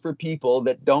prosper people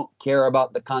that don't care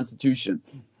about the Constitution.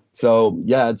 So,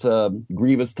 it's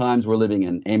grievous times we're living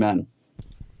in. Amen.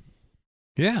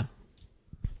 Yeah.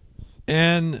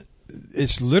 And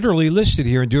it's literally listed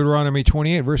here in Deuteronomy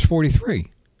 28, verse 43.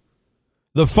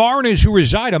 The foreigners who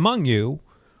reside among you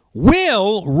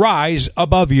will rise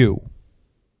above you.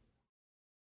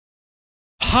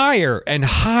 Higher and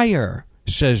higher,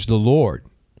 says the Lord,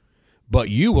 but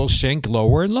you will sink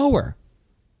lower and lower.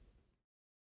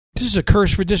 This is a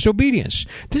curse for disobedience.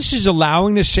 This is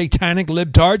allowing the satanic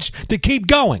libtards to keep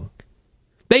going.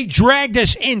 They dragged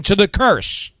us into the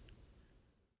curse.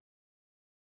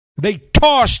 They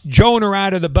tossed Jonah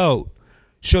out of the boat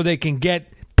so they can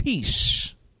get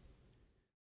peace.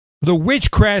 The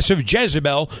witchcraft of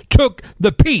Jezebel took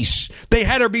the peace. They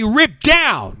had her be ripped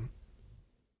down.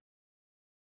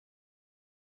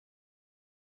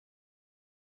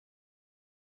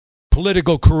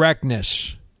 Political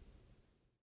correctness.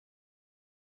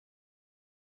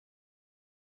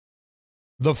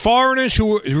 The foreigners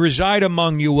who reside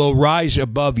among you will rise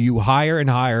above you higher and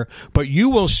higher, but you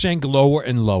will sink lower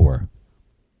and lower.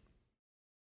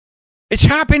 It's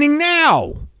happening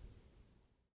now.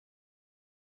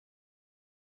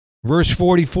 Verse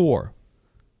 44.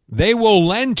 They will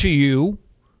lend to you,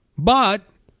 but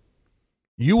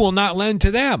you will not lend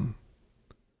to them.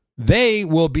 They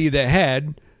will be the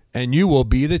head, and you will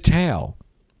be the tail.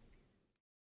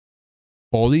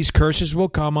 All these curses will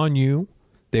come on you.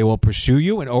 They will pursue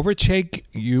you and overtake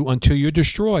you until you're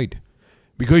destroyed,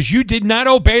 because you did not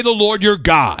obey the Lord your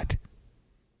God.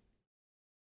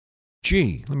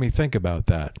 Gee, let me think about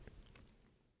that.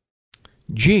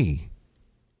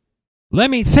 Let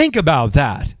me think about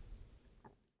that.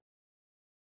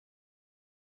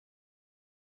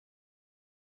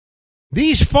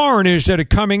 These foreigners that are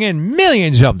coming in,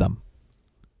 millions of them.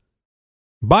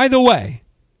 By the way,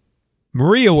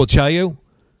 Maria will tell you,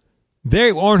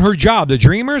 they're on her job. The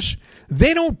dreamers,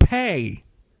 they don't pay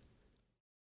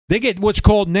They get what's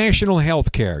called national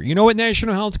health care. You know what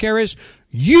national health care is?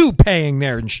 You paying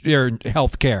their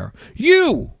health care.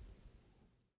 You.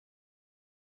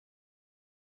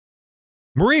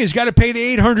 Maria's got to pay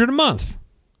the $800 a month.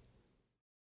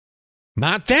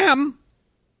 Not them.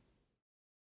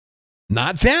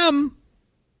 Not them.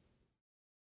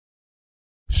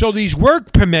 So these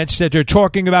work permits that they're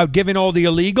talking about giving all the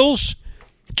illegals,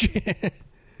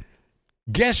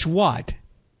 guess what?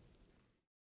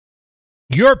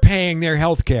 You're paying their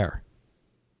health care.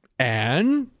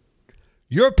 And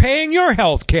you're paying your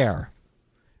health care.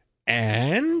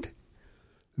 And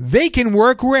they can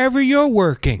work wherever you're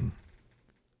working.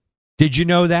 Did you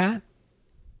know that?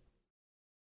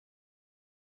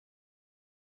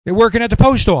 They're working at the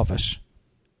post office.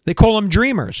 They call them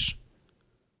dreamers.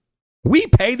 We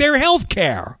pay their health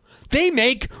care. They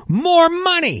make more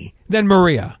money than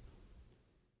Maria.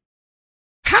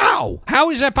 How? How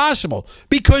is that possible?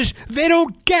 Because they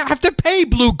don't have to pay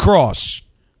Blue Cross.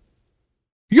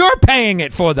 You're paying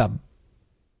it for them.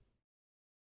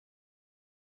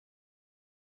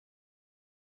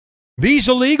 These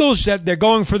illegals that they're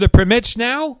going for the permits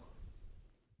now,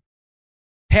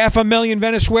 500,000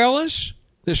 Venezuelans,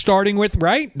 they're starting with,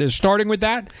 right? They're starting with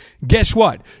that. Guess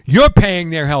what? You're paying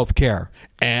their health care.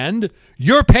 And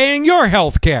you're paying your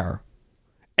health care.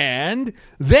 And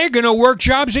they're going to work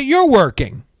jobs that you're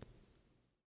working.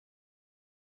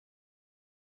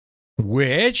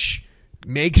 Which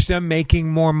makes them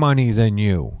making more money than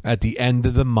you at the end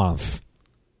of the month.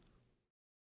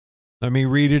 Let me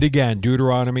read it again.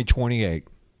 Deuteronomy 28,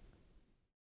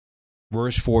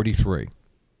 verse 43.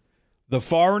 The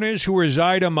foreigners who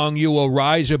reside among you will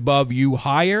rise above you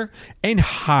higher and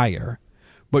higher,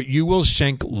 but you will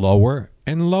sink lower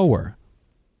and lower.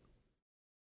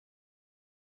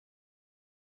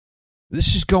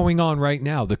 This is going on right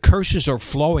now. The curses are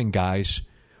flowing, guys.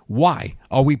 Why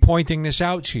are we pointing this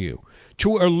out to you?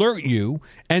 To alert you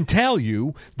and tell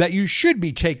you that you should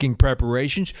be taking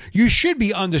preparations. You should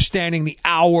be understanding the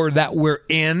hour that we're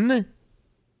in.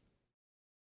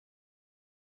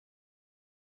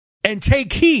 And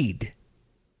take heed.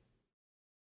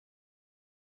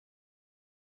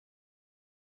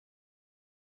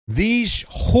 These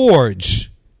hordes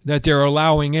that they're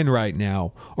allowing in right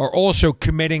now are also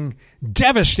committing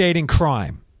devastating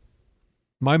crime.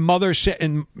 My mother said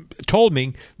and told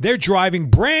me they're driving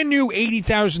brand new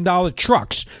 $80,000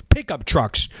 trucks, pickup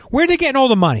trucks. Where are they getting all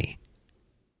the money?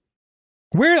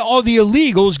 Where are all the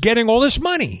illegals getting all this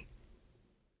money?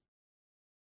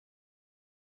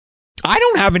 I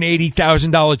don't have an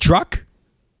 $80,000 truck.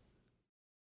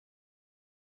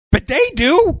 But they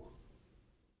do.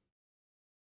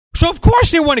 So of course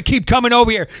they want to keep coming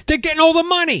over here. They're getting all the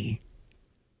money.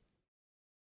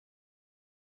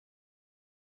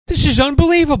 This is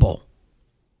unbelievable.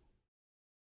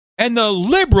 And the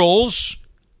liberals,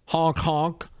 honk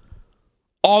honk,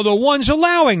 are the ones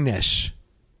allowing this.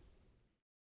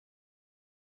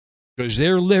 Because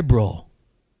they're liberal.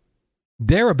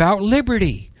 They're about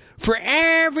liberty for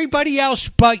everybody else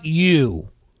but you.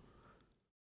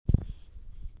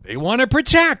 They want to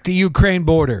protect the Ukraine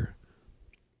border.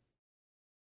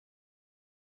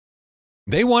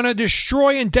 They want to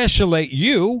destroy and desolate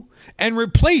you and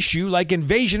replace you like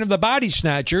Invasion of the Body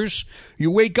Snatchers.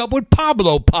 You wake up with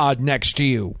Pablo Pod next to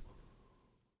you.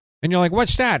 And you're like,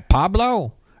 what's that,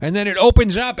 Pablo? And then it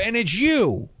opens up and it's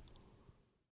you.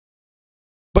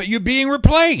 But you're being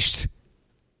replaced.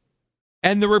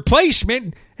 And the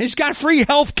replacement has got free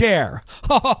health care.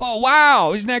 Oh,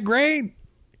 wow. Isn't that great?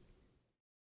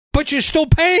 But you're still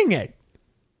paying it.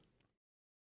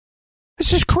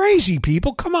 This is crazy,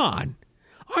 people. Come on.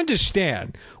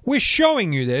 Understand. We're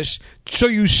showing you this so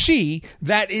you see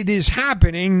that it is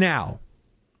happening now.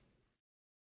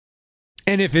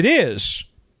 And if it is,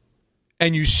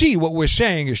 and you see what we're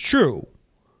saying is true,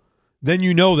 then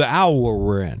you know the hour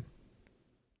we're in.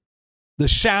 The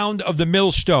sound of the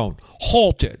millstone,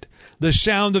 halted. The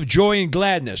sound of joy and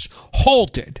gladness,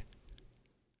 halted.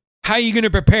 How are you going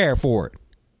to prepare for it?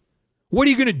 What are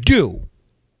you going to do?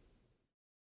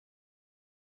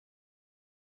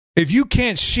 If you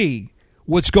can't see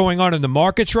what's going on in the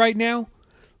markets right now,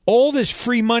 all this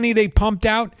free money they pumped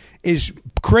out is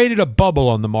created a bubble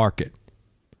on the market.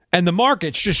 And the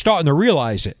market's just starting to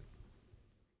realize it.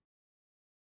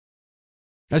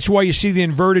 That's why you see the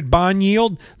inverted bond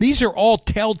yield. These are all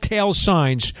telltale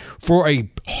signs for a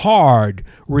hard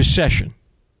recession.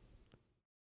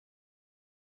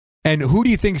 And who do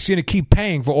you think is going to keep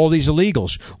paying for all these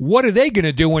illegals? What are they going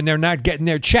to do when they're not getting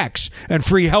their checks and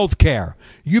free health care?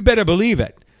 You better believe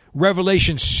it.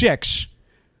 Revelation 6,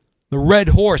 the red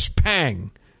horse,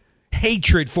 pang.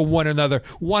 hatred for one another,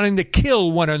 wanting to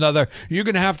kill one another, you're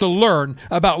going to have to learn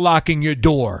about locking your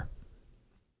door.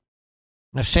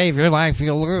 To save your life,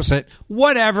 you'll lose it.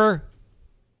 Whatever.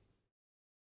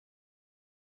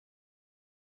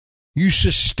 You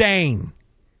sustain.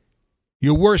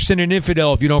 You're worse than an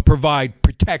infidel if you don't provide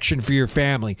protection for your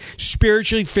family,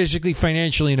 spiritually, physically,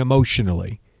 financially, and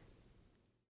emotionally.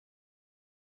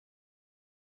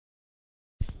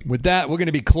 With that, we're going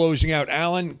to be closing out.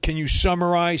 Alan, can you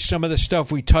summarize some of the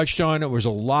stuff we touched on? It was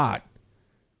a lot.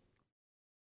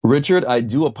 Richard, I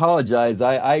do apologize.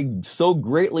 I so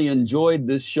greatly enjoyed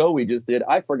this show we just did.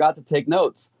 I forgot to take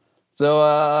notes. So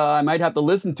I might have to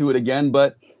listen to it again.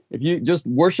 But if you just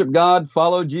worship God,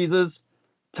 follow Jesus,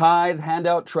 tithe, hand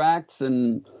out tracts,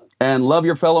 and love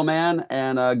your fellow man,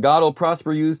 and God will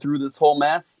prosper you through this whole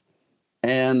mess.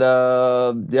 And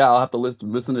I'll have to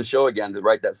listen to the show again to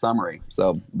write that summary.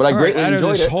 So, but I greatly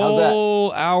enjoyed this it.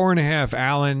 Whole hour and a half,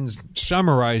 Alan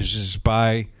summarizes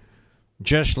by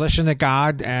just listen to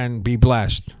God and be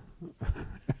blessed.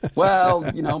 Well,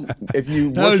 if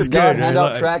you worship God, hand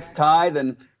out tracts, tithe,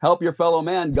 and help your fellow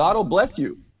man, God will bless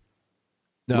you.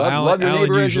 No, love your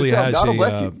neighbor as yourself. God will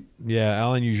bless you. Yeah,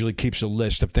 Alan usually keeps a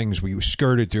list of things we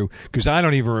skirted through because I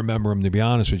don't even remember them, to be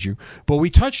honest with you. But we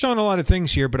touched on a lot of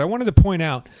things here, but I wanted to point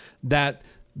out that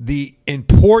the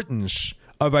importance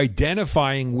of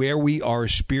identifying where we are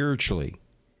spiritually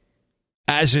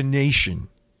as a nation.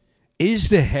 Is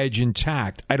the hedge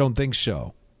intact? I don't think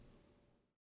so.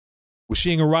 We're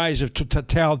seeing a rise of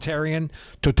totalitarian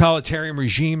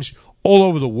regimes all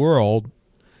over the world,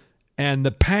 and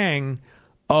the pang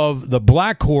of the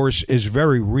black horse is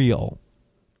very real.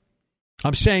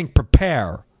 I'm saying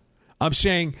prepare. I'm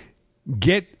saying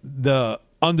get the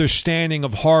understanding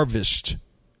of harvest.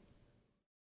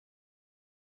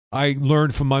 I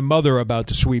learned from my mother about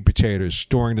the sweet potatoes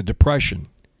during the Depression,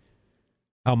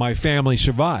 how my family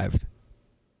survived.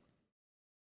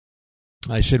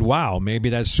 I said, wow, maybe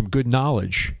that's some good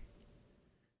knowledge.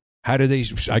 How do they...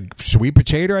 sweet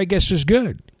potato, I guess, is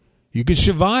good. You can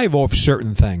survive off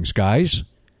certain things, guys.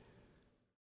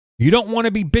 You don't want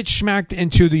to be bitch smacked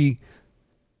into the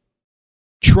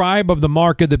tribe of the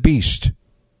mark of the beast.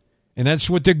 And that's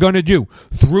what they're going to do.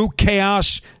 Through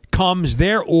chaos comes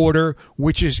their order,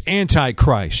 which is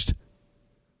Antichrist.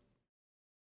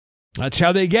 That's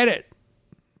how they get it.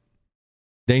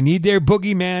 They need their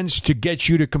boogeymans to get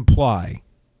you to comply.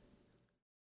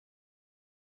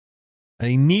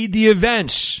 They need the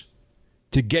events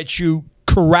to get you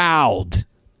corralled.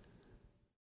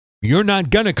 You're not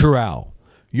going to corral.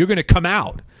 You're going to come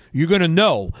out. You're going to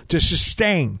know to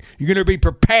sustain. You're going to be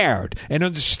prepared and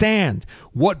understand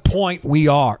what point we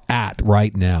are at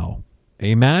right now.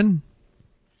 Amen?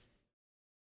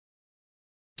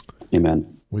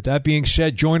 Amen. With that being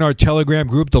said, join our Telegram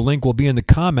group. The link will be in the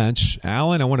comments.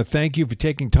 Alan, I want to thank you for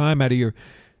taking time out of your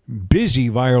busy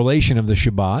violation of the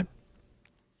Shabbat.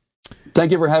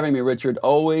 Thank you for having me, Richard.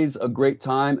 Always a great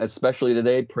time, especially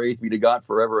today. Praise be to God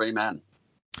forever. Amen.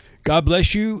 God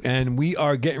bless you, and we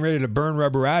are getting ready to burn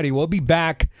rubber out. We'll be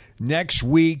back next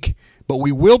week, but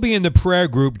we will be in the prayer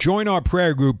group. Join our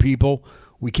prayer group, people.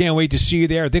 We can't wait to see you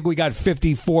there. I think we got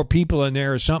 54 people in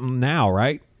there or something now,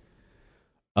 right?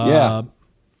 Yeah.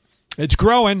 It's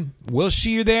growing. We'll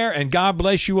see you there, and God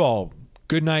bless you all.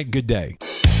 Good night, good day.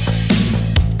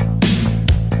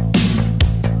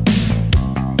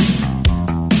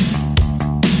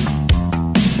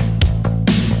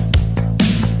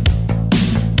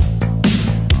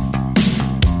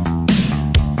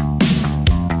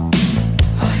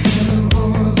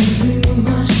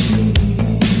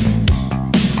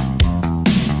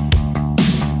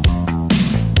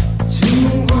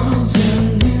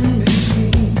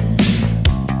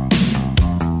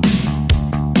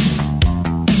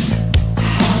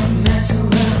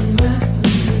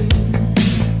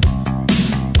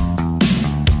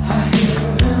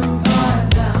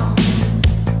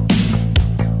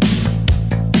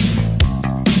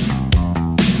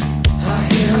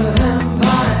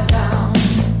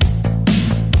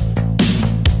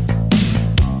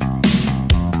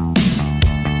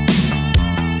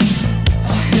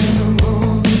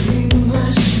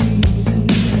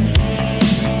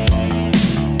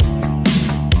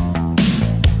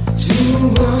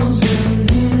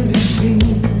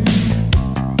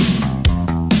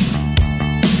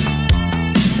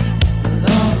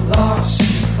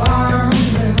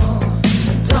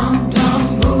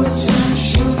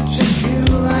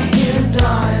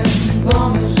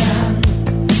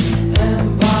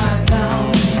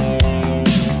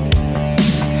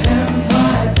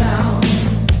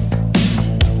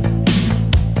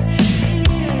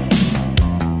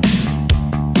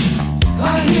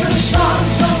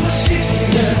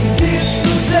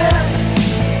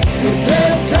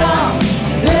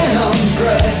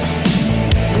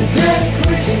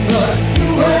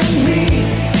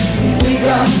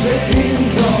 the kingdom.